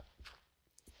 yeah.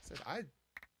 So I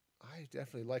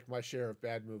definitely like my share of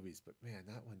bad movies, but man,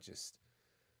 that one just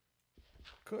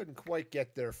couldn't quite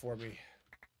get there for me.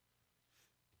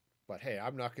 But hey,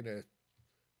 I'm not going to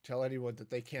tell anyone that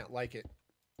they can't like it.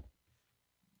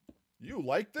 You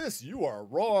like this? You are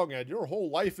wrong, and your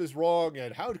whole life is wrong,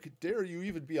 and how dare you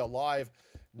even be alive?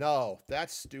 No,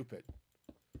 that's stupid.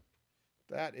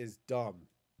 That is dumb.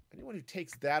 Anyone who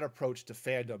takes that approach to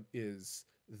fandom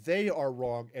they are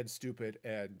wrong and stupid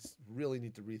and really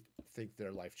need to rethink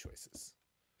their life choices.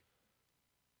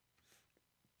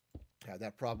 I had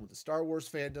that problem with the Star Wars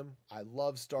fandom. I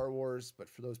love Star Wars, but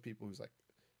for those people who's like,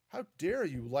 how dare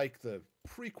you like the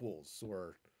prequels,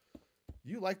 or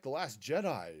you like The Last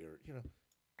Jedi, or, you know,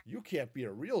 you can't be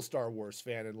a real Star Wars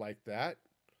fan and like that.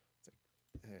 It's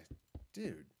like,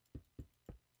 dude,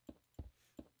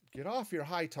 get off your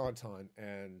high tauntaun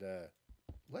and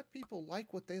let people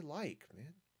like what they like,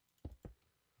 man.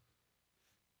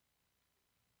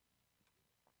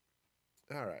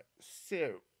 All right,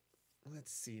 so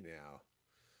let's see now.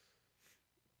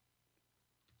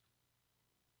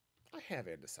 I have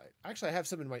andesite. Actually, I have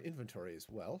some in my inventory as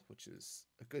well, which is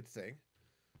a good thing.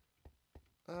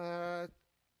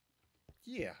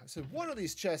 Yeah, so one of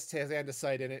these chests has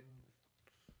andesite in it.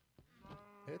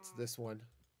 It's this one.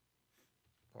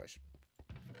 Oh, I should...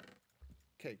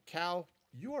 Okay, cow,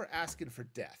 you are asking for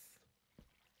death.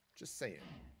 Just saying.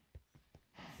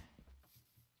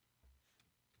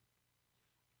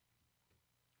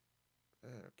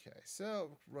 Okay,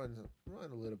 so run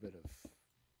a little bit of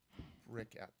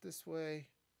brick out this way.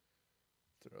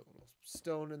 Throw a little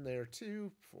stone in there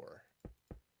too for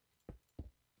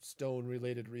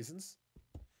stone-related reasons.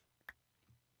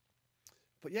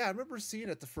 But yeah, I remember seeing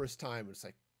it the first time. It's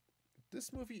like,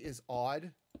 this movie is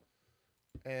odd,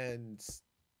 and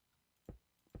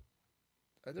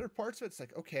there are parts of it's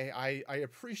like, okay, I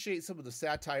appreciate some of the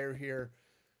satire here.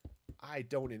 I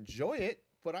don't enjoy it,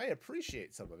 but I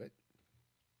appreciate some of it.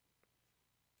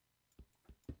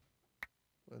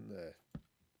 When the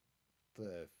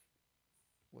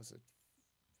was it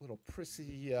little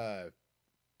prissy,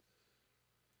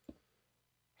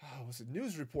 was it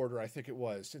news reporter? I think it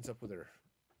was. Ends up with her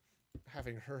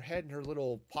having her head and her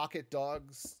little pocket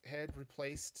dog's head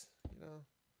replaced. You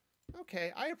know,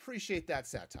 okay, I appreciate that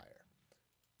satire.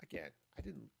 Again, I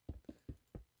didn't.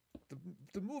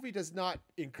 The movie does not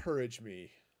encourage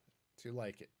me to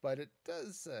like it, but it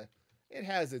does. It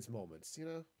has its moments, you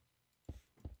know.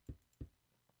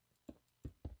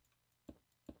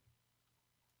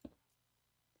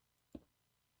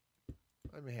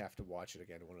 I may have to watch it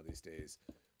again one of these days.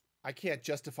 I can't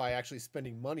justify actually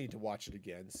spending money to watch it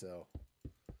again, so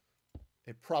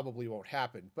it probably won't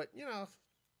happen. But you know,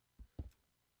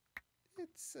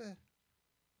 it's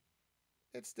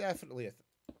definitely a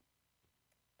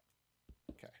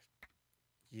okay.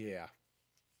 Yeah,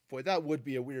 boy, that would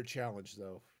be a weird challenge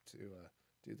though to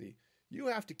do the. You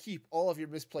have to keep all of your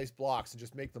misplaced blocks and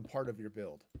just make them part of your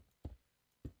build.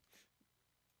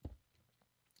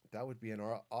 That would be a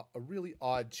really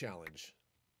odd challenge.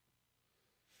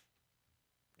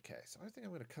 Okay, so I think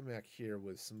I'm going to come back here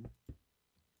with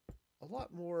a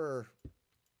lot more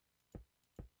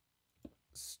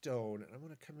stone, and I'm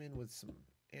going to come in with some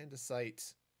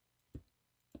andesite.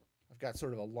 I've got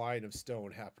sort of a line of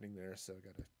stone happening there, so I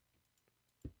got to.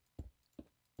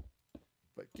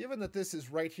 But given that this is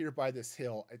right here by this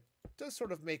hill, it does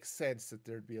sort of make sense that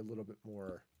there'd be a little bit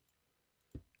more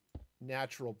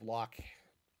natural block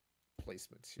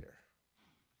placements here.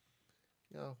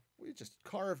 You know, we just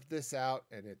carved this out,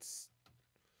 and it's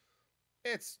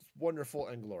wonderful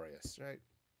and glorious, right?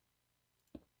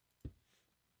 I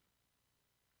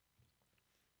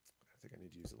think I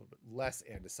need to use a little bit less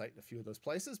andesite in a few of those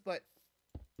places, but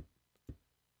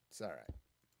it's all right.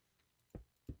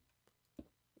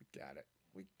 We got it.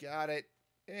 We got it.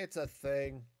 It's a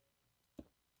thing.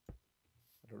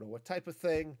 I don't know what type of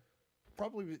thing.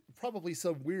 Probably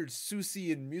some weird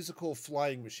Susie and musical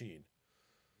flying machine.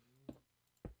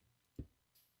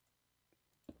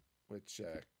 Which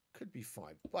could be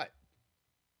fun, but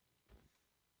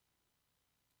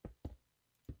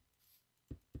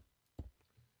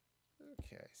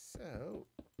okay, so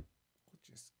we'll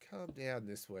just come down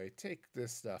this way, take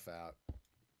this stuff out.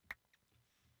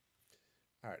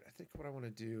 All right, I think what I want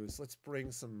to do is let's bring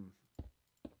some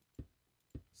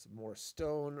more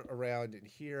stone around in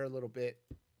here a little bit,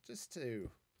 just to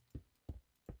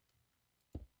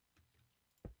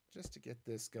get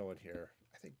this going here.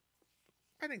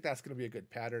 I think that's going to be a good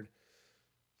pattern.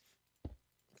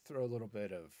 Throw a little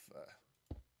bit of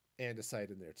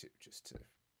andesite in there too, just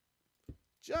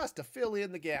to fill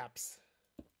in the gaps.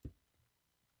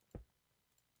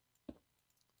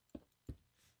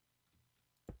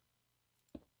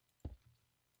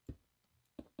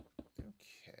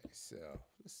 Okay, so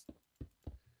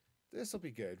this will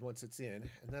be good once it's in,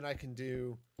 and then I can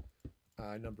do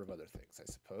a number of other things, I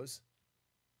suppose.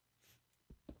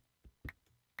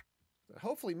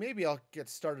 Hopefully, maybe I'll get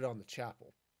started on the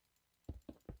chapel.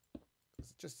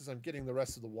 Just as I'm getting the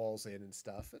rest of the walls in and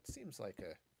stuff, it seems like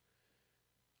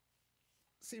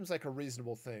a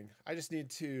reasonable thing. I just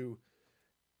need to.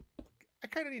 I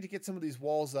kind of need to get some of these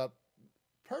walls up,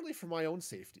 partly for my own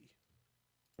safety.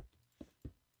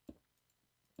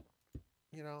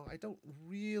 You know, I don't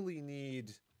really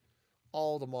need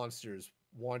all the monsters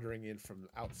wandering in from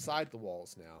outside the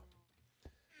walls now,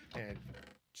 and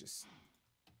just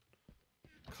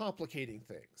complicating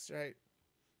things, right?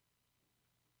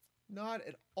 Not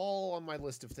at all on my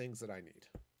list of things that I need,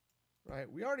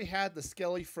 right? We already had the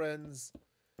Skelly friends.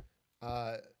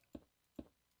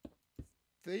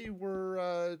 They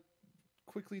were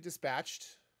quickly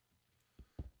dispatched,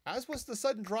 as was the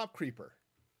sudden drop creeper.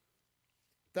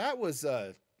 That was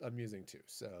amusing too,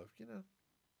 so, you know.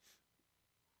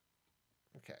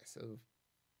 Okay, so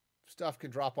stuff can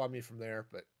drop on me from there,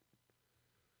 but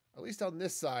at least on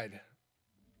this side,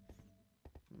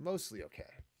 mostly okay.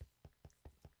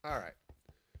 All right.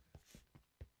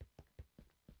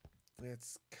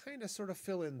 Let's kind of sort of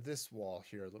fill in this wall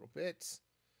here a little bit.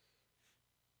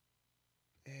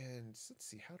 And let's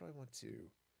see, how do I want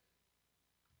to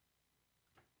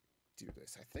do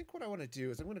this? I think what I want to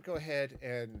do is I'm going to go ahead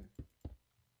and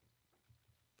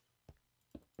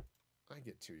I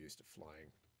get too used to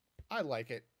flying. I like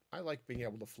it. I like being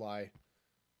able to fly.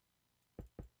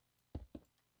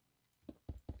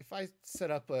 If I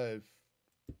set up a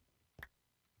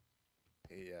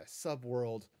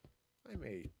sub-world, I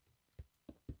may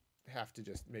have to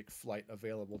just make flight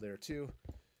available there too.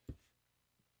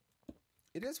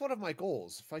 It is one of my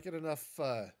goals. If I get enough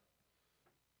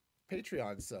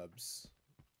Patreon subs,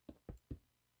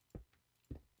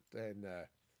 then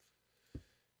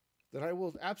then I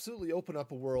will absolutely open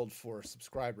up a world for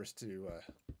subscribers to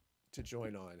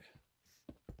join on.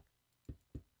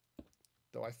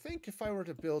 Though I think if I were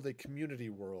to build a community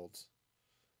world,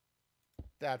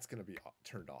 that's going to be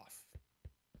turned off.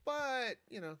 But,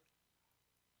 you know.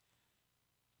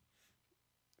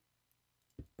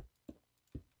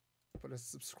 But a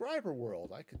subscriber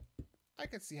world, I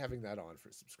could see having that on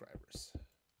for subscribers.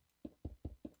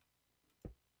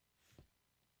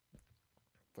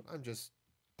 But I'm just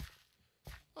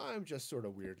sort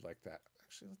of weird like that.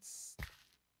 Actually,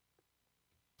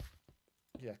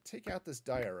 take out this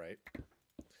diorite.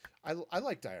 I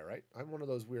like diorite. I'm one of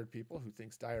those weird people who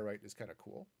thinks diorite is kind of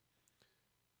cool.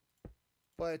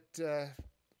 But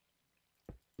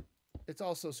it's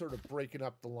also sort of breaking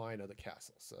up the line of the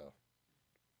castle, so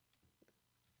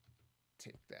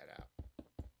take that out.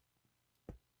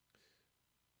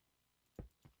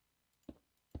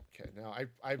 Okay, now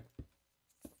I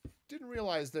didn't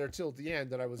realize there till the end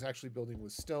that I was actually building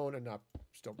with stone and not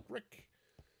stone brick.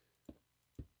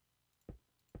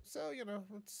 So, you know,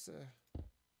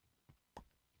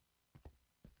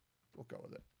 we'll go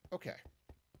with it. Okay.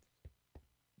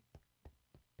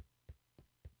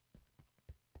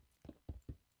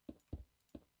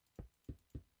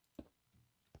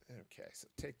 Okay, so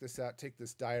take this out, take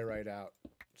this diorite out.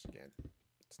 Which again,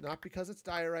 it's not because it's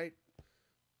diorite.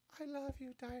 I love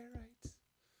you, diorite.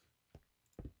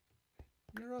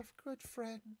 You're a good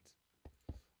friend.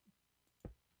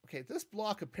 Okay, this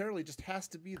block apparently just has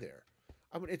to be there.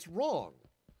 I mean, it's wrong.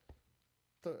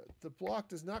 The block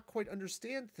does not quite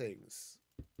understand things.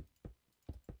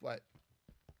 But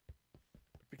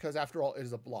because after all, it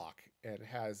is a block and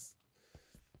has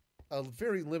a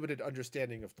very limited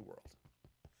understanding of the world.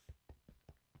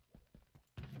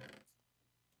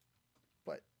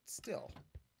 But still.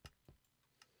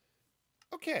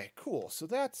 Okay, cool. So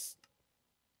that's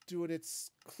doing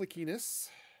its clickiness.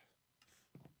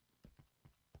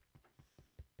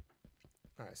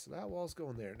 All right, so that wall's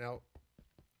going there. Now,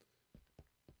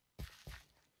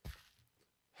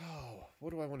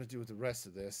 what do I want to do with the rest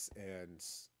of this? And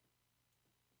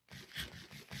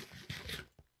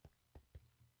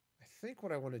I think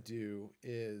what I want to do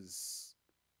is,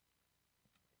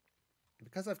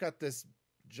 because I've got this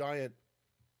giant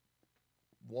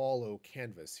wallow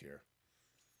canvas here,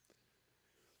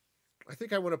 I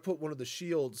think I want to put one of the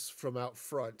shields from out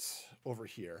front over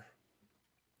here.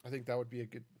 I think that would be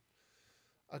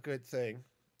a good thing.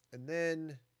 And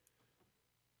then,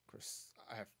 of course,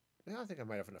 I think I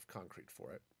might have enough concrete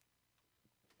for it.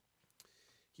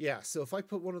 Yeah, so if I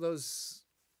put one of those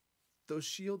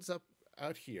shields up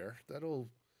out here, that'll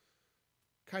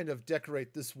kind of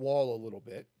decorate this wall a little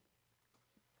bit.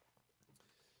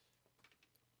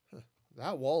 Huh.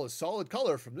 That wall is solid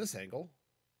color from this angle.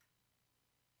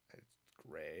 It's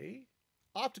gray.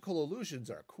 Optical illusions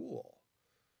are cool.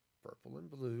 Purple and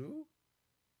blue.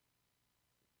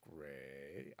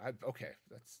 Gray. Okay,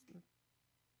 that's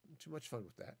too much fun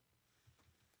with that.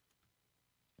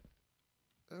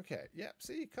 Okay, yep,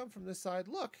 see, come from this side.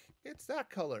 Look, it's that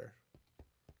color.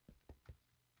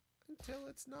 Until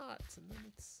it's not, and then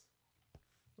it's...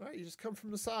 Right, you just come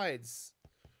from the sides.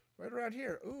 Right around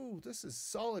here. Ooh, this is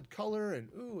solid color, and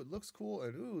ooh, it looks cool,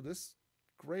 and ooh, this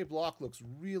gray block looks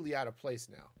really out of place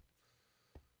now.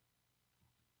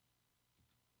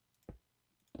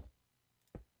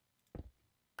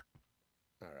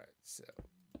 Alright, so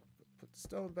put the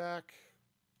stone back.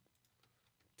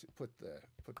 Put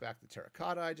back the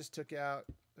terracotta I just took out.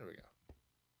 There we go.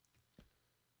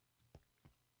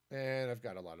 And I've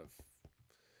got a lot of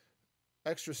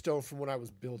extra stone from when I was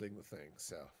building the thing,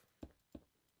 so.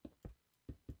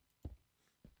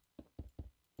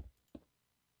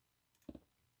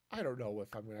 I don't know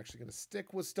if I'm actually going to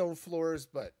stick with stone floors,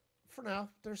 but for now,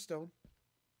 they're stone.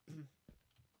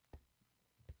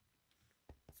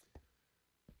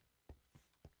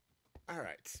 All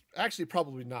right. Actually,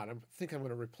 probably not. I think I'm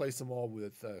going to replace them all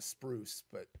with spruce,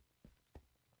 but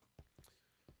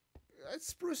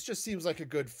spruce just seems like a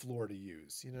good floor to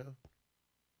use, you know?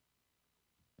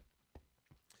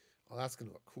 Oh, that's going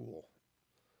to look cool.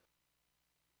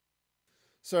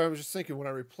 So I was just thinking when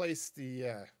I replace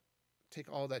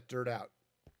take all that dirt out,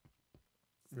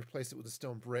 replace it with a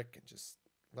stone brick, and just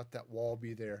let that wall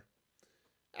be there.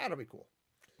 That'll be cool.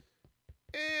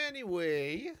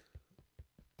 Anyway...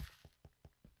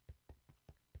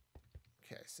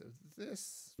 Okay, so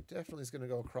this definitely is going to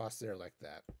go across there like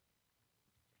that.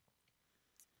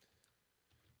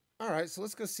 All right, so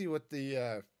let's go see what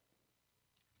these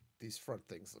front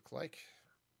things look like.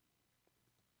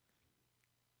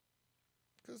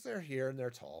 Because they're here and they're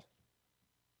tall.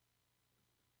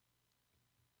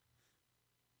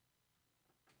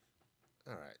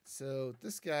 All right, so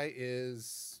this guy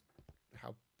is,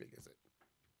 how big is it?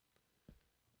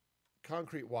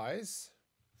 Concrete wise,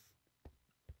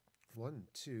 1,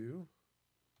 2.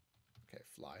 Okay,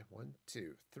 fly. 1,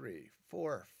 2, 3,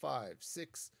 4, 5,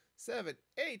 6, 7,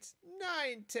 8,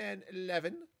 9, 10,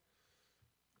 11.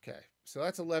 Okay, so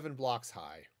that's 11 blocks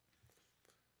high.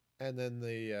 And then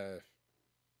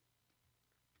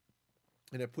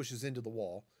and it pushes into the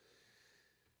wall.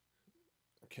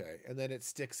 Okay, and then it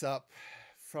sticks up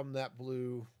from that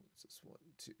blue. What's this? 1,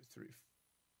 2, 3,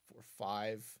 4,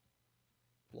 5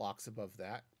 blocks above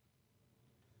that.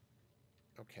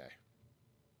 Okay.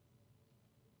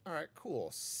 All right,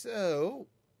 cool. So,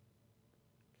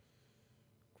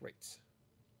 great.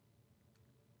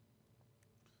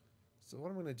 So what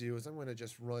I'm going to do is I'm going to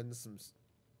just run some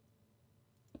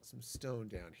stone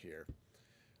down here. I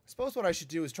suppose what I should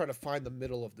do is try to find the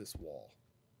middle of this wall.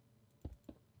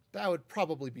 That would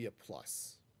probably be a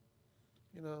plus.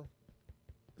 You know?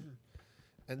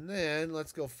 And then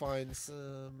let's go find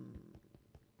some...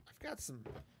 I've got some...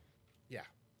 Yeah.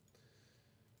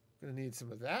 I'm going to need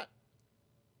some of that.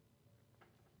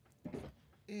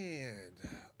 And...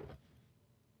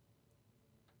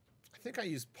 I think I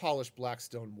used polished black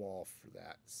stone wall for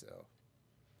that, so...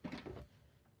 I'll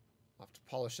have to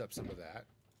polish up some of that.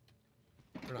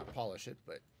 Or not polish it,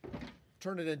 but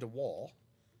turn it into wall.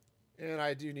 And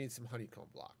I do need some honeycomb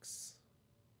blocks.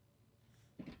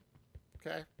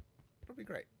 Okay. It'll be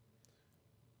great.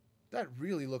 That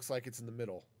really looks like it's in the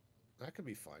middle. That could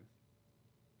be fun.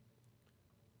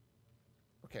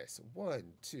 Okay, so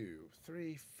 1, 2,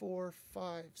 3, 4,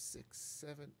 5, 6,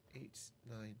 7, 8,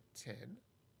 9, 10.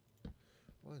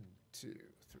 1, 2,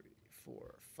 3,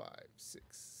 4, 5, 6,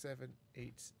 7,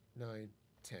 8, 9,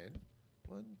 10.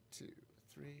 1, 2,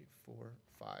 3, 4,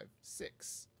 5,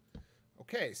 6.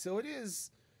 Okay, so it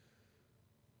is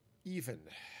even.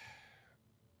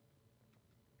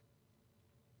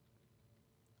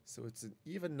 So it's an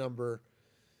even number.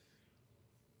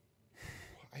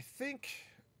 I think,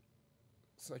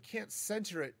 so I can't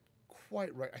center it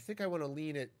quite right. I think I want to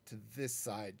lean it to this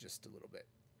side just a little bit.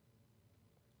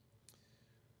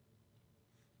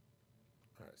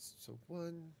 All right, so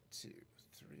 1, 2,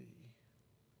 3.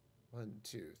 1,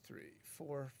 2, 3,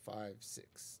 4, 5,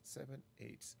 6, 7,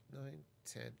 8, 9,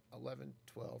 10, 11,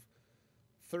 12,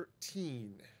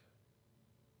 13.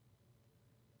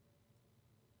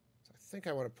 So I think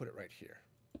I want to put it right here.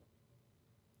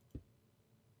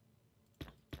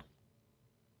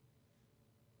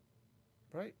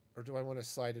 Right? Or do I want to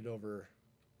slide it over?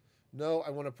 No,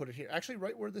 I want to put it here. Actually,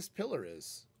 right where this pillar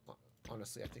is.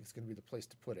 Honestly, I think it's going to be the place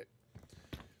to put it.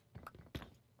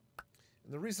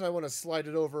 And the reason I want to slide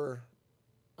it over,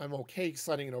 I'm okay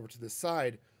sliding it over to this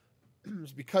side,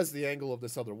 is because of the angle of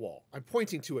this other wall. I'm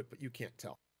pointing to it, but you can't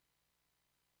tell.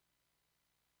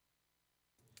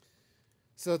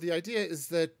 So the idea is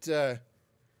that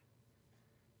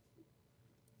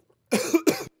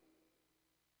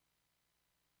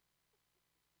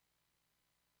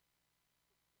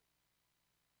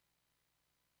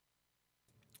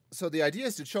so the idea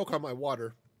is to choke on my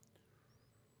water.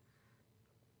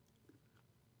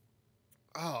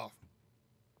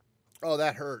 Oh,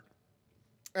 that hurt.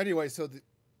 Anyway, so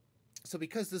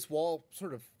because this wall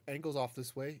sort of angles off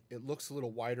this way, it looks a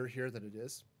little wider here than it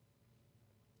is.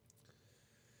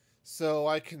 So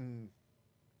I can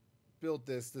build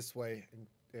this way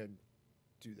and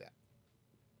do that.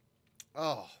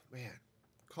 Oh, man.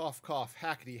 Cough, cough,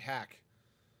 hackety hack.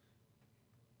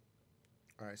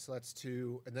 All right, so that's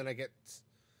 2. And then I get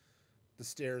the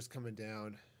stairs coming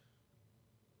down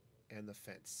and the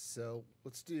fence. So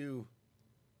let's do...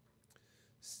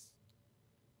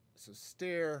 So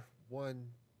stair, 1,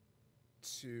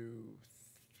 2,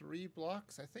 3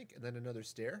 blocks, I think, and then another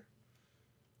stair.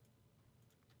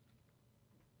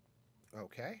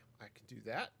 Okay, I can do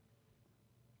that.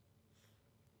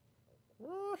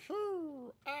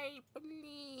 Woohoo! I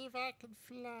believe I can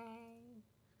fly.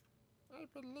 I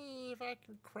believe I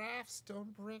can craft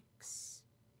stone bricks.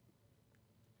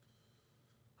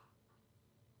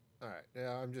 Alright,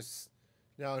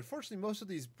 now unfortunately most of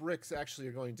these bricks actually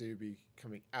are going to be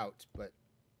coming out, but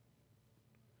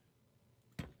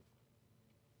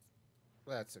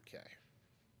that's okay.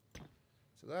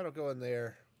 So that'll go in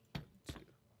there. 1,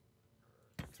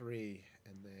 2, 3,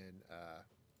 and then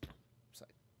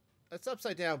that's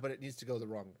upside down, but it needs to go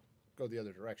the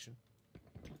other direction.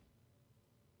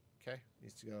 Okay,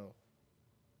 needs to go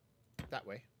that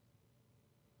way.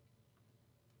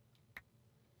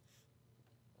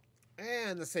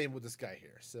 And the same with this guy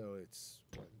here. So it's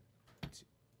 1,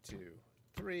 2,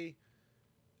 3,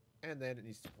 and then it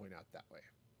needs to point out that way.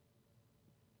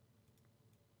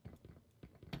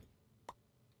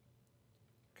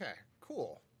 Okay,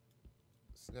 cool.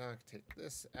 So now I can take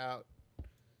this out.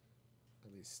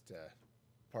 At least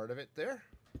part of it there.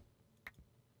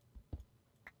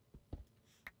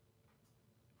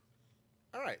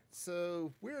 All right,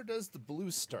 so where does the blue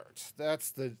start?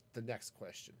 That's the next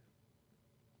question.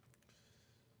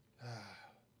 I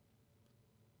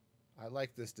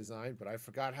like this design, but I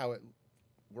forgot how it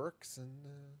works, and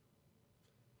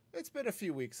it's been a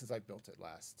few weeks since I built it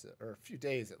last, or a few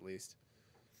days at least.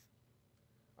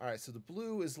 All right, so the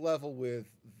blue is level with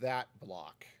that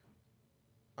block.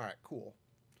 All right, cool.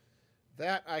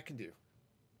 That I can do.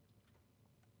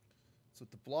 So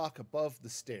the block above the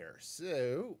stairs.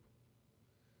 So,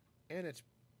 and it's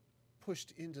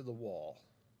pushed into the wall.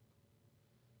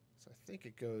 So I think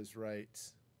it goes right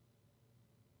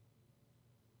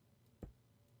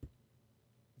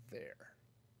there.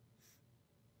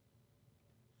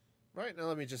 Right, now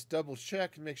let me just double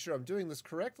check and make sure I'm doing this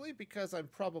correctly, because I'm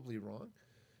probably wrong.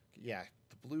 Yeah,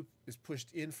 the blue is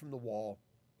pushed in from the wall.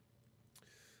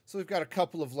 So we've got a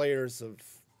couple of layers of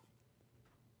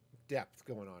depth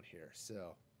going on here.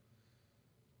 So,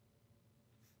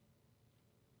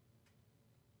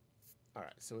 all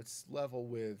right, so it's level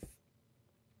with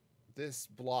this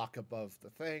block above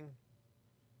the thing.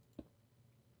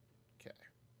 Okay.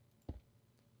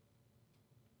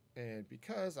 And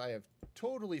because I have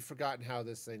totally forgotten how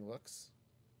this thing looks,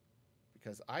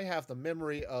 because I have the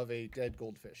memory of a dead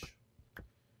goldfish.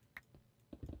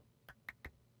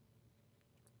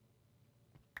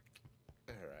 All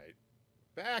right.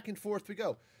 Back and forth we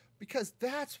go. Because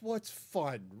that's what's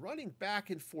fun. Running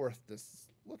back and forth.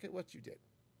 Look at what you did.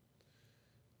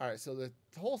 All right, so the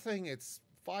whole thing, it's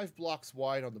 5 blocks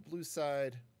wide on the blue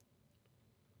side.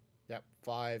 Yep,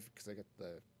 5, because I get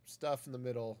the stuff in the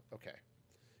middle. Okay.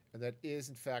 And that is,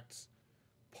 in fact,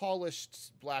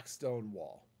 polished black stone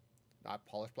wall. Not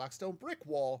polished black stone brick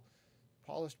wall.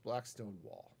 Polished black stone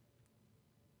wall.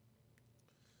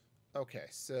 Okay,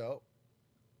 so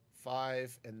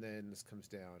 5, and then this comes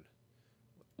down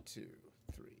 1, 2,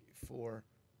 3, 4,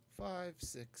 5,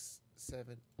 6,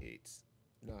 7, 8,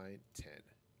 9, 10,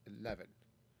 11.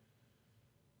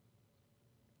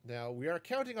 Now, we are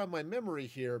counting on my memory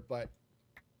here, but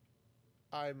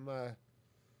I'm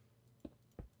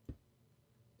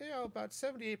about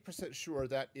 78% sure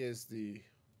that is the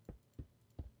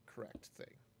correct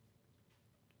thing.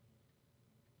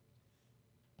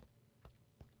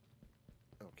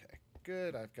 Okay,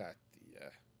 good. I've got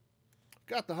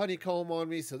the honeycomb on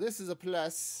me, so this is a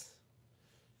plus.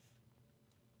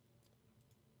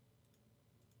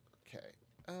 Okay.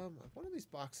 One of these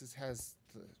boxes has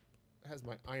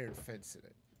my iron fence in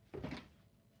it.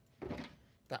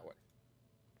 That one.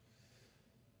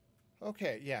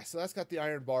 Okay, yeah, so that's got the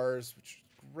iron bars, which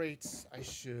is great. I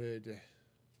should...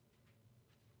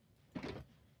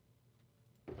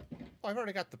 Oh, I've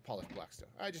already got the polished blackstone.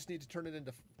 I just need to turn it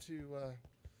into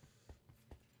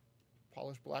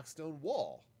polished blackstone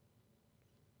wall.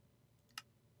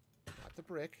 Not the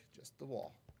brick, just the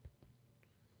wall.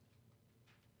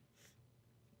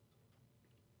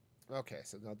 Okay,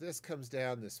 so now this comes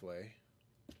down this way.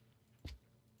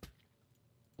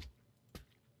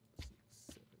 6,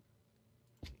 7,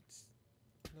 8,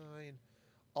 9.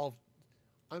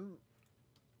 I'm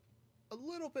a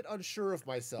little bit unsure of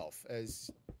myself, as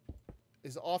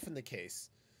is often the case.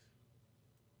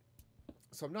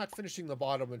 So I'm not finishing the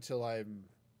bottom until I'm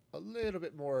a little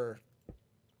bit more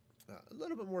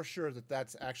sure that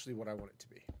that's actually what I want it to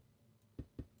be.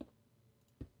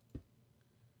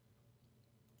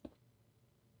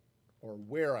 Or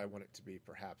where I want it to be,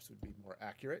 perhaps, would be more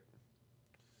accurate.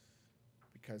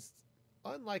 Because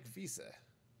unlike Visa,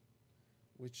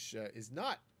 which is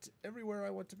not everywhere I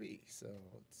want to be, so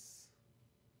it's...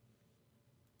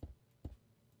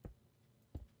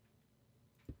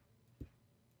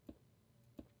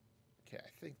 Okay, I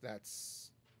think that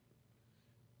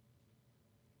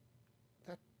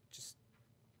just...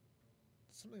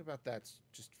 Something about that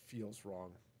just feels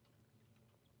wrong.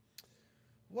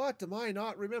 What am I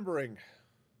not remembering?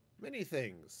 Many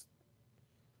things.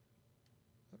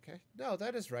 Okay. No,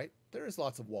 that is right. There is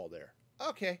lots of wall there.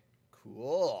 Okay.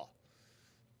 Cool.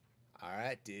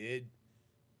 Alright, dude.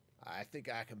 I think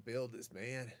I can build this,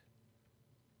 man.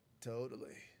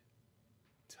 Totally.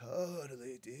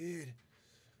 Totally, dude.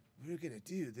 We're gonna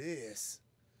do this.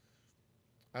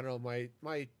 I don't know,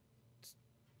 my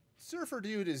surfer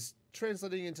dude is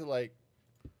translating into, like,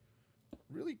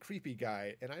 really creepy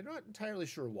guy, and I'm not entirely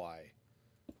sure why.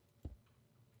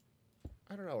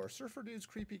 I don't know, are surfer dudes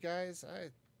creepy guys?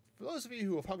 For those of you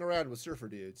who have hung around with surfer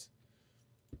dudes,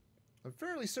 I'm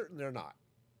fairly certain they're not.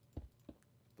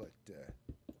 But,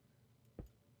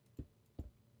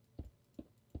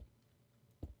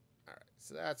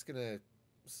 so that's going to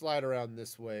slide around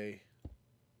this way.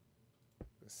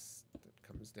 This that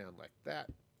comes down like that.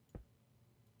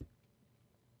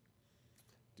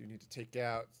 Do need to take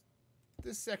out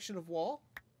this section of wall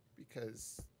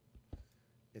because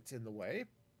it's in the way.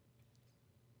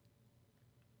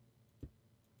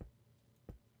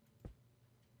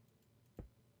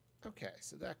 Okay,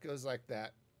 so that goes like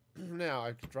that. Now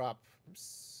I can drop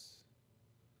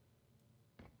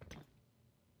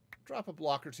a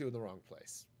block or two in the wrong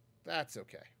place. That's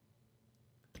okay.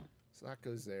 So that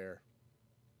goes there.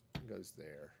 Goes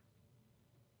there.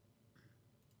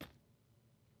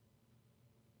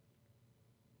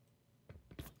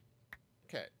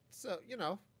 Okay, so, you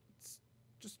know, it's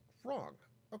just wrong.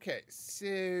 Okay,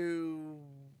 so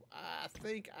I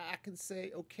think I can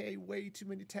say okay way too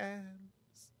many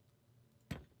times.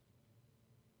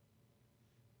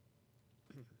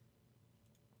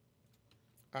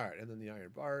 All right, and then the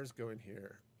iron bars go in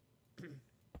here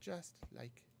just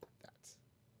like that.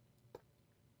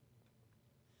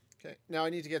 Okay, now I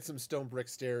need to get some stone brick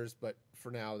stairs, but for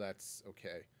now that's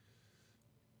okay.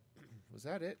 Was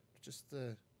that it? Just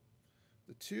the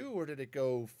two, or did it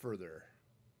go further?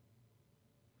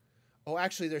 Oh,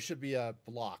 actually, there should be a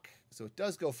block. So it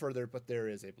does go further, but there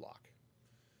is a block.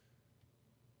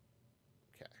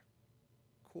 Okay.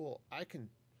 Cool. I can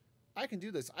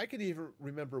do this. I can even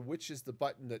remember which is the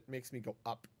button that makes me go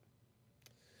up.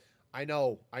 I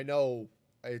know.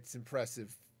 It's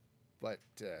impressive, but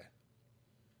okay,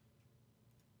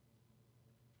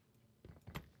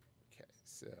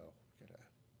 so got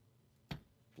a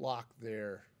block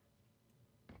there.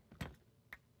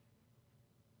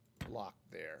 Block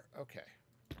there. Okay.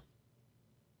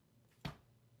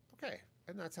 Okay,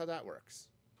 and that's how that works.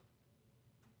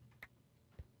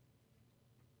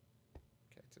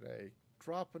 Okay, did I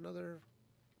drop another,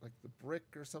 like the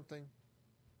brick or something?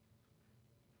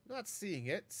 Not seeing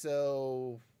it,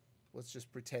 so let's just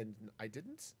pretend I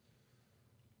didn't.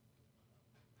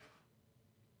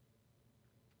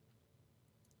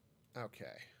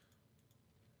 Okay.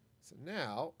 So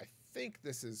now I think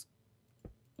this is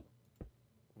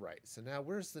right. So now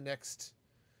where does the next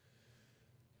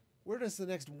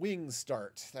wing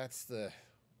start? That's the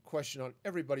question on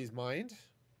everybody's mind,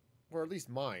 or at least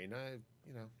mine.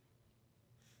 You know.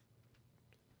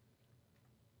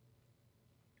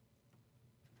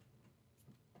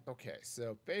 Okay,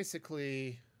 so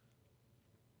basically,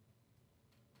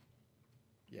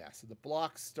 yeah, so the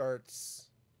block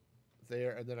starts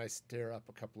there, and then I stair up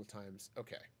a couple of times.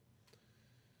 Okay.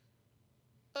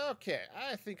 Okay,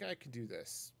 I think I can do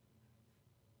this.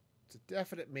 It's a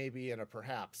definite maybe and a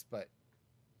perhaps, but...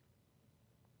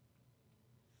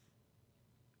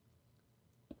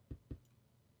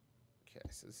 Okay,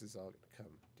 so this is all going to come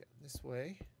down this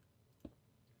way.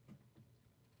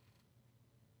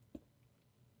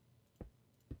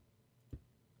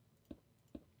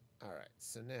 All right,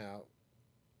 so now...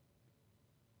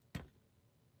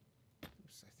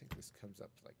 Oops, I think this comes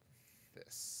up like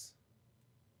this.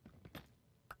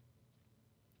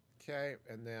 Okay,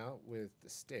 and now with the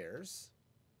stairs.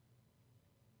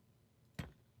 Is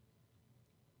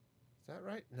that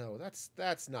right? No,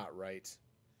 that's not right.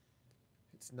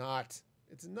 It's not.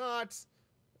 It's not.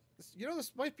 You know,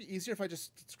 this might be easier if I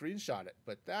just screenshot it,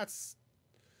 but that's...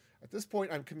 At this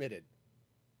point, I'm committed.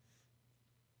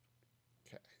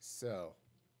 Okay, so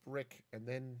brick and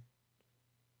then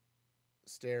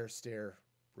stair, stair,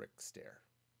 brick, stair.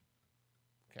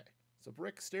 Okay, so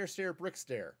brick, stair, stair, brick,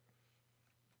 stair.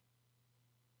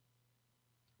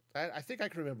 I think I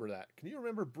can remember that. Can you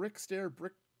remember brick, stair,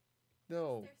 brick?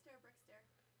 No. Stair, stair, brick,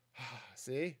 stair.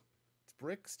 See? It's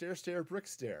brick, stair, stair, brick,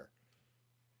 stair.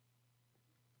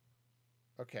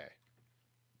 Okay.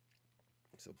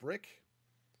 So brick,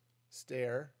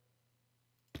 stair,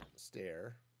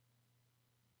 stair.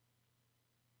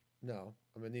 No.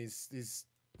 I mean, these,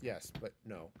 yes, but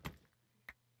no.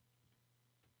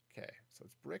 Okay. So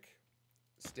it's brick,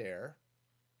 stair,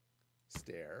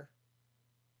 stair,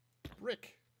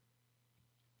 brick,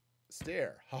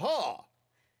 stair. Ha-ha!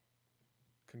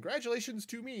 Congratulations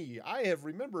to me. I have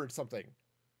remembered something.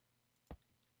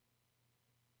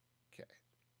 Okay.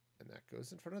 And that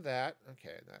goes in front of that.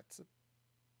 Okay, that's a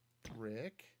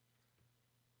brick.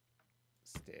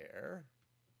 Stair.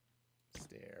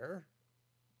 Stair.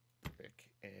 Brick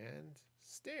and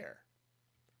stair.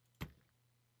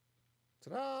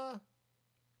 Ta-da!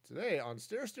 Today on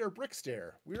Stair, Stair, Brick,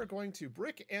 Stair, we are going to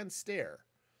brick and stair.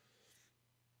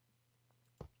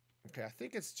 Okay, I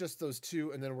think it's just those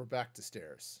two, and then we're back to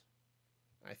stairs.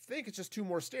 I think it's just two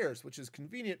more stairs, which is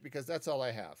convenient because that's all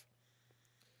I have.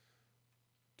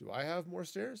 Do I have more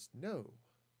stairs? No.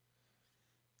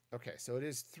 Okay, so it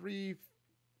is three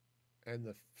And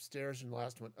the stairs in the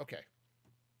last one. Okay.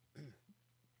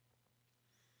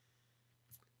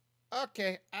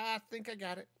 Okay, I think I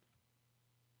got it.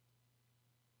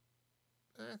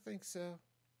 I think so.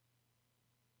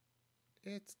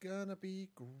 It's gonna be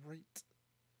great.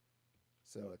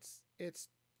 So it's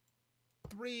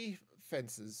 3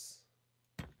 fences.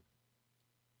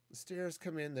 The stairs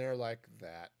come in there like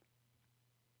that.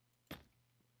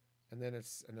 And then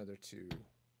it's another 2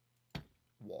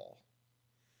 wall.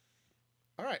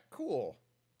 All right, cool.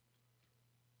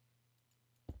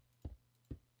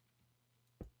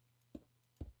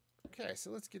 Okay, so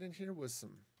let's get in here with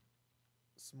some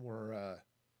more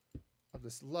of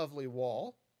this lovely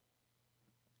wall.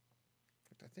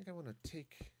 In fact, I think I want to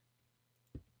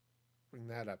bring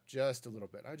that up just a little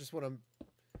bit. I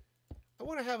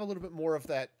want to have a little bit more of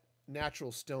that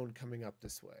natural stone coming up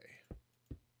this way.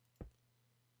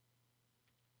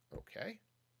 Okay.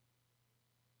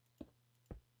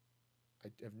 I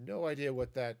have no idea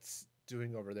what that's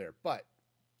doing over there, but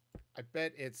I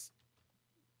bet it's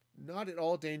not at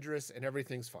all dangerous and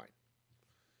everything's fine.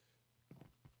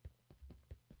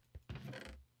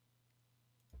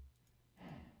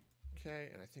 Okay,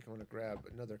 and I think I want to grab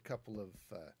another couple of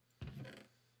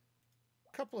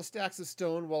stacks of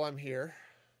stone while I'm here.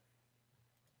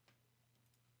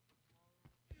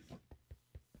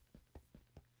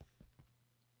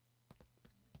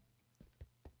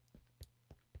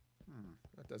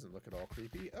 That doesn't look at all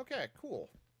creepy. Okay, cool.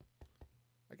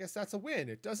 I guess that's a win.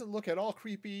 It doesn't look at all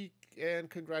creepy, and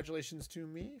congratulations to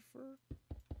me for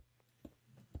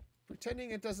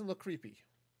pretending it doesn't look creepy.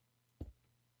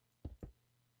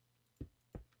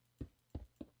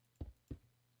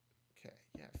 Okay,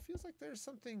 yeah, it feels like there's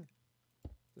something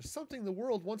the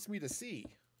world wants me to see.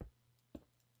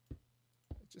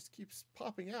 It just keeps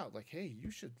popping out like, hey, you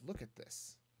should look at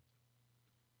this.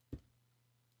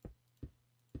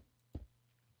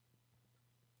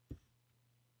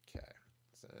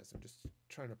 So I'm just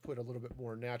trying to put a little bit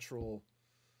more natural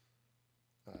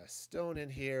stone in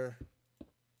here.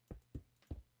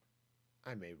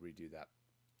 I may redo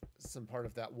some part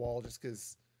of that wall just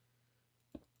because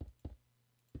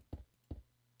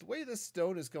the way this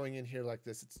stone is going in here like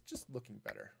this, it's just looking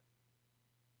better.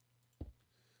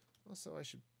 Also,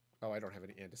 I don't have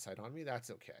any andesite on me. That's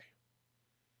okay.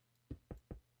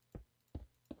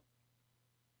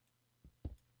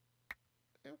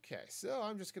 Okay, so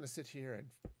I'm just going to sit here and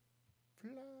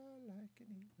fly like an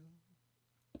eagle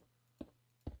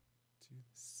to the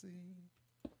sea.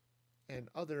 And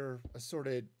other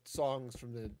assorted songs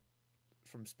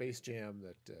from Space Jam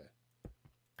that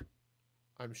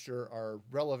I'm sure are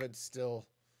relevant still.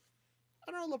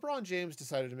 I don't know, LeBron James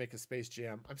decided to make a Space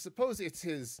Jam. I suppose it's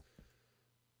his...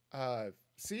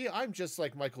 see, I'm just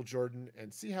like Michael Jordan,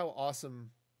 and see how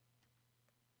awesome...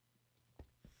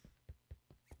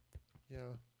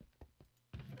 Yeah.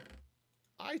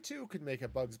 I too could make a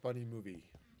Bugs Bunny movie.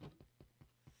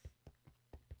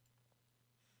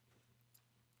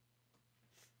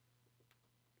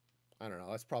 I don't know,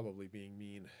 that's probably being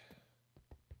mean.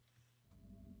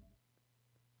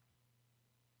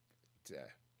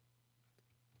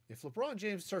 If LeBron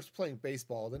James starts playing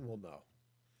baseball, then we'll know.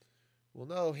 We'll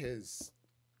know his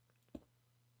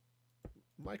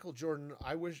Michael Jordan,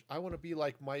 I want to be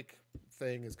like Mike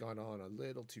thing has gone on a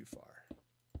little too far.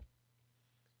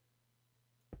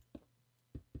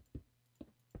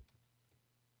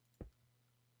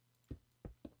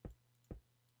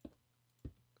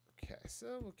 Okay,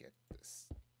 so we'll get this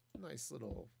nice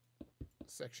little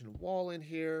section of wall in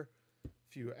here. A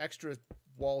few extra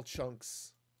wall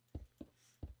chunks.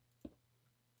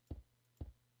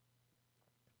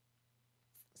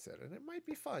 And it might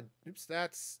be fun. Oops,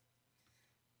 that's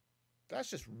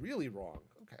just really wrong.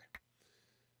 Okay.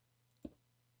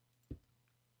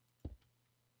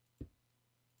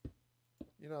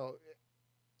 You know,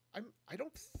 I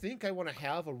don't think I want to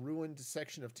have a ruined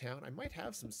section of town. I might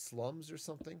have some slums or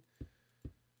something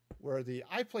where the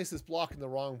I place this block in the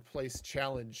wrong place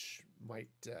challenge might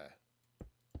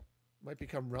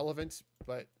become relevant,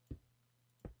 but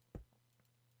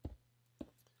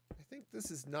I think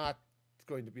this is not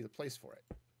going to be the place for it.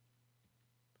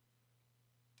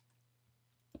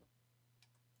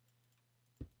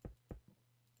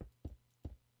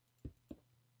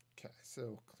 Okay,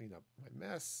 so clean up my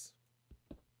mess.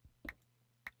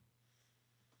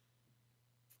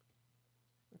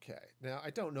 Okay, now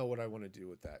I don't know what I want to do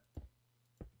with that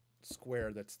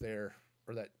square that's there,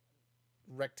 or that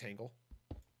rectangle.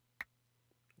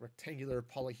 Rectangular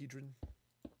polyhedron.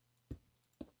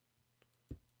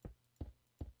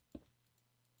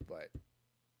 But,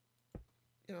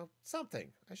 you know, something.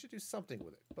 I should do something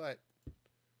with it, but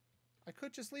I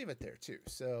could just leave it there too.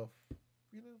 So,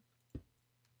 you know,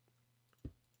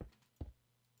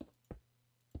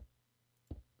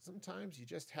 sometimes you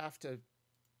just have to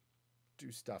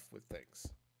do stuff with things.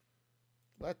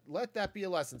 Let that be a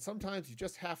lesson. Sometimes you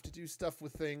just have to do stuff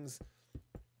with things,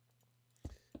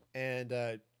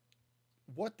 and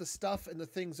what the stuff and the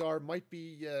things are might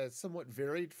be somewhat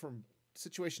varied from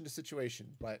situation to situation,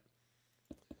 but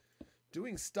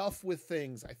doing stuff with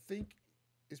things, I think,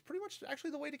 is pretty much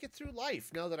actually the way to get through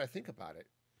life, now that I think about it.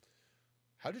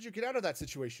 How did you get out of that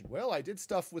situation? Well, I did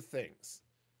stuff with things.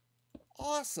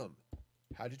 Awesome.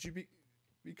 How did you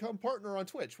become partner on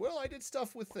Twitch? Well, I did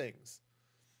stuff with things.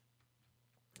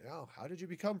 Now, how did you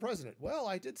become president? Well,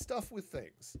 I did stuff with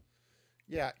things.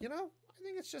 Yeah, you know, I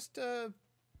think it's just a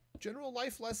general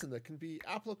life lesson that can be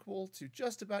applicable to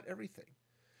just about everything.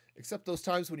 Except those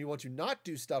times when you want to not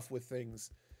do stuff with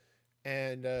things,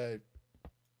 and,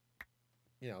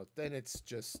 you know, then it's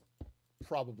just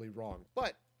probably wrong.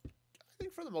 But I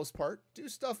think for the most part, do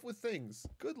stuff with things.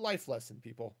 Good life lesson,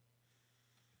 people.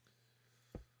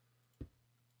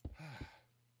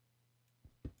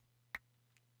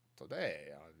 Today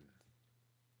on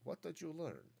What Did You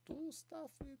Learn? Do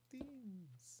stuff with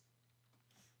things.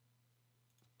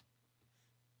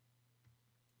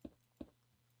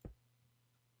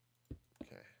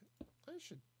 Okay, I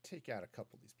should take out a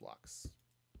couple of these blocks.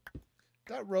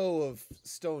 That row of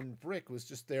stone brick was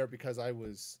just there because I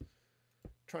was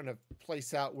trying to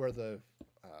place out where the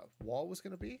wall was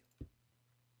going to be.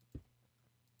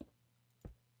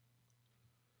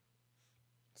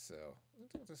 So I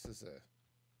think this is a,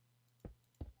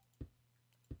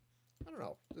 I don't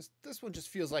know. This one just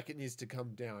feels like it needs to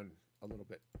come down a little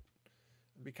bit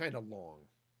and be kind of long.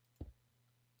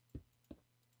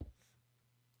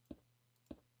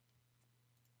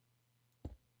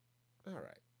 All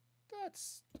right.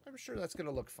 I'm sure that's going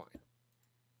to look fine.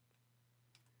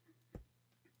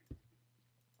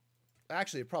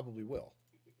 Actually, it probably will.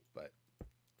 But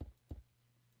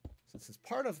since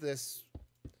part of this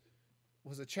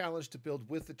was a challenge to build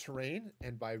with the terrain,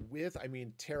 and by with, I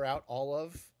mean tear out all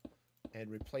of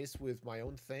and replace with my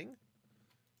own thing.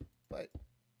 But,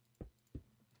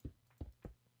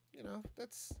 you know,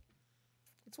 that's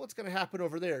what's going to happen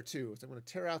over there, too. So I'm going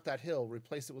to tear out that hill,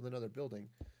 replace it with another building,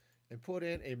 and put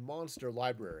in a monster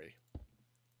library.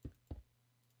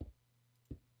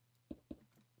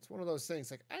 It's one of those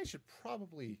things, like, I should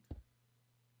probably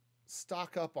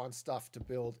stock up on stuff to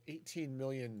build 18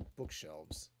 million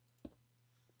bookshelves.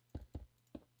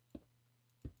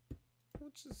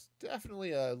 Which is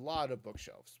definitely a lot of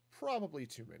bookshelves. Probably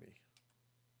too many.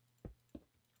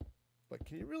 But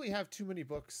can you really have too many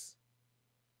books?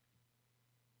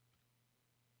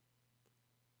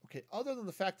 Okay, other than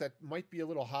the fact that might be a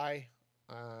little high.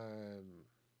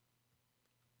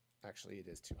 Actually, it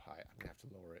is too high. I'm going to have to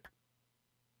lower it.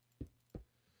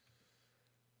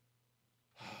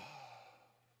 I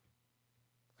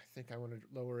think I want to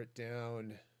lower it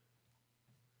down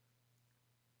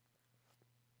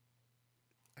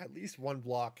at least one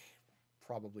block,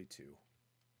 probably two.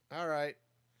 All right.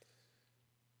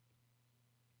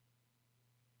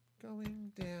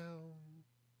 Going down.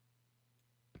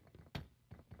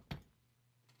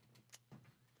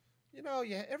 You know,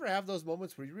 you ever have those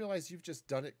moments where you realize you've just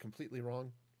done it completely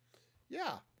wrong?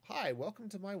 Yeah. Hi, welcome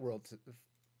to my world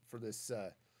for this,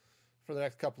 for the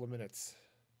next couple of minutes.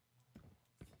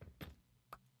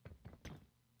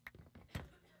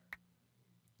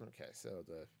 Okay, so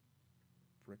the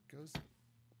brick goes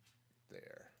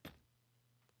there.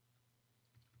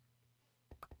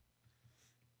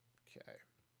 Okay.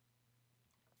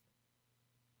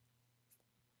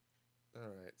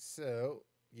 All right, so,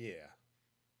 yeah.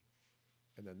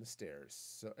 And then the stairs.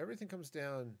 So everything comes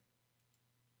down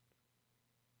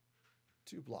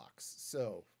 2 blocks.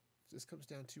 So if this comes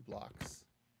down 2 blocks.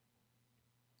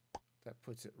 That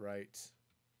puts it right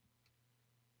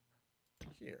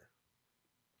here.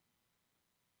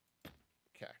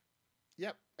 Okay.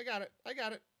 Yep, I got it. I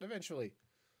got it. Eventually.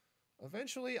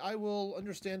 Eventually, I will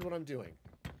understand what I'm doing.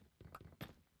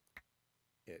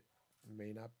 It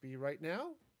may not be right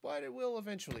now, but it will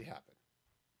eventually happen.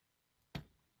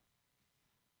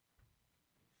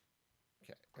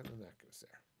 Okay, and then that goes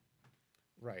there.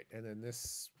 Right, and then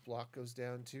this block goes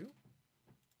down too.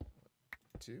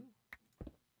 2.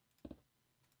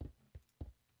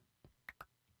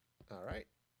 All right.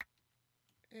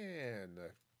 And the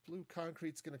blue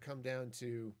concrete's going to come down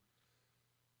to...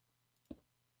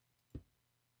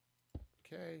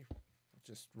 Okay,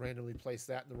 just randomly place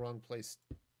that in the wrong place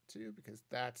too, because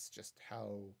that's just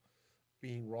how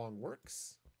being wrong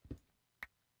works.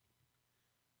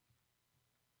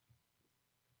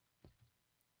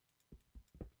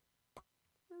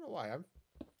 don't know why. I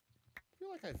feel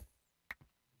like I've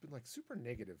been like super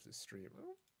negative this stream.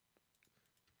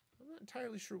 I'm not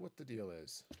entirely sure what the deal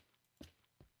is.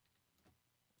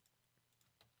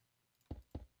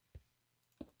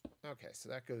 Okay, so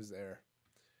that goes there.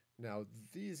 Now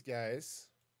these guys.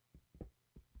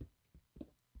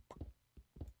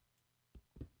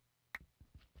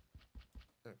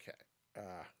 Okay.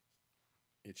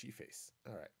 Itchy face.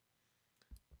 All right.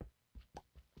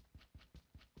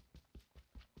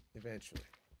 Eventually.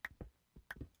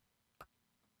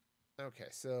 Okay,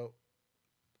 so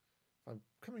if I'm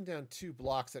coming down 2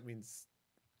 blocks, that means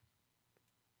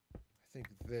I think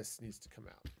this needs to come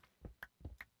out.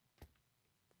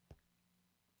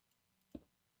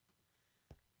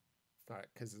 All right,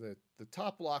 because the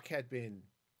top block had been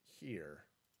here,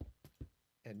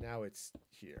 and now it's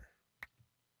here.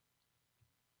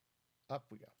 Up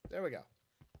we go. There we go.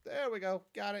 There we go.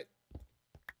 Got it.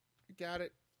 Got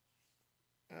it.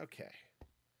 Okay.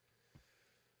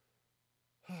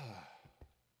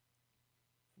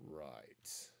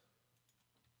 Right.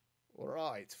 All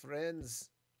right, friends.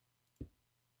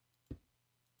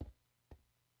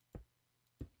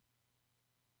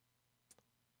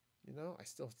 You know, I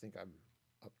still think I'm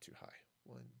up too high.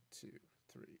 1, 2,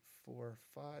 3, 4,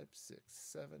 5, 6,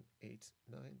 7, 8,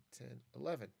 9, 10,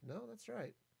 11. No, that's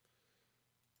right.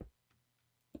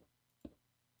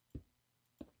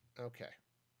 Okay.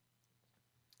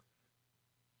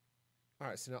 All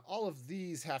right, so now all of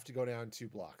these have to go down 2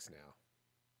 blocks now.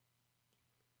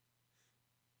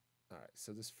 All right,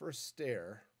 so this first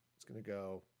stair is going to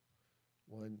go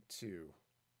 1, 2,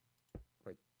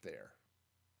 right there.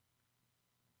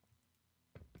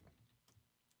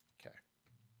 Okay.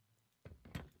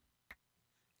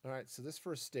 All right, so this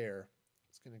first stair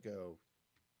is going to go,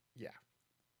 yeah,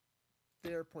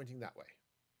 there, pointing that way.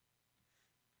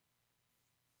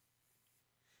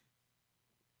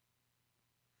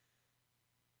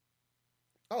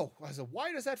 Oh, so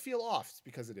why does that feel off? It's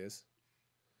because it is.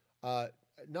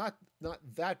 Not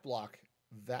that block.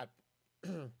 That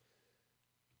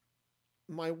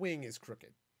my wing is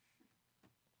crooked.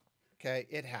 Okay,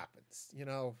 it happens. You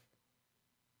know,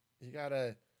 you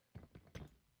gotta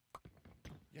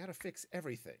fix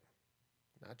everything,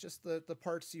 not just the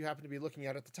parts you happen to be looking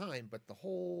at the time, but the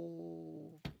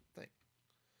whole thing.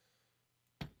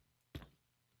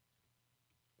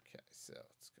 Okay, so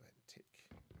let's go ahead and take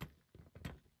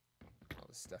all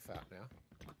this stuff out now.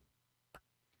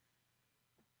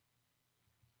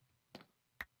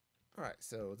 All right,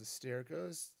 so the stair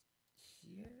goes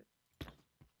here.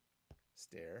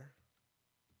 Stair.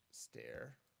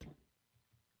 Stair.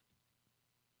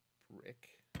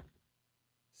 Brick.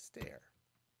 Stair.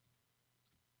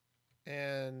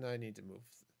 And I need to move.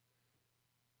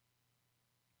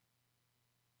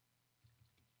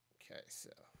 Okay, so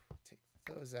take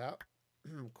those out.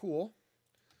 Cool.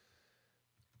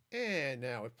 And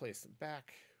now we place them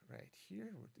back right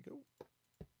here. Where'd they go?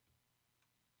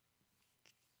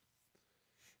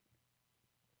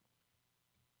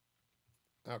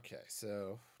 Okay,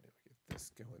 so now we get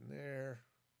this going there.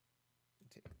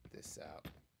 Take this out.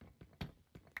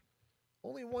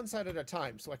 Only one side at a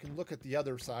time, so I can look at the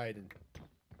other side and,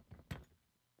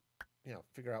 you know,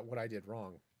 figure out what I did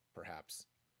wrong, perhaps.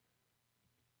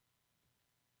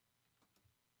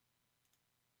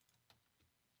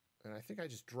 And I think I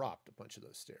just dropped a bunch of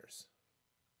those stairs.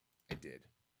 I did.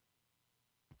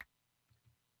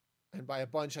 And by a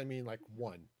bunch, I mean like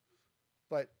 1.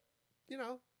 But, you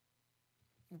know,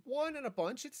 1 and a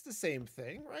bunch, it's the same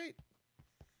thing, right?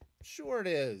 Sure it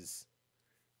is.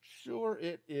 Sure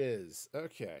it is.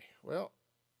 Okay, well.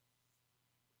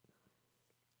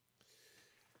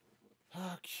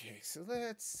 Okay, so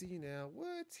let's see now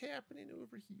what's happening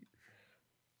over here.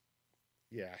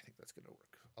 Yeah, I think that's going to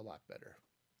work a lot better.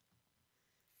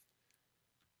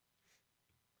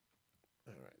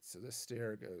 All right, so this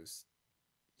stair goes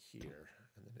here,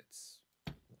 and then it's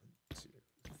 1, 2,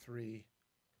 3.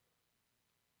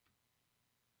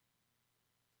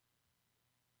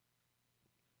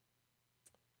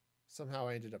 Somehow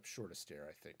I ended up short a stair,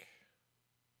 I think.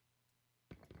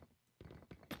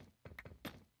 It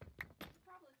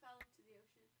probably fell into the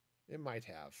ocean. It might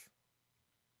have.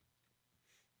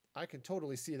 I can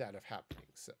totally see that of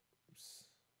happening. So, oops.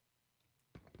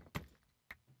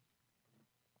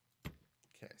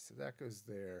 Okay, so that goes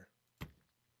there.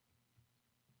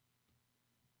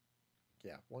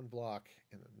 Yeah, 1 block,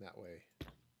 and then that way.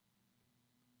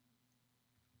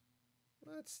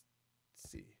 Let's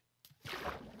see.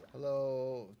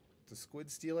 Hello, the squid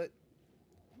steal it?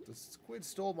 The squid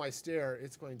stole my stair.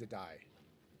 It's going to die.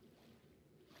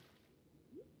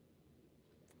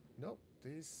 Nope,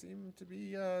 they seem to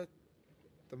be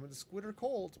the squid are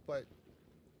cold, but...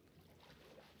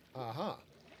 Uh-huh.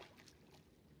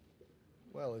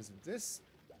 Well, isn't this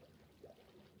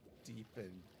deep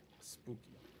and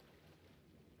spooky?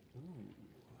 Ooh.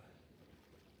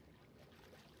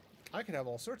 I could have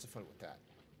all sorts of fun with that.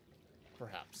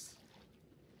 Perhaps.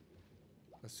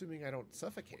 Assuming I don't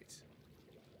suffocate.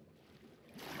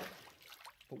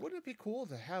 But wouldn't it be cool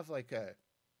to have like a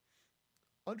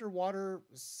underwater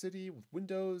city with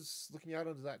windows looking out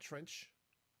into that trench?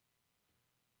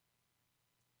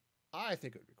 I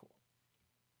think it would be cool.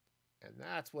 And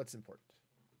that's what's important.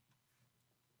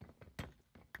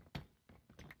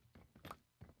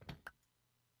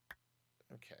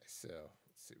 Okay, so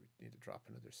let's see. We need to drop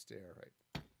another stair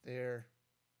right there.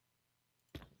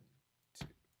 1, 2,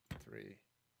 3.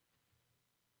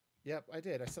 Yep, I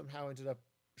did. I somehow ended up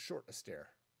short a stair.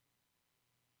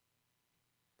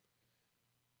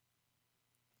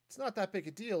 It's not that big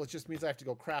a deal. It just means I have to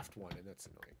go craft one, and that's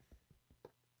annoying.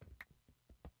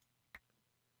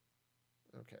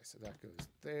 Okay, so that goes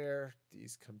there.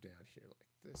 These come down here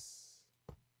like this.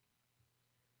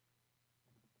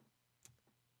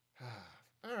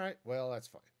 All right, well, that's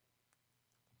fine.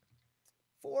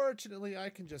 Fortunately, I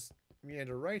can just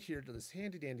meander right here to this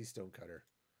handy-dandy stone cutter.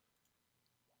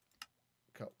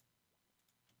 Cut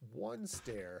one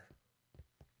stair.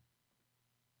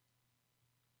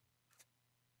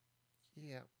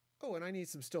 Yeah. Oh, and I need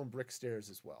some stone brick stairs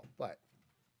as well, but...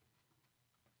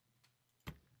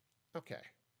 Okay.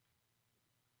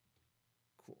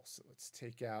 Cool, so let's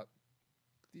take out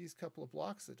these couple of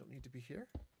blocks that don't need to be here.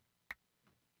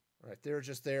 All right, they're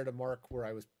just there to mark where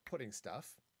I was putting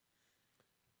stuff.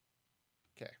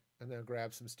 Okay, and then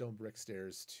grab some stone brick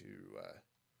stairs to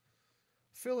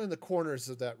fill in the corners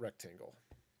of that rectangle.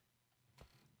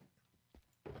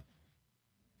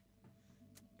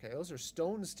 Okay, those are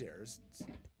stone stairs. It's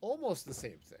almost the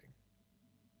same thing.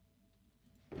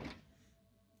 I'm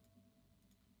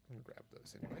going to grab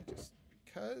those anyway, just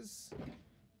because.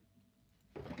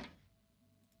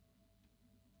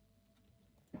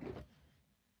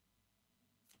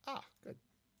 Ah, good.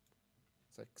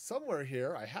 It's like somewhere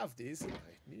here I have these and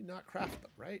I need not craft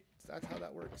them, right? That's how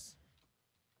that works.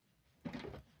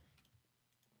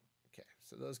 Okay,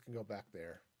 so those can go back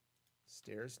there.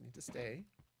 Stairs need to stay.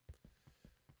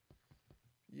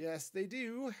 Yes, they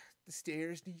do. The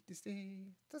stairs need to stay.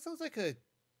 That sounds like a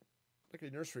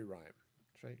nursery rhyme,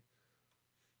 right?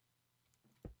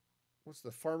 What's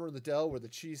the farmer in the dell where the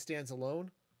cheese stands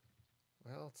alone?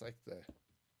 Well, it's like the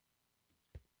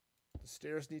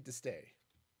stairs need to stay.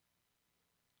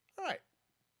 All right.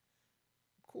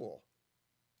 Cool.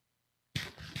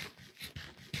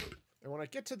 And when I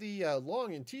get to the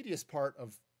long and tedious part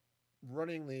of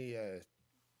running the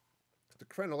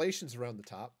crenellations around the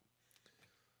top,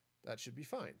 that should be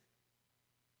fine.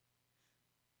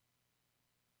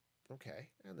 Okay,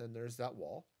 and then there's that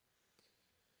wall.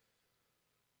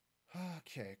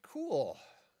 Okay, cool.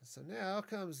 So now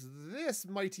comes this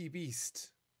mighty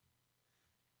beast.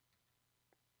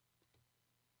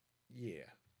 Yeah,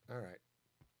 all right.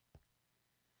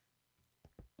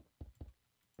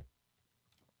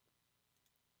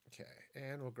 Okay,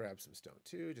 and we'll grab some stone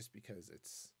too, just because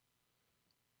it's...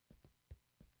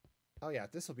 Oh yeah,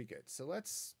 this will be good. So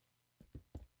let's...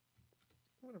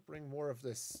 I'm going to bring more of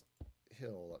this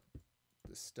hill up,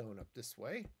 this stone up this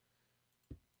way.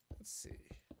 Let's see.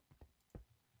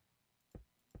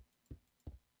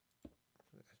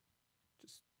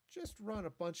 Just run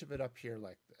a bunch of it up here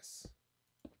like this.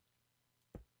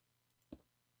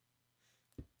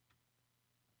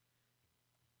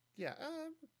 Yeah,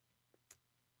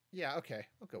 yeah, okay,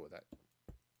 I'll go with that.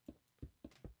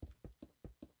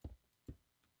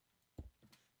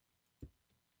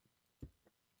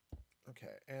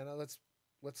 Okay, and let's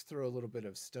throw a little bit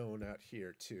of stone out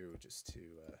here too, just to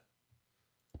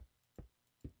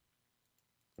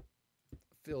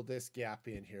fill this gap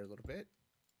in here a little bit.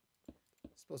 I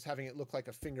suppose having it look like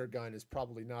a finger gun is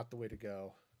probably not the way to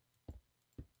go.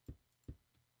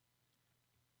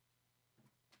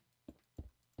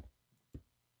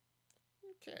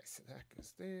 Okay, so that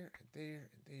goes there and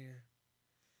there and there.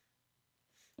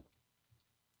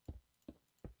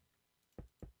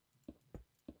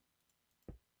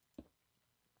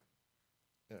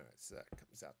 All right, so that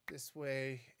comes out this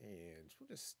way, and we'll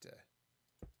just start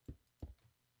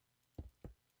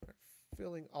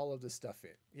filling all of this stuff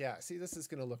in. Yeah, see, this is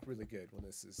going to look really good when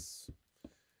this is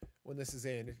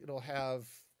in. It'll have,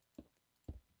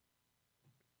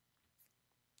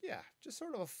 yeah, just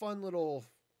sort of a fun little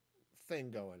thing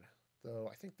going. Though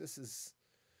I think this is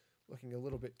looking a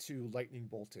little bit too lightning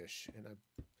boltish, and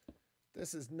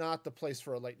this is not the place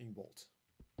for a lightning bolt.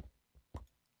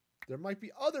 There might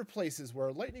be other places where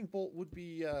a lightning bolt would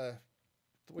be the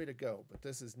way to go, but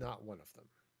this is not one of them.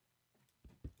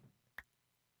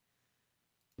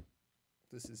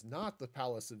 This is not the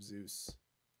Palace of Zeus.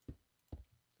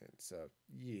 And so,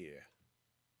 yeah.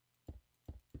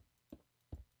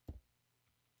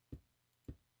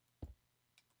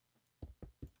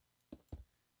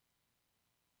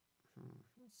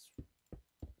 Let's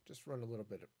just run a little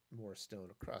bit more stone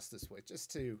across this way,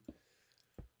 just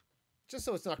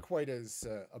so it's not quite as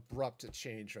abrupt a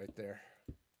change right there.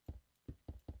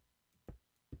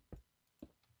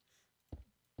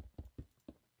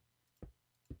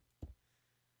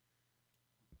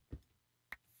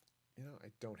 You know, I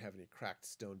don't have any cracked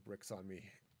stone bricks on me,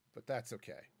 but that's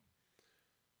okay.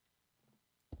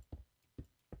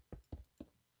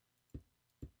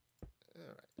 All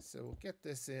right, so we'll get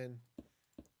this in.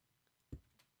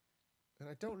 And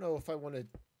I don't know if I want to,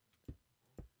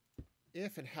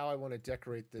 if and how I want to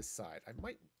decorate this side. I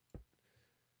might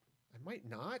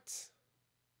not,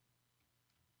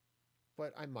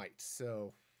 but I might.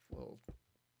 So we'll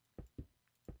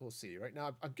see. Right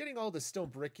now, I'm getting all the stone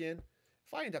brick in.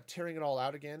 If I end up tearing it all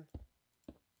out again,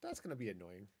 that's going to be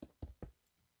annoying.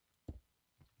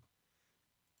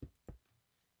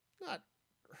 Not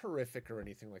horrific or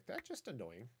anything like that, just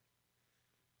annoying.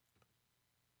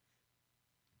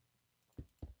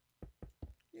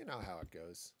 You know how it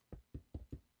goes.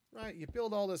 Right? You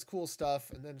build all this cool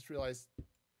stuff and then just realize,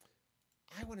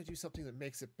 I want to do something that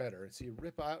makes it better. And so you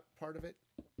rip out part of it.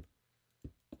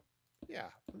 Yeah,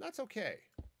 and that's okay.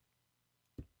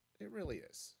 It really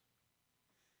is.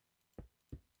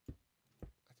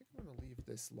 I think I'm going to leave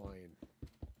this line.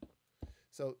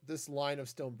 So this line of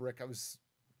stone brick, I was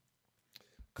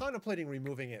contemplating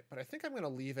removing it, but I think I'm going to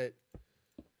leave it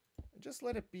and just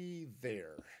let it be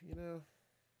there, you know?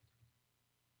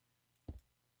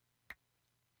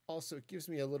 Also, it gives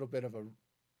me a little bit of a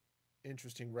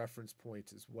interesting reference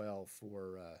point as well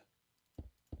for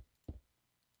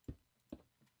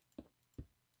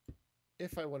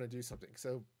if I want to do something.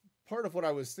 So part of what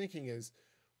I was thinking is,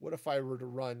 what if I were to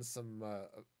run some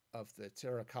of the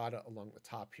terracotta along the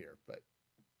top here? But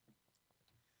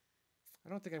I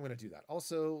don't think I'm going to do that.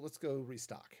 Also, let's go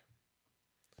restock.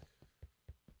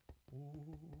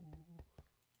 Ooh,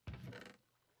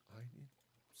 I need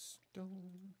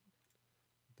stone.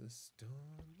 The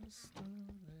stone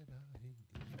that I need.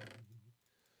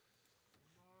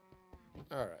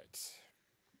 All right.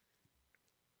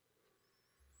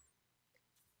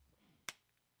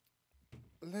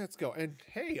 Let's go. And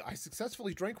hey, I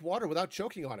successfully drank water without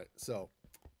choking on it. So,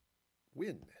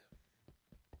 win.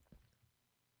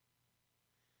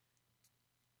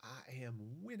 I am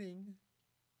winning.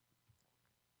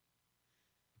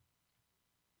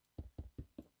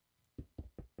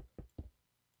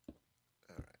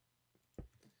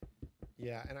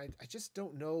 Yeah, and I just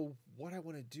don't know what I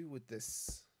want to do with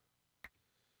this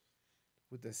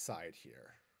side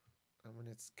here. I mean,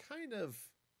 it's kind of,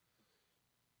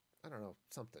 I don't know,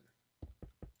 something.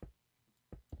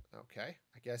 Okay,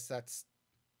 I guess that's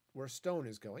where stone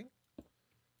is going.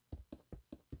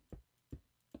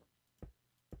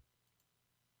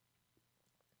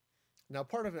 Now,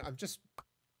 part of it,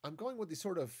 I'm going with the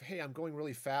sort of, hey, I'm going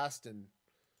really fast, and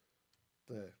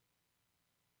the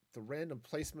random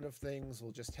placement of things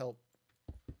will just help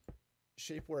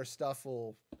shape where stuff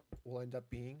will end up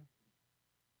being.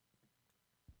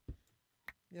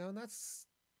 You know, and that's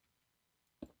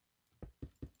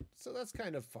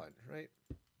kind of fun, right?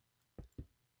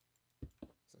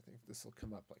 So I think this will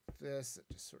come up like this. It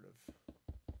just sort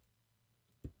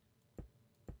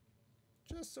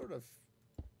of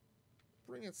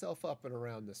bring itself up and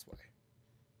around this way.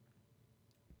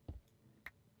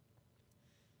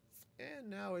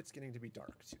 And now it's getting to be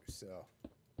dark too, so.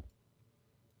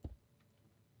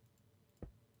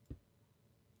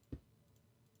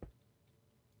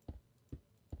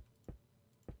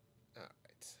 All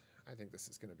right, I think this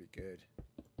is going to be good.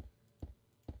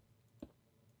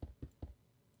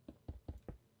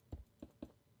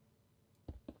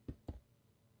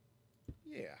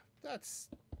 Yeah,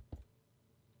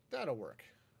 that'll work.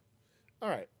 All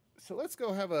right, so let's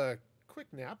go have a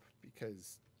quick nap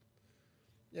because,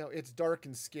 you know, it's dark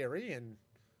and scary and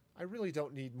I really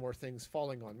don't need more things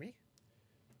falling on me.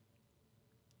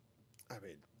 I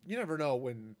mean, you never know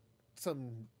when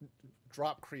some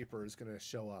drop creeper is going to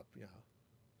show up, you know.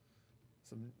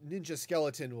 Some ninja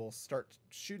skeleton will start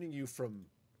shooting you from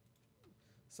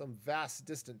some vast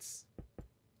distance.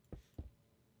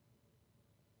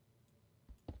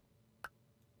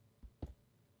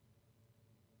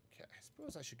 Okay, I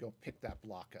suppose I should go pick that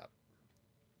block up.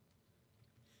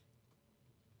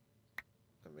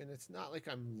 I mean, it's not like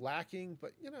I'm lacking,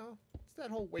 but, you know, it's that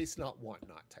whole waste not, want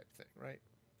not type thing, right?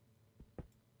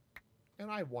 And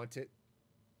I want it.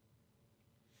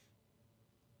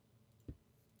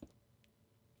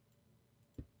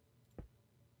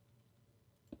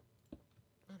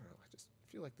 I don't know. I just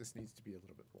feel like this needs to be a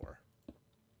little bit more.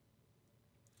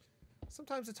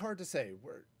 Sometimes it's hard to say.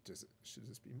 Where does it? Should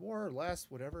this be more or less?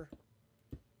 Whatever.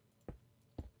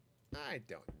 I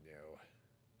don't know.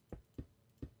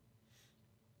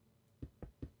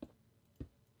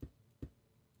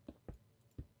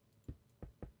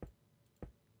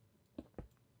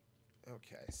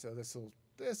 Okay, so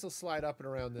this'll slide up and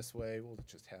around this way. We'll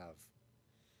just have.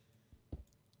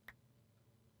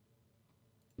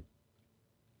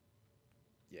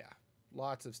 Yeah,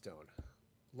 lots of stone,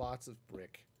 lots of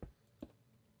brick.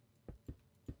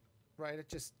 Right, it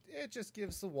just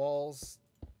gives the walls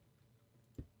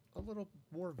a little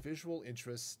more visual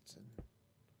interest and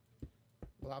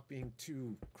without being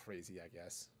too crazy, I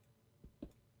guess.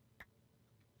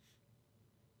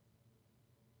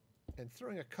 And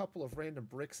throwing a couple of random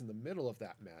bricks in the middle of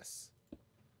that mess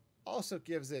also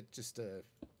gives it just a,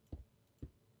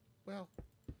 well,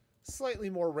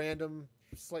 slightly more random,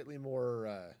 slightly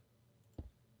more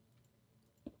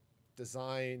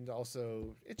designed.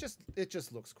 Also, it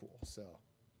just looks cool. So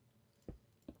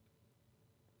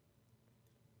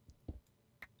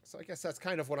I guess that's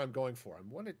kind of what I'm going for. I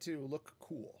want it to look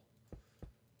cool.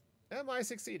 Am I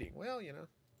succeeding? Well, you know,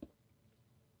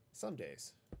 some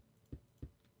days.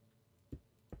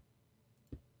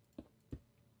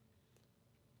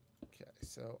 Okay,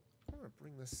 so I'm going to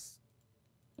bring this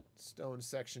stone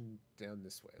section down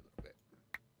this way a little bit.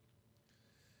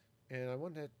 And I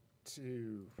want it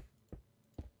to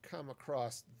come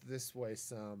across this way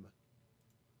some.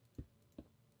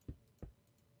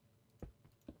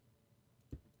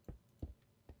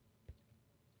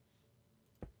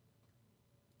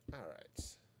 All right.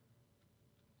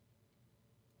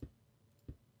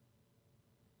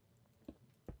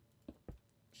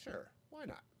 Sure, why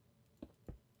not?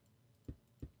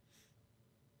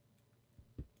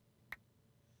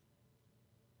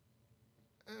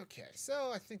 Okay,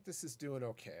 so I think this is doing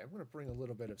okay. I'm going to bring a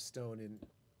little bit of stone in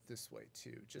this way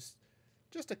too. Just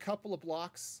a couple of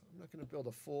blocks. I'm not going to build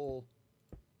a full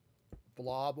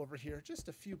blob over here. Just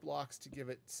a few blocks to give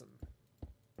it some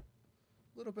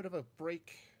little bit of a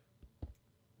break.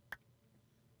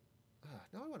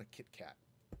 Now I want a Kit Kat.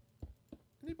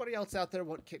 Anybody else out there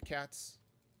want Kit Kats?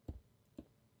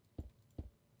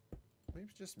 Maybe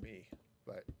it's just me,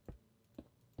 but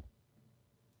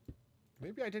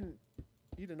maybe I didn't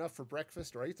eat enough for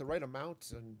breakfast, or I eat the right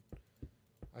amount, and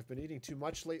I've been eating too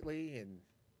much lately, and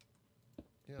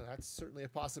you know, that's certainly a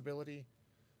possibility.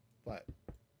 But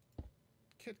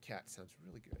Kit Kat sounds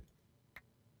really good.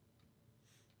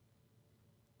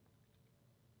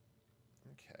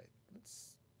 Okay,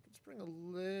 let's bring a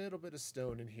little bit of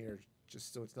stone in here,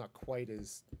 just so it's not quite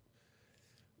as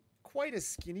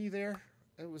skinny there.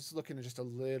 I was looking at just a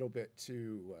little bit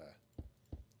too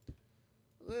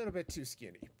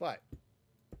skinny, but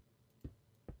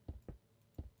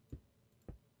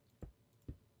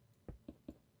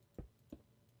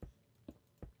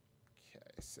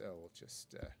okay, so we'll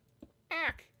just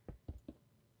ack.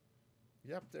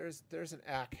 Yep, there's an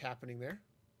ack happening there.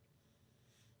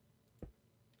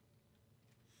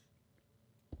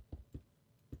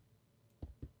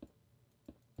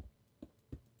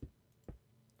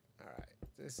 All right,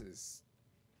 this is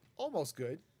almost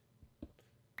good.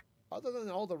 Other than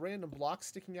all the random blocks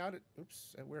sticking out at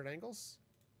weird angles,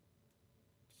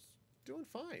 it's doing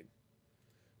fine.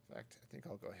 In fact, I think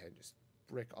I'll go ahead and just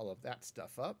brick all of that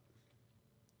stuff up.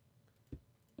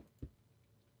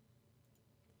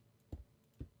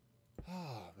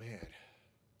 Oh, man.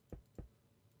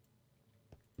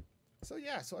 So,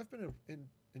 yeah, so I've been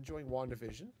enjoying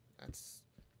WandaVision.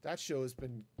 That show has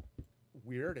been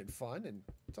weird and fun, and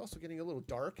it's also getting a little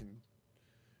dark and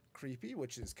creepy,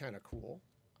 which is kind of cool.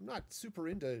 I'm not super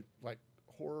into, like,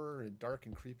 horror and dark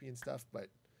and creepy and stuff, but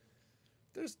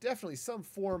there's definitely some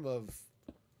form of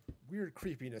weird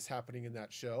creepiness happening in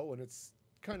that show, and it's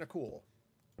kind of cool.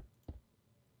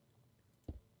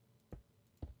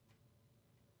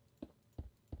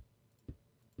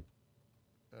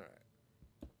 All right.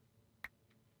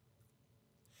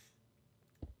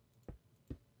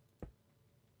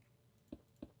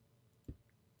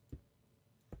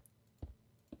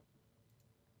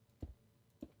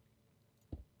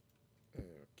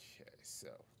 Okay, so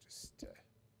just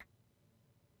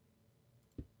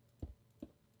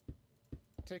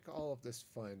take all of this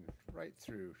fun right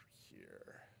through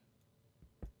here.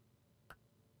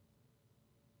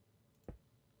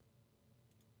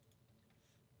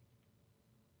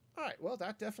 All right, well,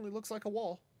 that definitely looks like a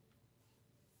wall.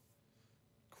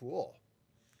 Cool.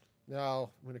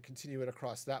 Now, I'm going to continue it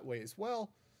across that way as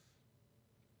well.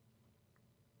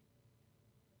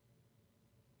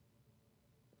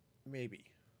 Maybe.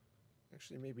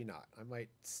 Actually, maybe not. I might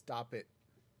stop it.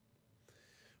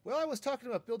 Well, I was talking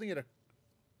about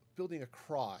building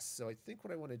across, so I think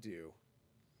what I want to do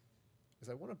is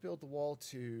I want to build the wall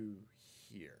to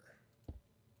here.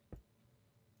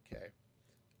 Okay.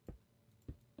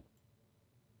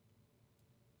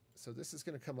 So this is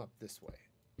going to come up this way.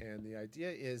 And the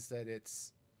idea is that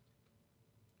it's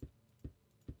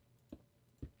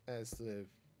as the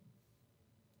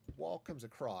wall comes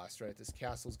across, right, this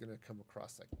castle's going to come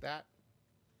across like that.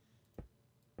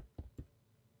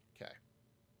 Okay.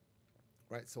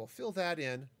 Right, so I'll fill that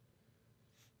in.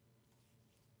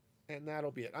 And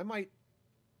that'll be it. I might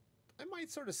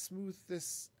sort of smooth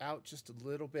this out just a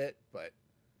little bit, but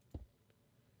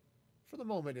for the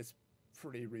moment it's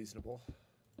pretty reasonable.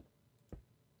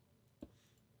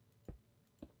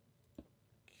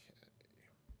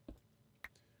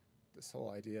 This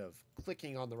whole idea of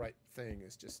clicking on the right thing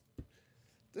is just...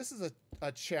 This is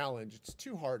a challenge. It's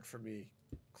too hard for me.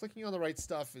 Clicking on the right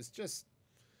stuff is just...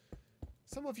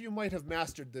 Some of you might have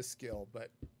mastered this skill, but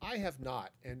I have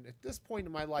not. And at this point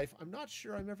in my life, I'm not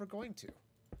sure I'm ever going to.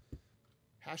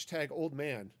 Hashtag old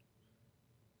man.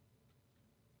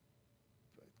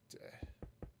 But,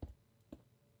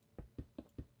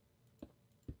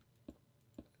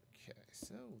 okay,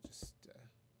 so we'll just...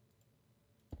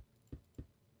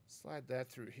 slide that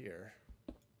through here.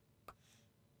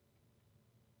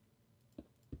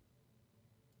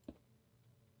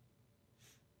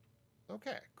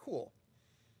 Okay, cool.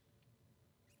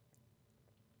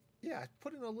 Yeah,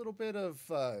 put in a little bit of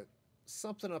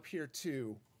something up here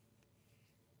too.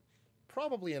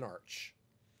 Probably an arch.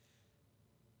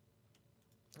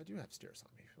 I do have stairs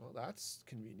on me. Well, that's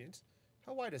convenient.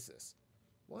 How wide is this?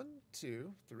 1,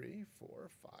 2, 3, 4,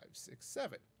 5, 6,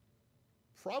 7.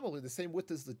 Probably the same width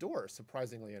as the door,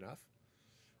 surprisingly enough.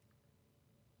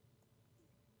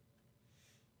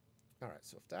 All right,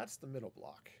 so if that's the middle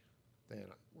block, then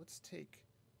let's take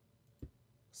a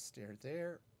stair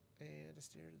there and a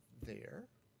stair there.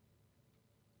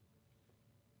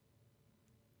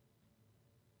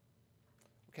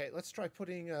 Okay, let's try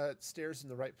putting stairs in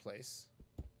the right place.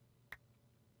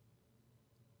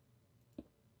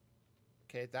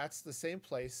 Okay, that's the same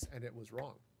place, and it was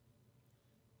wrong.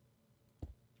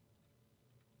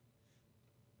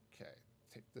 Okay,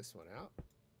 take this one out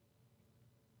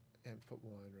and put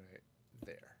one right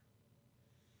there.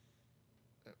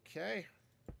 Okay.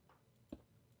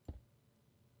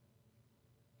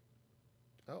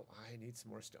 Oh, I need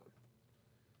some more stone.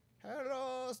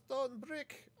 Hello, stone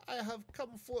brick. I have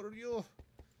come for you.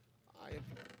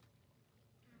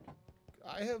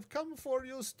 I have come for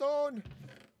you, stone,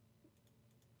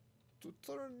 to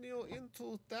turn you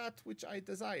into that which I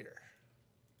desire.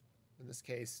 In this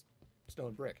case,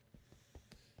 stone brick.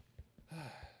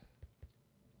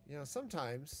 You know,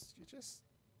 sometimes you just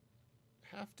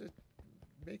have to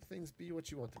make things be what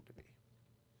you want them to be.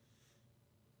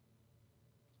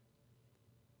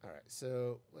 All right,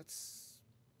 so let's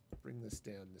bring this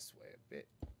down this way a bit.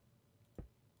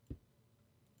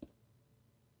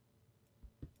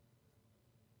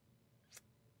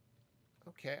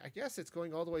 Okay, I guess it's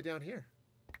going all the way down here.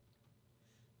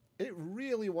 It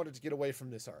really wanted to get away from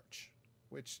this arch,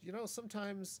 which, you know,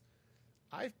 sometimes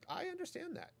I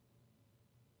understand that.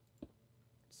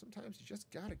 Sometimes you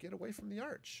just gotta get away from the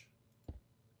arch.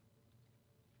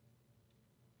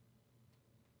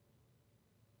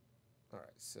 All right,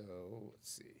 so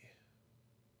let's see.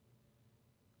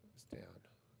 Goes down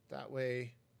that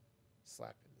way,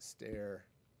 slap in the stair.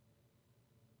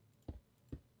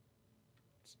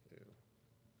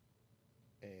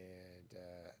 And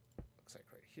looks like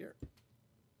right here.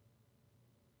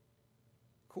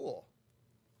 Cool.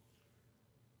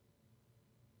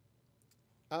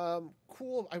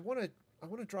 Cool. I want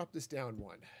to drop this down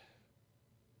one.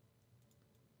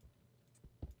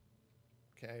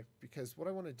 Okay, because what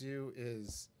I want to do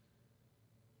is,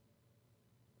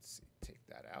 let's see, take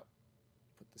that out,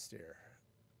 put the stair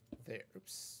there.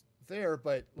 Oops, there.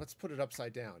 But let's put it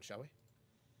upside down, shall we?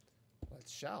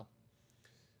 Let's shall.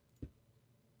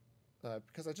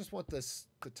 Because I just want the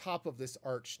top of this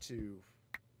arch to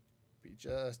be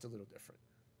just a little different.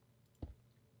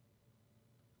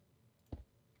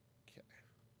 Okay.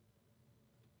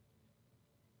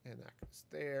 And that goes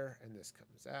there, and this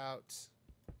comes out. Is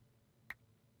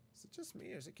it just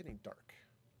me, or is it getting dark?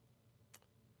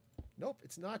 Nope,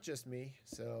 it's not just me,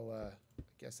 so I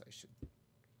guess I should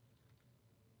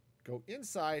go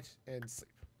inside and sleep.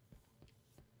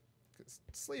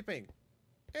 Sleeping.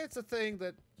 It's a thing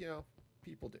that, you know,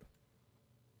 people do.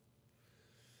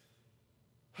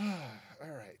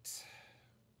 All right.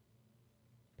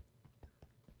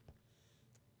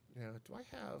 Now, do I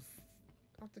have...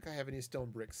 I don't think I have any stone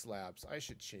brick slabs. I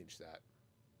should change that.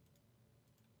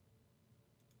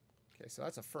 Okay, so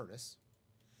that's a furnace.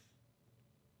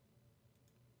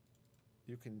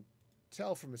 You can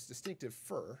tell from its distinctive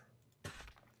fur.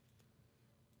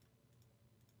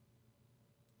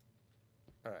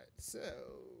 All right, so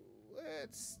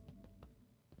let's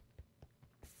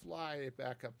fly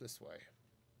back up this way.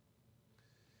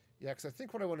 Yeah, because I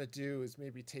think what I want to do is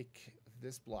maybe take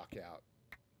this block out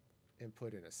and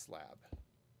put in a slab.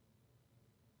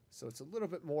 So it's a little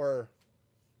bit more...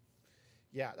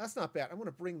 Yeah, that's not bad. I'm going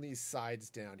to bring these sides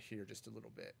down here just a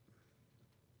little bit.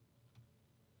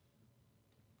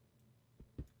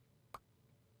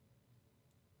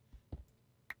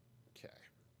 Okay.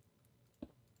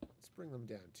 Let's bring them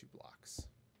down 2 blocks.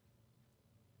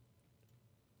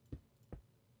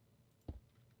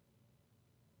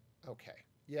 Okay.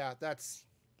 Yeah, that's...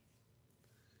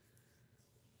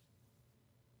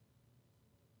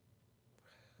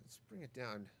 Let's bring it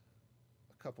down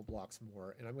a couple blocks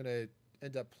more, and I'm going to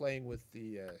end up playing with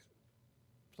the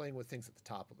things at the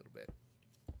top a little bit.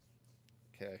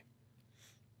 Okay.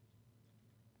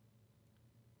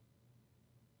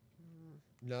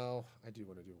 No, I do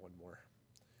want to do one more.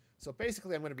 So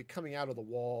basically, I'm going to be coming out of the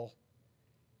wall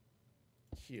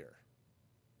here.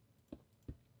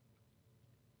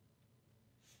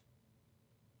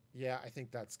 Yeah, I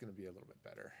think that's going to be a little bit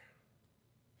better.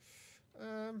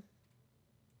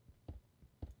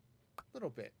 Little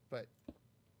bit, but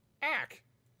ack.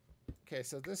 Okay,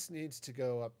 so this needs to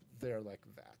go up there like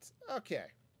that. Okay.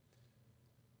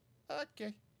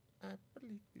 Okay, I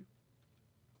believe you.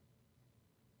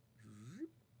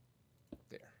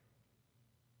 There.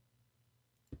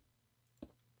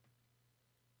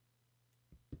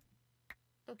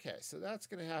 Okay, so that's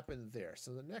going to happen there.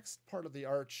 So the next part of the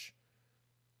arch,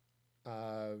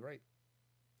 right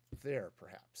there,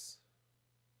 perhaps.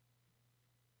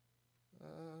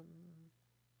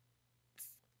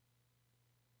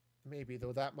 Maybe,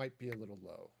 though that might be a little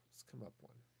low. Let's come up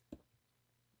one.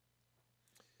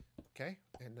 Okay,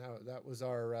 and now that was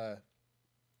our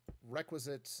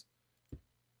requisite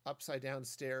upside down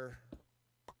stair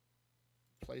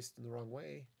placed in the wrong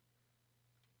way.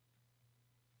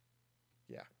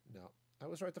 Yeah, no, I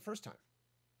was right the first time.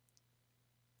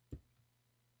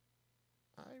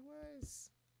 I was.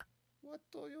 What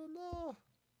do you know?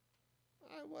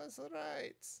 I was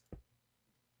right.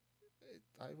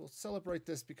 I will celebrate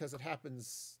this because it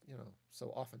happens, you know,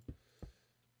 so often.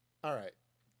 All right.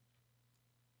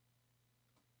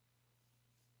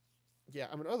 Yeah,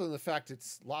 I mean, other than the fact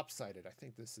it's lopsided, I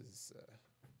think this is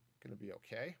going to be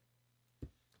okay.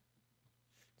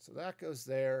 So that goes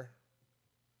there.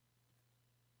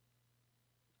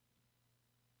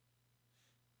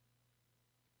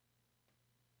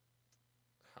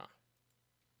 Huh.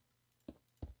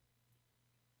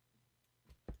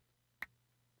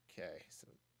 Okay, so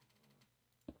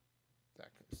that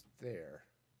goes there.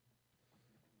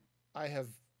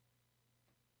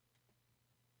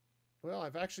 Well,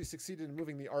 I've actually succeeded in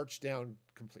moving the arch down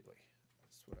completely.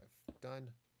 That's what I've done.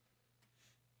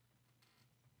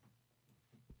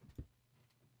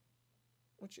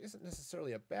 Which isn't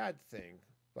necessarily a bad thing,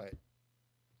 but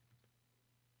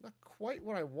not quite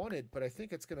what I wanted, but I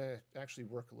think it's going to actually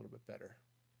work a little bit better.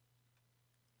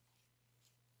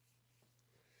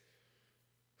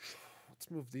 Let's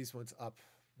move these ones up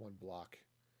 1 block,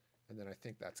 and then I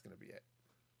think that's going to be it.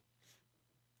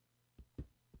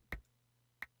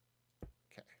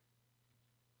 Okay.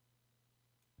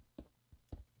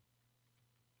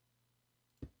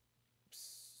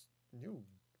 Oops. No.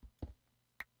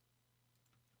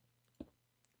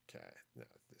 Okay, now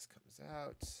this comes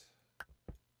out.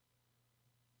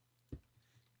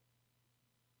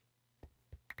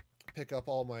 Pick up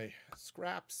all my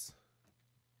scraps.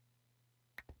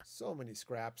 So many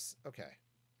scraps. Okay.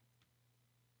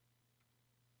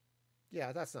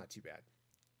 Yeah, that's not too bad.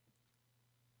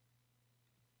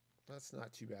 That's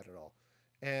not too bad at all.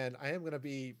 And I am going to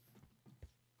be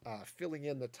filling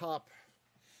in the top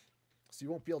so you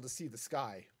won't be able to see the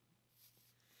sky.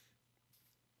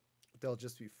 There'll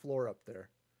just be floor up there.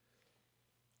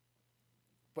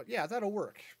 But yeah, that'll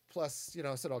work. Plus, you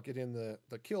know, I said I'll get in the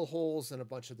kill holes and a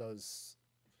bunch of those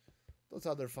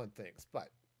other fun things. But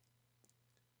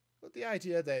with the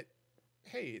idea that,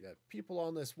 hey, the people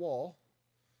on this wall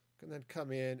can then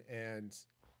come in and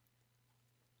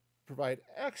provide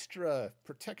extra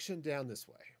protection down this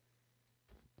way.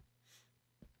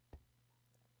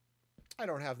 I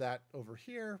don't have that over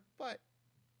here, but,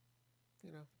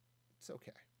 you know, it's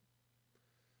okay.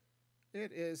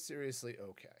 It is seriously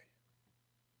okay.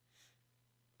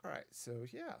 All right, so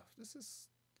yeah, this is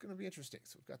going to be interesting.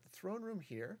 So we've got the throne room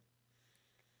here.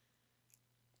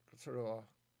 Sort of a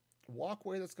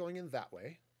walkway that's going in that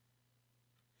way.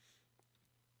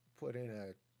 Put in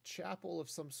a chapel of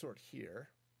some sort here.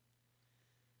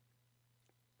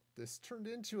 This turned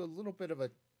into a little bit of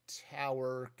a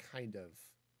tower, kind of.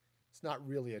 It's not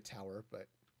really a tower, but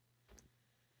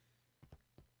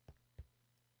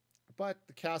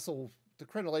the castle, the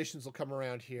crenellations will come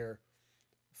around here,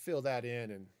 fill that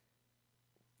in, and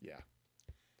yeah.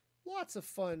 Lots of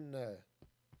fun,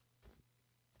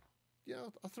 you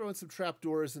know, I'll throw in some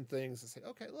trapdoors and things and say,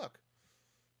 okay, look,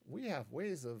 we have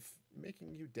ways of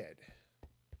making you dead.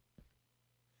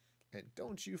 And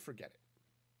don't you forget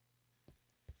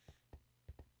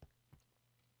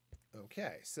it.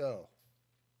 Okay, so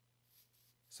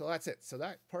that's it. So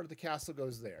that part of the castle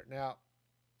goes there. Now,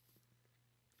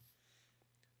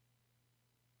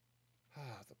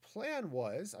 the plan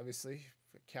was, obviously,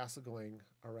 the castle going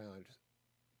around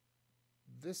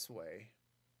this way,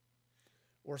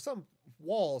 or some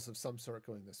walls of some sort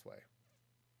going this way.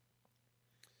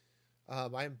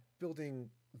 I'm building,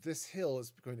 this hill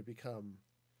is going to become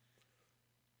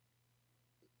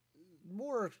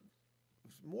more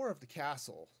of the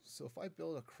castle. So if I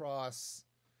build across,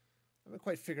 I haven't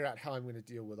quite figured out how I'm going to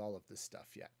deal with all of this stuff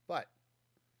yet, but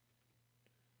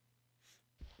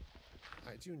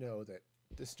I do know that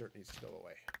this dirt needs to go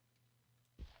away.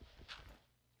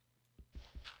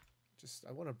 Just,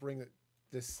 I want to bring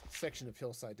this section of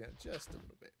hillside down just a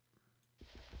little bit.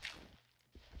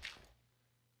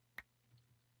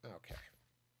 Okay.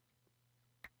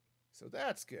 So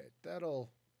that's good. That'll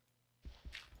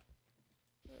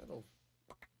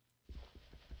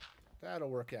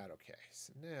work out okay.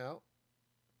 So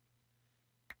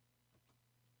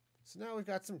now we've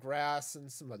got some grass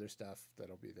and some other stuff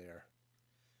that'll be there.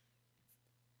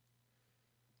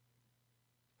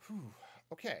 Whew.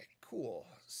 Okay, cool.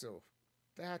 So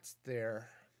that's there.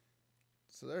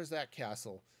 So there's that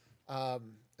castle.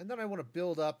 And then I want to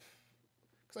build up,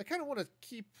 because I kind of want to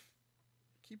keep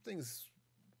things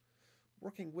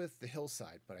working with the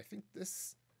hillside, but I think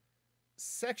this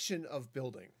section of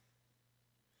building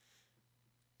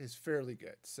is fairly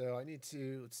good. So I need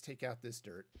to, let's take out this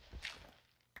dirt.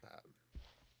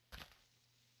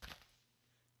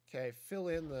 Okay, fill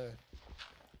in the,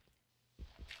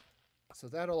 so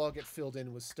that'll all get filled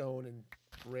in with stone and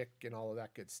brick and all of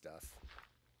that good stuff.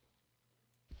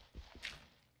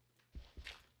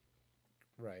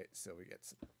 Right, so we get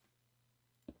some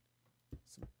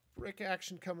brick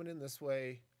action coming in this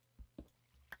way.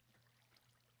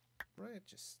 Right,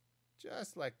 just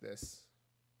like this.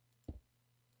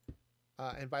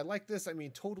 And by like this, I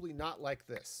mean totally not like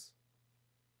this.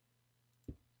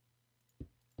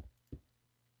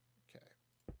 Okay.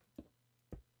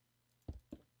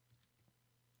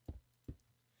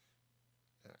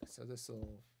 All right, so this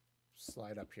will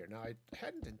slide up here. Now, I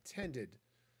hadn't intended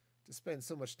to spend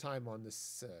so much time on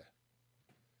this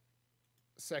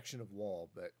section of wall,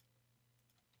 but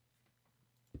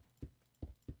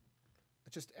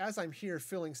just as I'm here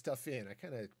filling stuff in, I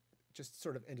kind of just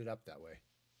sort of ended up that way.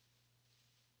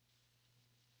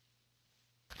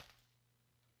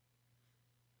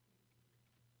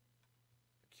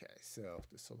 Okay, so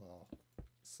this will all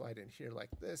slide in here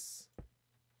like this.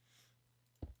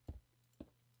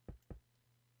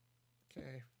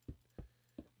 Okay.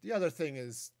 The other thing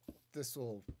is this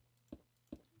will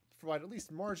provide at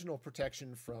least marginal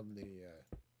protection from the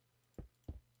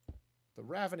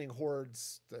ravening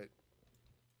hordes that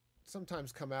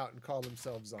sometimes come out and call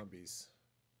themselves zombies.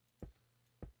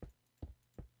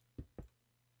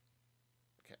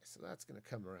 Okay, so that's going to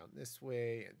come around this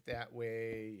way and that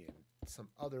way and some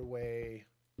other way.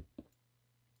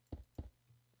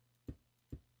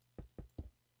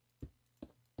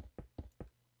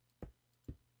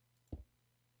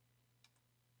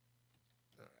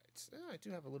 All right, so I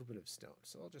do have a little bit of stone,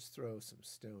 so I'll just throw some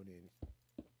stone in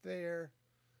there.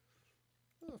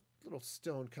 A little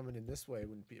stone coming in this way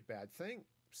wouldn't be a bad thing.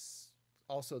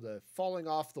 Also, the falling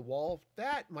off the wall,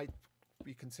 that might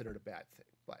be considered a bad thing,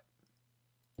 but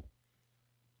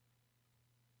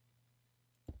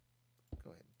go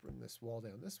ahead and bring this wall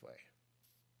down this way.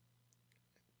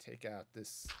 Take out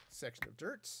this section of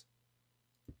dirt.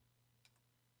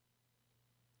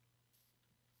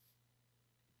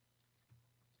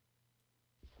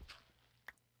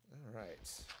 All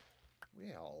right.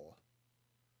 Well,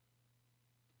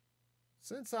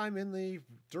 since I'm in the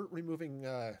dirt removing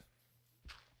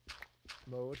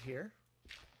mode here,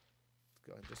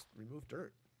 go ahead and just remove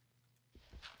dirt.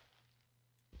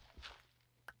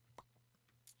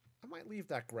 I might leave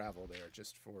that gravel there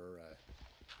just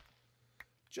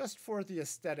for the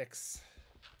aesthetics.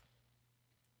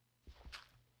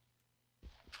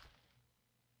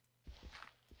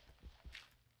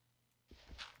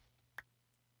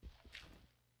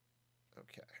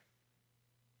 Okay.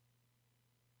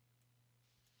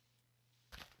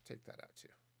 Take that out too.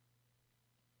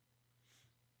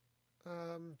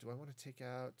 Do I want to take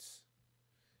out?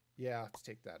 Yeah, let's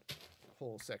take that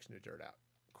whole section of dirt out.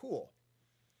 Cool.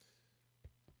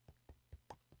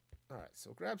 All right,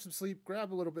 so grab some sleep,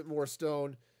 grab a little bit more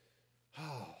stone.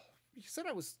 Oh, you said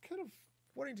I was kind of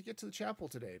wanting to get to the chapel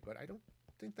today, but I don't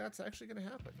think that's actually going to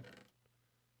happen.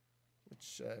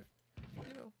 Which,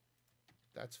 you know,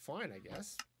 that's fine, I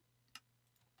guess.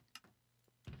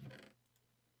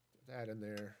 Put that in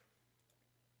there.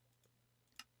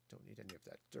 Don't need any of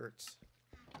that dirt.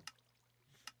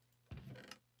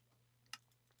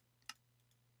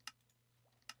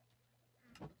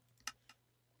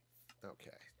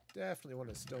 Okay, definitely want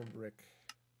a stone brick.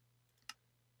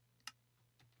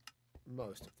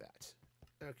 Most of that.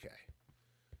 Okay.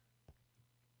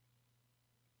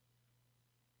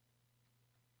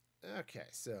 Okay,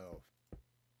 so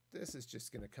this is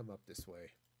just going to come up this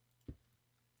way.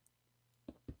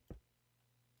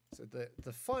 So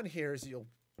the fun here is you'll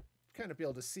kind of be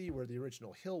able to see where the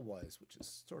original hill was, which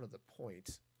is sort of the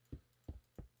point.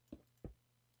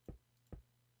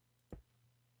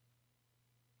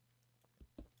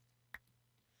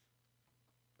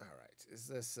 All right, is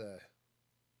this a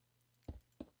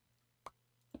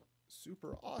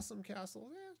super awesome castle?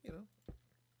 Yeah, you know,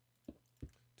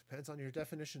 depends on your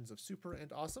definitions of super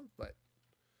and awesome, but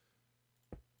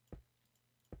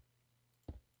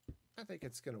I think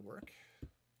it's going to work.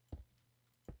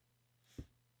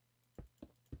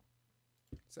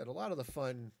 Said a lot of the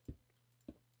fun,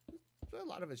 a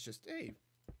lot of it's just, hey,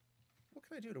 what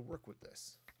can I do to work with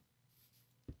this?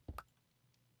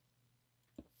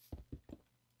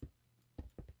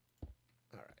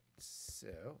 All right, so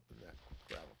that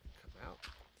gravel can come out.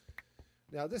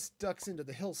 Now this ducks into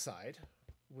the hillside,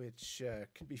 which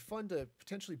can be fun to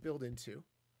potentially build into.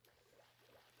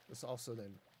 This also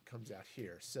then comes out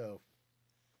here. So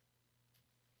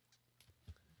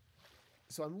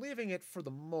I'm leaving it for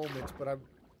the moment, but I'm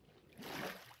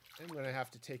going to have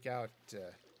to take out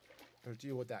or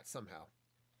deal with that somehow.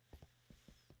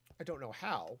 I don't know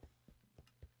how.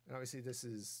 And obviously this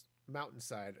is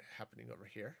mountainside happening over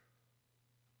here.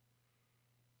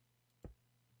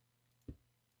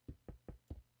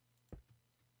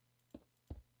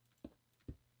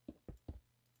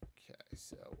 Okay,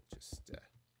 so we'll just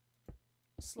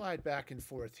slide back and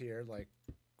forth here like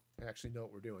I actually know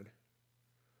what we're doing.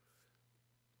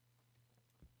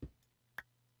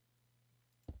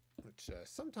 Which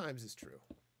sometimes is true.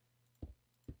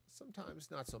 Sometimes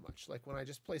not so much. Like when I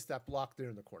just placed that block there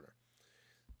in the corner.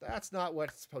 That's not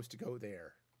what's supposed to go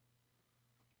there.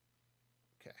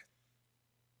 Okay.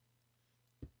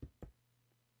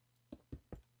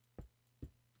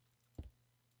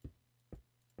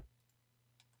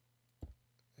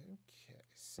 Okay,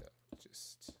 so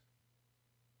just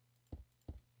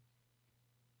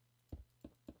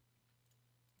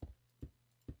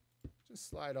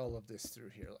slide all of this through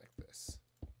here like this.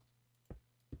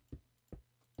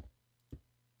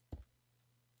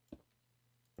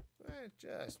 And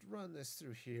just run this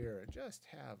through here and just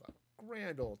have a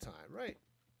grand old time, right?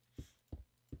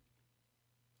 At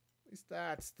least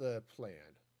that's the plan.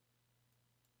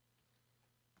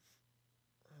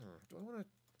 Do I want to...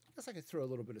 I guess I could throw a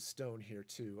little bit of stone here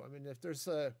too. I mean, if there's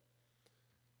a...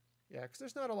 Yeah, because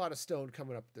there's not a lot of stone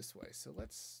coming up this way. So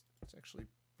let's actually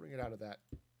bring it out of that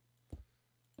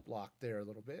block there a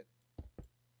little bit.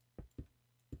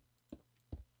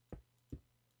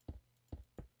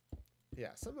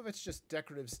 Yeah, some of it's just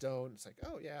decorative stone. It's like,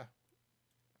 oh yeah.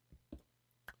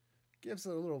 Gives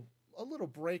it a little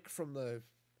break from the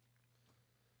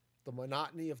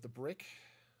monotony of the brick.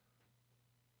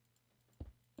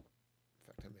 In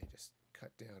fact, I may just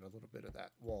cut down a little bit of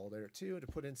that wall there too to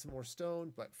put in some more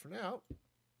stone, but for now,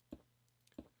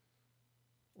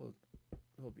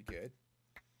 we'll be good.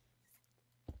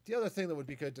 The other thing that would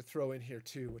be good to throw in here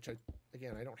too, which I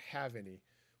don't have any,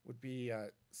 would be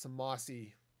some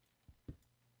mossy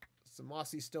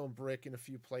stone brick in a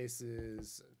few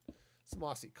places, and some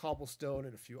mossy cobblestone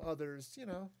in a few others, you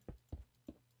know.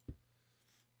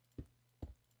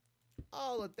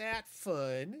 All of that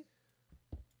fun.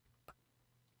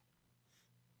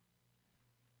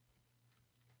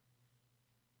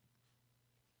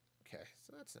 Okay,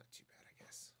 so that's not too bad, I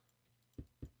guess.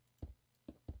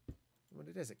 I'm going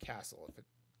it is a castle. If it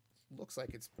looks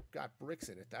like it's got bricks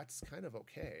in it, that's kind of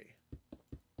okay.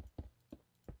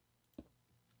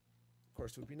 Of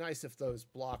course, it would be nice if those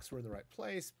blocks were in the right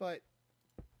place, but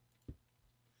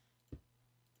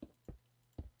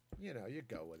you know, you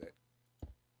go with it.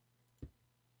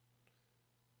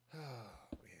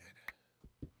 Oh, man.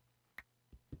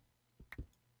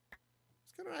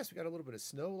 It's kind of nice. We got a little bit of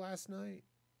snow last night.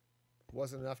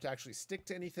 Wasn't enough to actually stick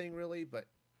to anything, really, but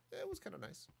it was kind of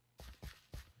nice.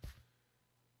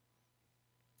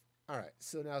 All right,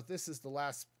 so now this is the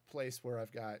last place where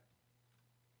I've got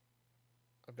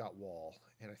wall,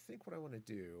 and I think what I want to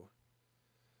do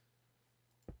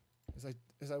is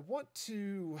I want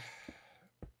to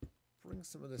bring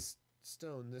some of this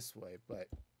stone this way, but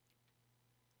I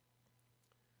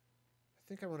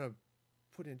think I want to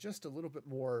put in just a little bit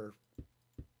more.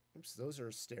 Oops, those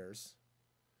are stairs,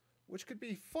 which could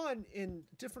be fun in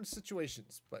different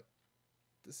situations, but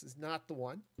this is not the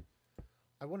one.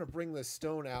 I want to bring this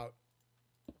stone out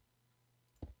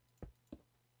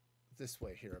this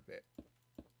way here a bit.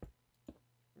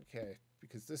 Okay,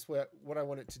 because this way, what I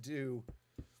want it to do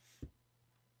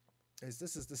is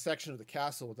this is the section of the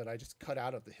castle that I just cut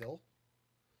out of the hill.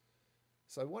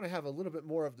 So I want to have a little bit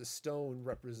more of the stone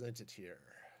represented here.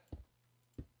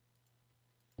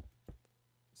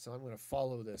 So I'm going to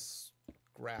follow this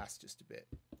grass just a bit,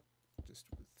 just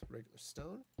with regular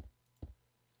stone.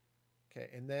 Okay,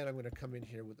 and then I'm going to come in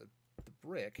here with the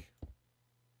brick.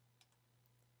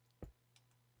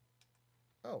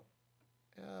 Oh,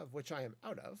 which I am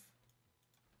out of.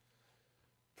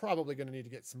 Probably going to need to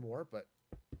get some more, but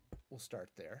we'll start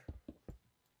there.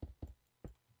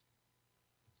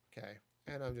 Okay,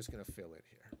 and I'm just going to fill in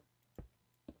here.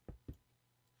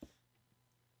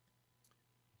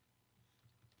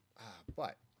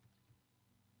 But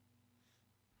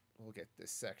we'll get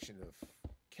this section of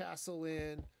castle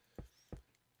in.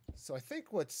 So I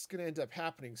think what's going to end up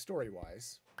happening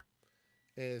story-wise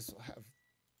is we'll have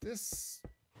this.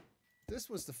 This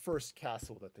was the first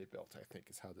castle that they built, I think,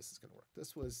 is how this is going to work.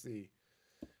 This was they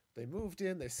moved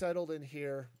in, they settled in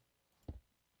here,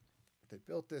 they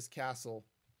built this castle,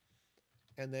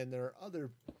 and then there'll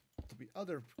be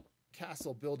other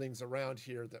castle buildings around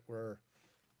here that were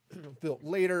built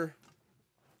later,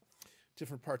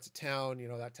 different parts of town, you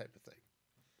know, that type of thing.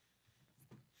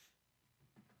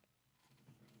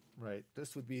 Right,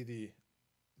 this would be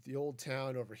the old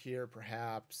town over here,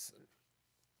 perhaps.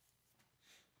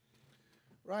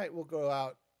 Right, we'll go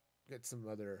out, get some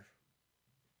other.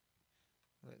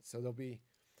 Right, so there'll be.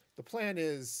 The plan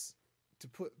is to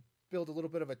build a little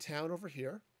bit of a town over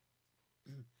here.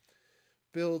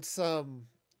 Build some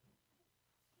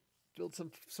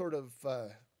sort of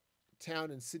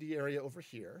town and city area over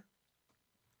here.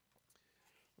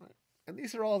 Right, and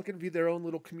these are all going to be their own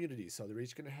little communities. So they're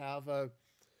each going to have a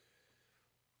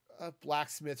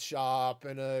blacksmith shop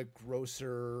and a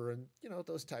grocer and, you know,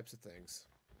 those types of things.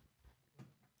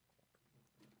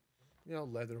 You know,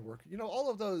 leather work, you know, all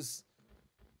of those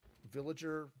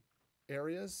villager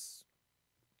areas,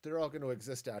 they're all going to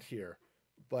exist out here,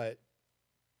 but,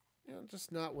 you know,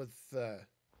 just not with,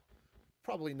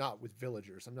 probably not with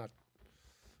villagers. I'm not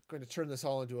going to turn this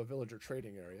all into a villager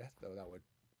trading area, though that would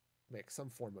make some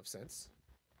form of sense.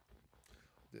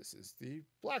 This is the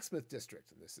blacksmith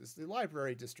district, and this is the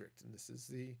library district, and this is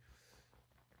the...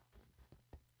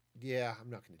 Yeah, I'm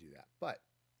not going to do that, but...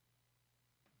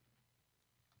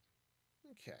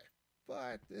 Okay,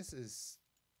 but this is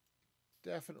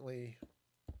definitely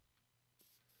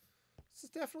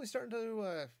starting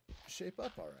to shape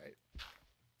up all right.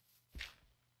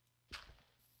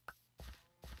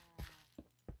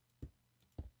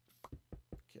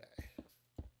 Okay.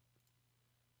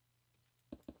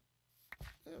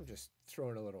 I'm just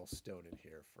throwing a little stone in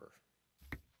here for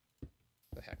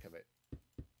the heck of it.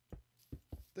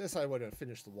 This I would have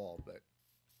finished the wall, but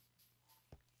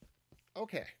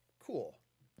okay, cool.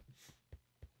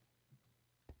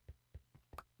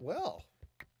 Well,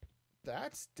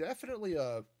 that's definitely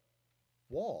a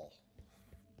wall.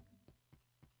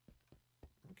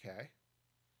 Okay.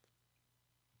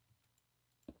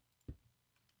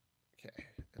 Okay,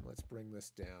 and let's bring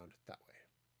this down that way.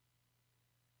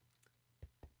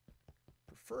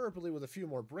 Preferably with a few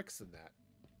more bricks than that.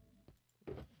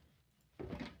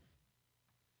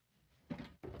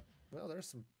 Well,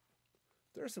 there's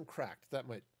some cracked. That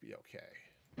might be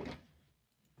okay.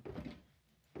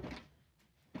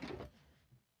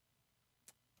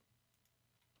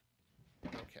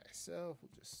 Okay, so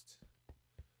we'll just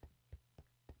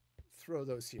throw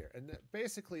those here. And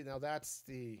basically now that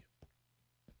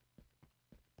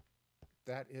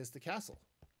is the castle.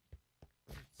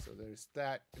 So there's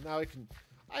that. Now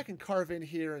I can carve in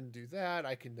here and do that.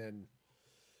 I can then,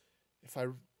 if I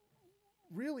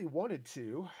really wanted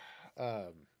to,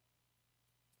 and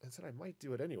said I might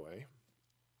do it anyway,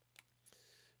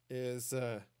 is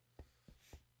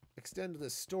extend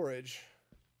this storage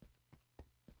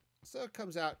so it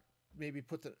comes out, maybe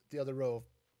put the other row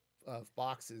of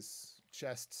boxes,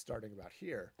 chests starting about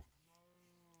here.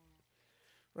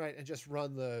 Right, and just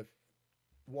run the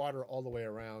water all the way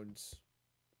around.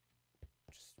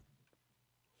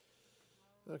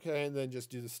 Okay, and then just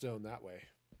do the stone that way.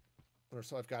 Or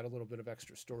so I've got a little bit of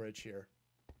extra storage here.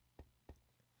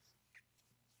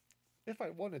 If I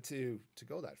wanted to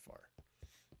go that far.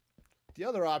 The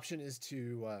other option is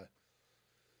to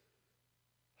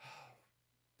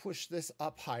push this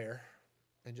up higher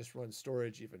and just run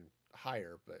storage even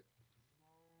higher, but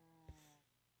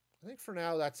I think for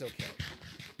now that's okay.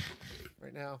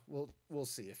 Right now, we'll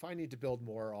see. If I need to build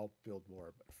more, I'll build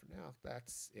more, but for now,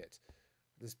 that's it.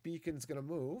 This beacon's going to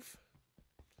move.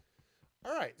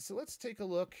 All right, so let's take a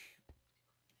look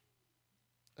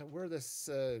at where this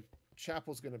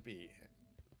chapel's going to be.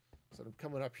 So I'm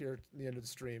coming up here at the end of the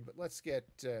stream, but let's get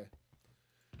at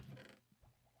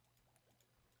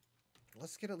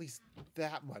least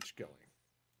that much going.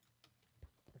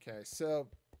 Okay, so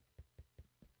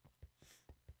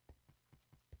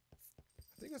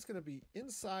I think it's going to be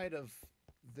inside of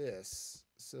this.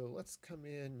 So let's come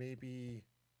in maybe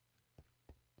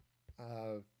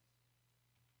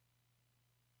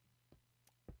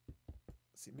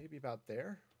see, maybe about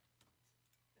there.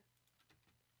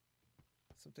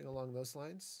 Something along those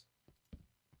lines.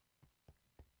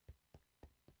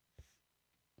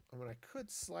 I mean, I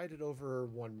could slide it over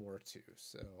one more too.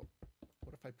 So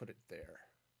what if I put it there?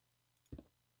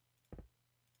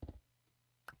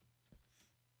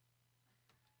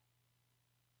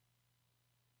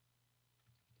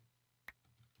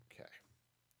 Okay.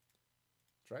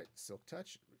 That's right. Silk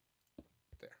touch.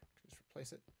 There. Just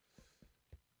replace it.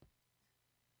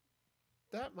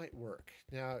 That might work.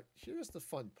 Now, here's the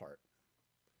fun part.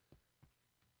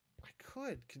 I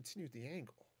could continue the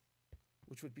angle,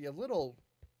 which would be a little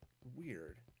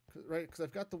weird, right? Because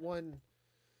I've got the one,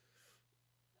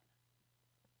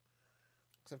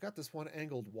 because I've got this one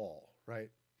angled wall, right?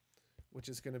 Which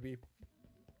is going to be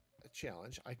a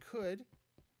challenge. I could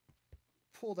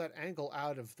pull that angle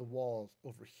out of the wall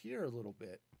over here a little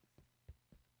bit,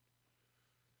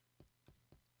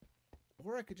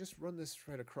 or I could just run this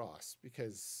right across,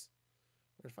 because,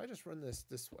 or if I just run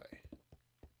this way,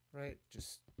 right?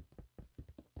 Just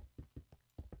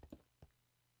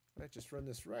run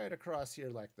this right across here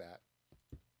like that.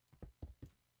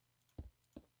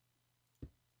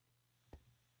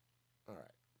 All right.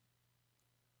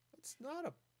 It's not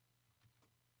a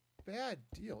bad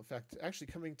deal. In fact, actually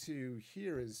coming to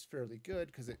here is fairly good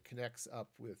because it connects up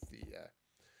with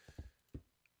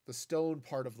the stone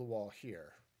part of the wall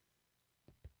here.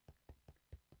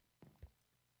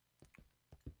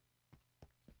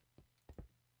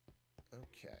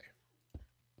 Okay.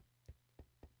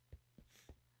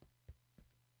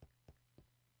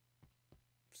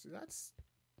 So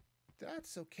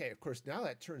that's okay. Of course, now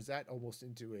that turns that almost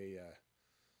into a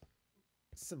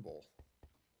symbol,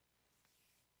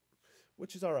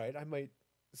 which is all right. I may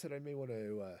want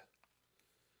to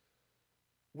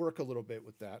work a little bit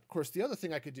with that. Of course, the other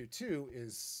thing I could do too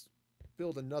is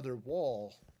build another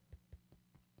wall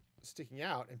sticking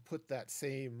out and put that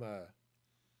same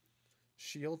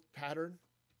shield pattern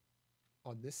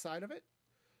on this side of it,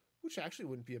 which actually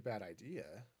wouldn't be a bad idea.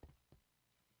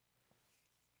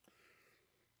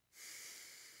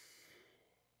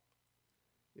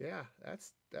 Yeah,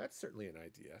 that's certainly an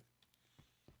idea.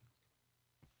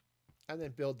 And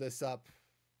then build this up,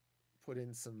 put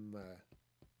in some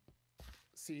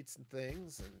seats and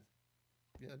things, and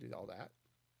do all that.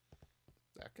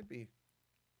 That could be.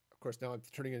 Of course, now I'm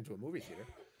turning it into a movie theater.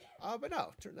 But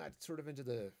no, turn that sort of into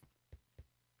the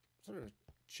sort of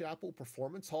chapel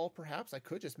performance hall, perhaps. I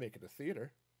could just make it a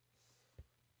theater.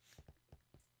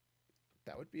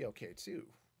 That would be okay too.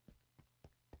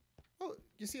 Well,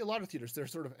 you see a lot of theaters, they're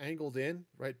sort of angled in,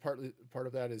 right? Part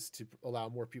of that is to allow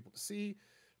more people to see.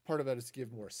 Part of that is to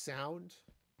give more sound,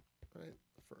 right?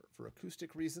 For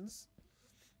acoustic reasons.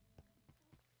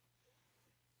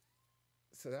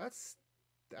 So that's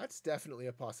definitely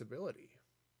a possibility.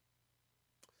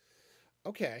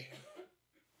 Okay.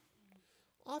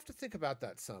 I'll have to think about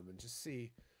that some and just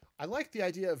see. I like the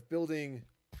idea of building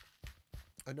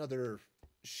another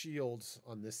shield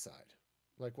on this side,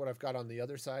 like what I've got on the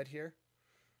other side here,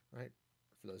 right?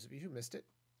 For those of you who missed it,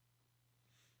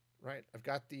 right? I've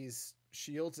got these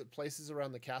shields at places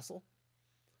around the castle.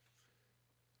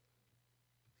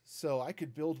 So I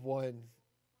could build one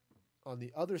on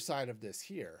the other side of this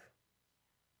here,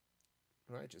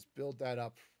 right, just build that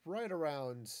up right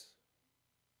around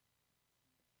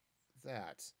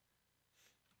that.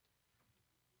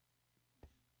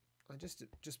 And just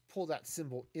pull that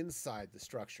symbol inside the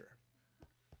structure.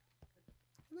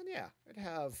 And then, yeah, I'd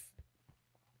have...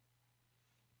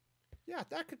 Yeah,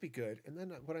 that could be good. And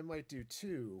then what I might do,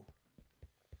 too,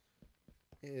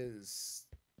 is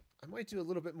I might do a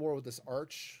little bit more with this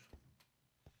arch,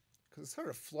 because it's sort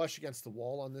of flush against the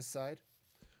wall on this side.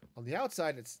 On the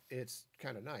outside, it's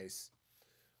kind of nice.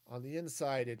 On the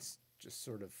inside, it's just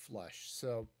sort of flush.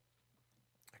 So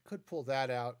I could pull that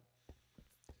out.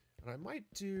 And I might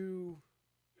do...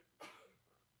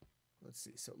 Let's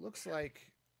see. So it looks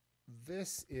like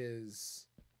this is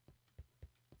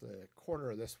the corner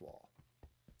of this wall.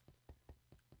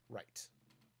 Right.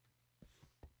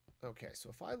 Okay, so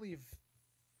if I leave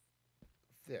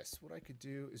this, what I could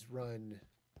do is run...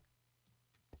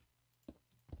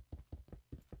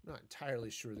 I'm not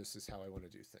entirely sure this is how I want to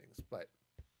do things, but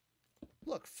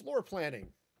look, floor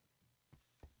planning.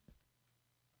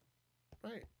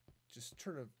 Right. Just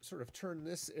sort of turn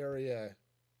this area...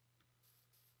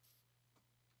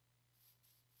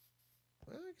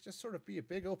 Well, it could just sort of be a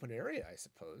big open area, I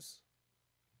suppose.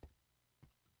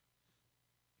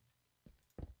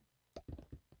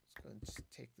 Let's go and just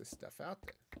take this stuff out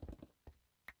then.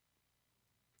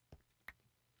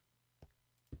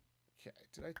 Okay,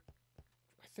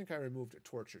 I think I removed a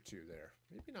torch or two there.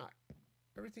 Maybe not.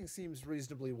 Everything seems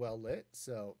reasonably well lit,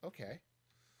 so okay.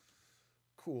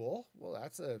 Cool. Well,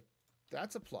 that's a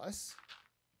plus.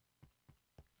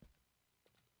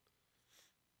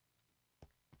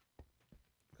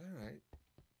 All right.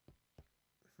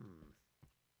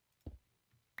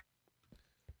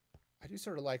 I do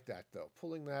sort of like that, though.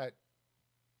 Putting that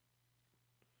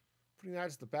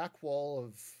as the back wall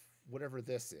of whatever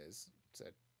this is. So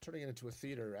turning it into a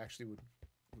theater actually would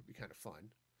be kind of fun.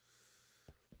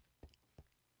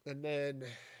 And then,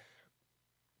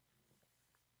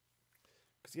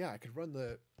 because yeah, I could run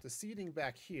the seating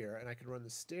back here, and I could run the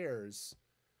stairs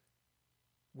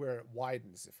where it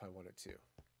widens if I wanted to.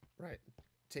 Right.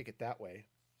 Take it that way.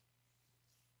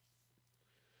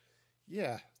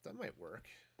 Yeah, that might work.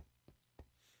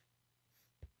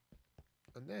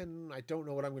 And then I don't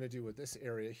know what I'm going to do with this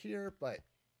area here, but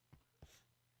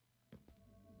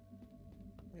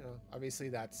you know, obviously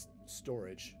that's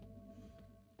storage.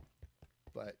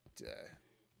 But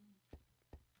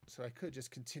so I could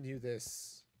just continue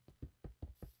this.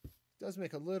 It does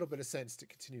make a little bit of sense to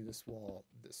continue this wall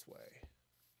this way.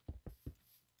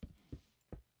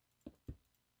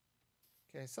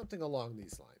 Okay, something along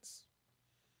these lines.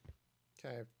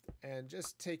 Okay, and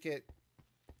just take it.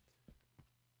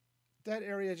 That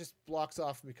area just blocks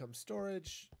off and becomes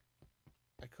storage.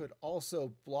 I could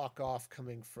also block off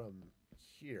coming from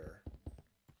here.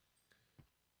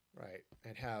 Right,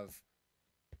 and have...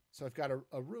 So I've got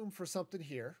a room for something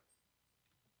here.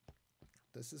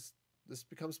 This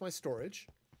becomes my storage.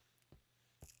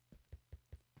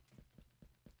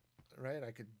 Right,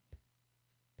 I could...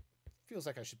 Feels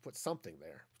like I should put something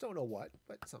there. Don't know what,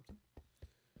 but something.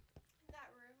 That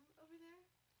room over there?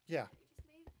 Yeah. That you just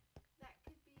made? That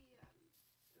could be,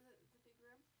 the big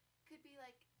room. Could be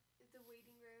like the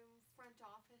waiting room, front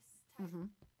office type thing.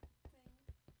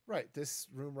 Right, this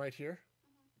room right here.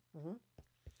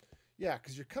 Yeah,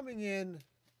 because you're coming in...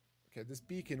 Okay, this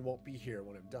beacon won't be here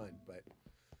when I'm done, but...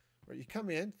 Right, you come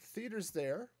in, theater's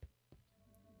there.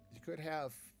 You could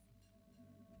have...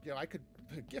 You know, I could...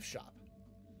 A gift shop.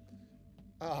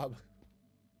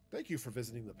 Thank you for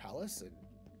visiting the palace and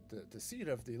the seat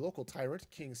of the local tyrant,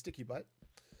 King Sticky Butt.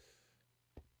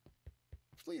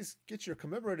 Please get your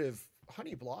commemorative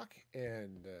honey block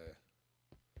and...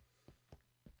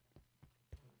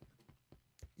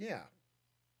 yeah.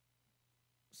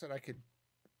 Said I could...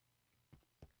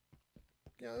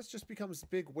 Yeah, this just becomes a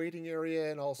big waiting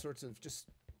area and all sorts of just...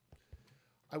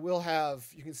 I will have...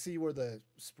 You can see where the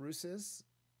spruce is.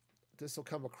 This will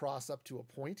come across up to a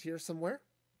point here somewhere.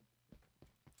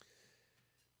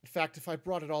 In fact, if I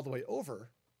brought it all the way over,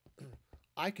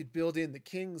 I could build in the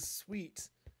king's suite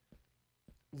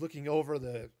looking over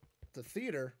the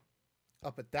theater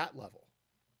up at that level,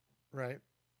 right?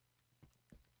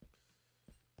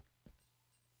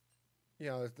 You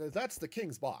know, that's the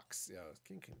king's box. You know, the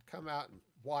king can come out and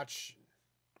watch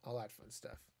all that fun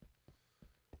stuff.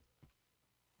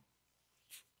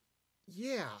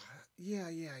 Yeah.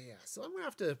 So I'm going to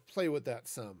have to play with that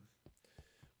some.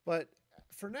 But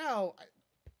for now,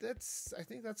 I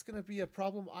think that's going to be a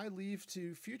problem I leave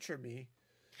to future me.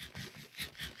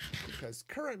 Because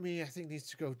current me, I think, needs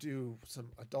to go do some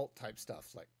adult type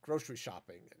stuff like grocery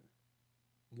shopping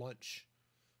and lunch,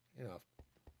 you know,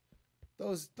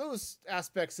 those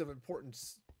aspects of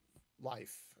importance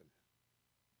life.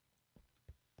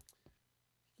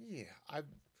 Yeah,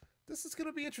 this is going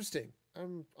to be interesting.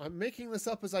 I'm making this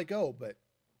up as I go, but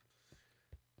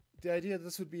the idea that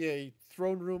this would be a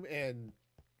throne room and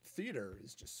theater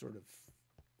is just sort of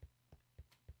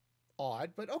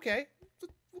odd, but okay,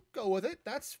 we'll go with it.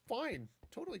 That's fine.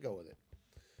 Totally go with it.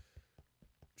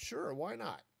 Sure, why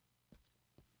not?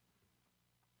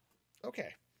 Okay,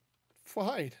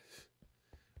 fine.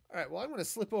 All right, well, I'm going to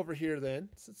slip over here then,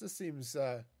 since this seems,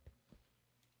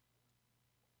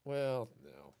 well,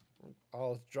 no.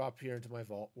 I'll drop here into my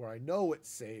vault where I know it's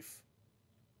safe.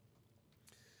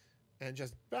 And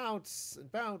just bounce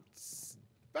and bounce and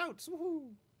bounce.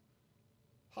 Woohoo!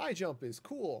 High jump is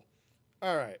cool.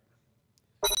 All right.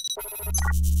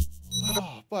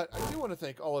 Oh, but I do want to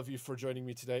thank all of you for joining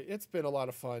me today. It's been a lot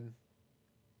of fun.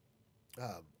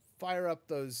 Fire up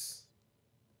those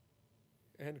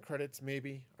end credits,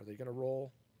 maybe. Are they going to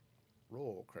roll?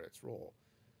 Roll, credits, roll.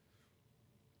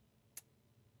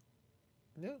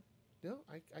 No,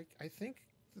 I think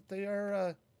that they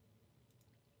are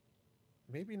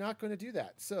maybe not going to do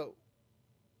that. So,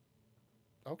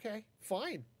 okay,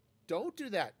 fine. Don't do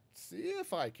that. See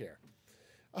if I care.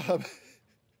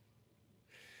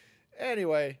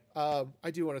 Anyway,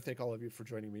 I do want to thank all of you for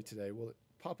joining me today. Will it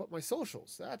pop up my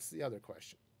socials? That's the other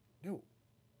question. No.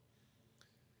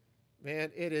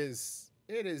 Man, it is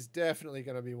definitely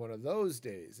going to be one of those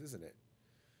days, isn't it?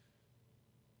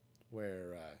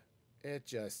 Where it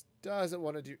just doesn't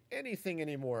want to do anything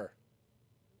anymore.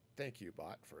 Thank you,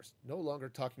 bot, for no longer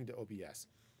talking to OBS.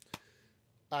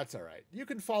 That's all right. You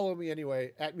can follow me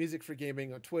anyway at Music for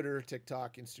Gaming on Twitter,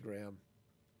 TikTok, Instagram.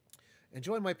 And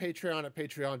join my Patreon at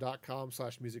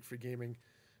patreon.com/musicforgaming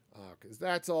because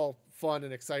that's all fun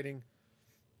and exciting.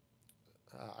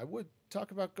 I would talk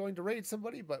about going to raid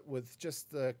somebody, but with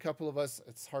just a couple of us,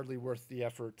 it's hardly worth the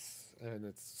effort, and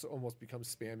it's almost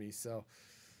becomes spammy. So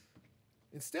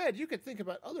instead, you could think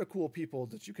about other cool people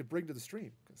that you could bring to the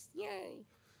stream. Yay!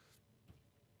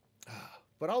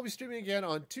 But I'll be streaming again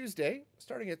on Tuesday,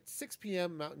 starting at 6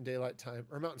 p.m. Mountain Daylight Time,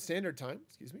 or Mountain Standard Time,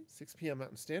 6 p.m.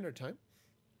 Mountain Standard Time.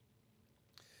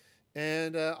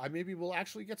 And I maybe will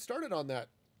actually get started on that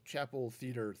chapel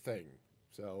theater thing.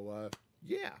 So,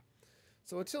 yeah.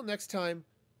 So until next time,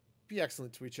 be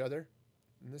excellent to each other.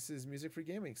 And this is Music for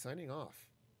Gaming signing off.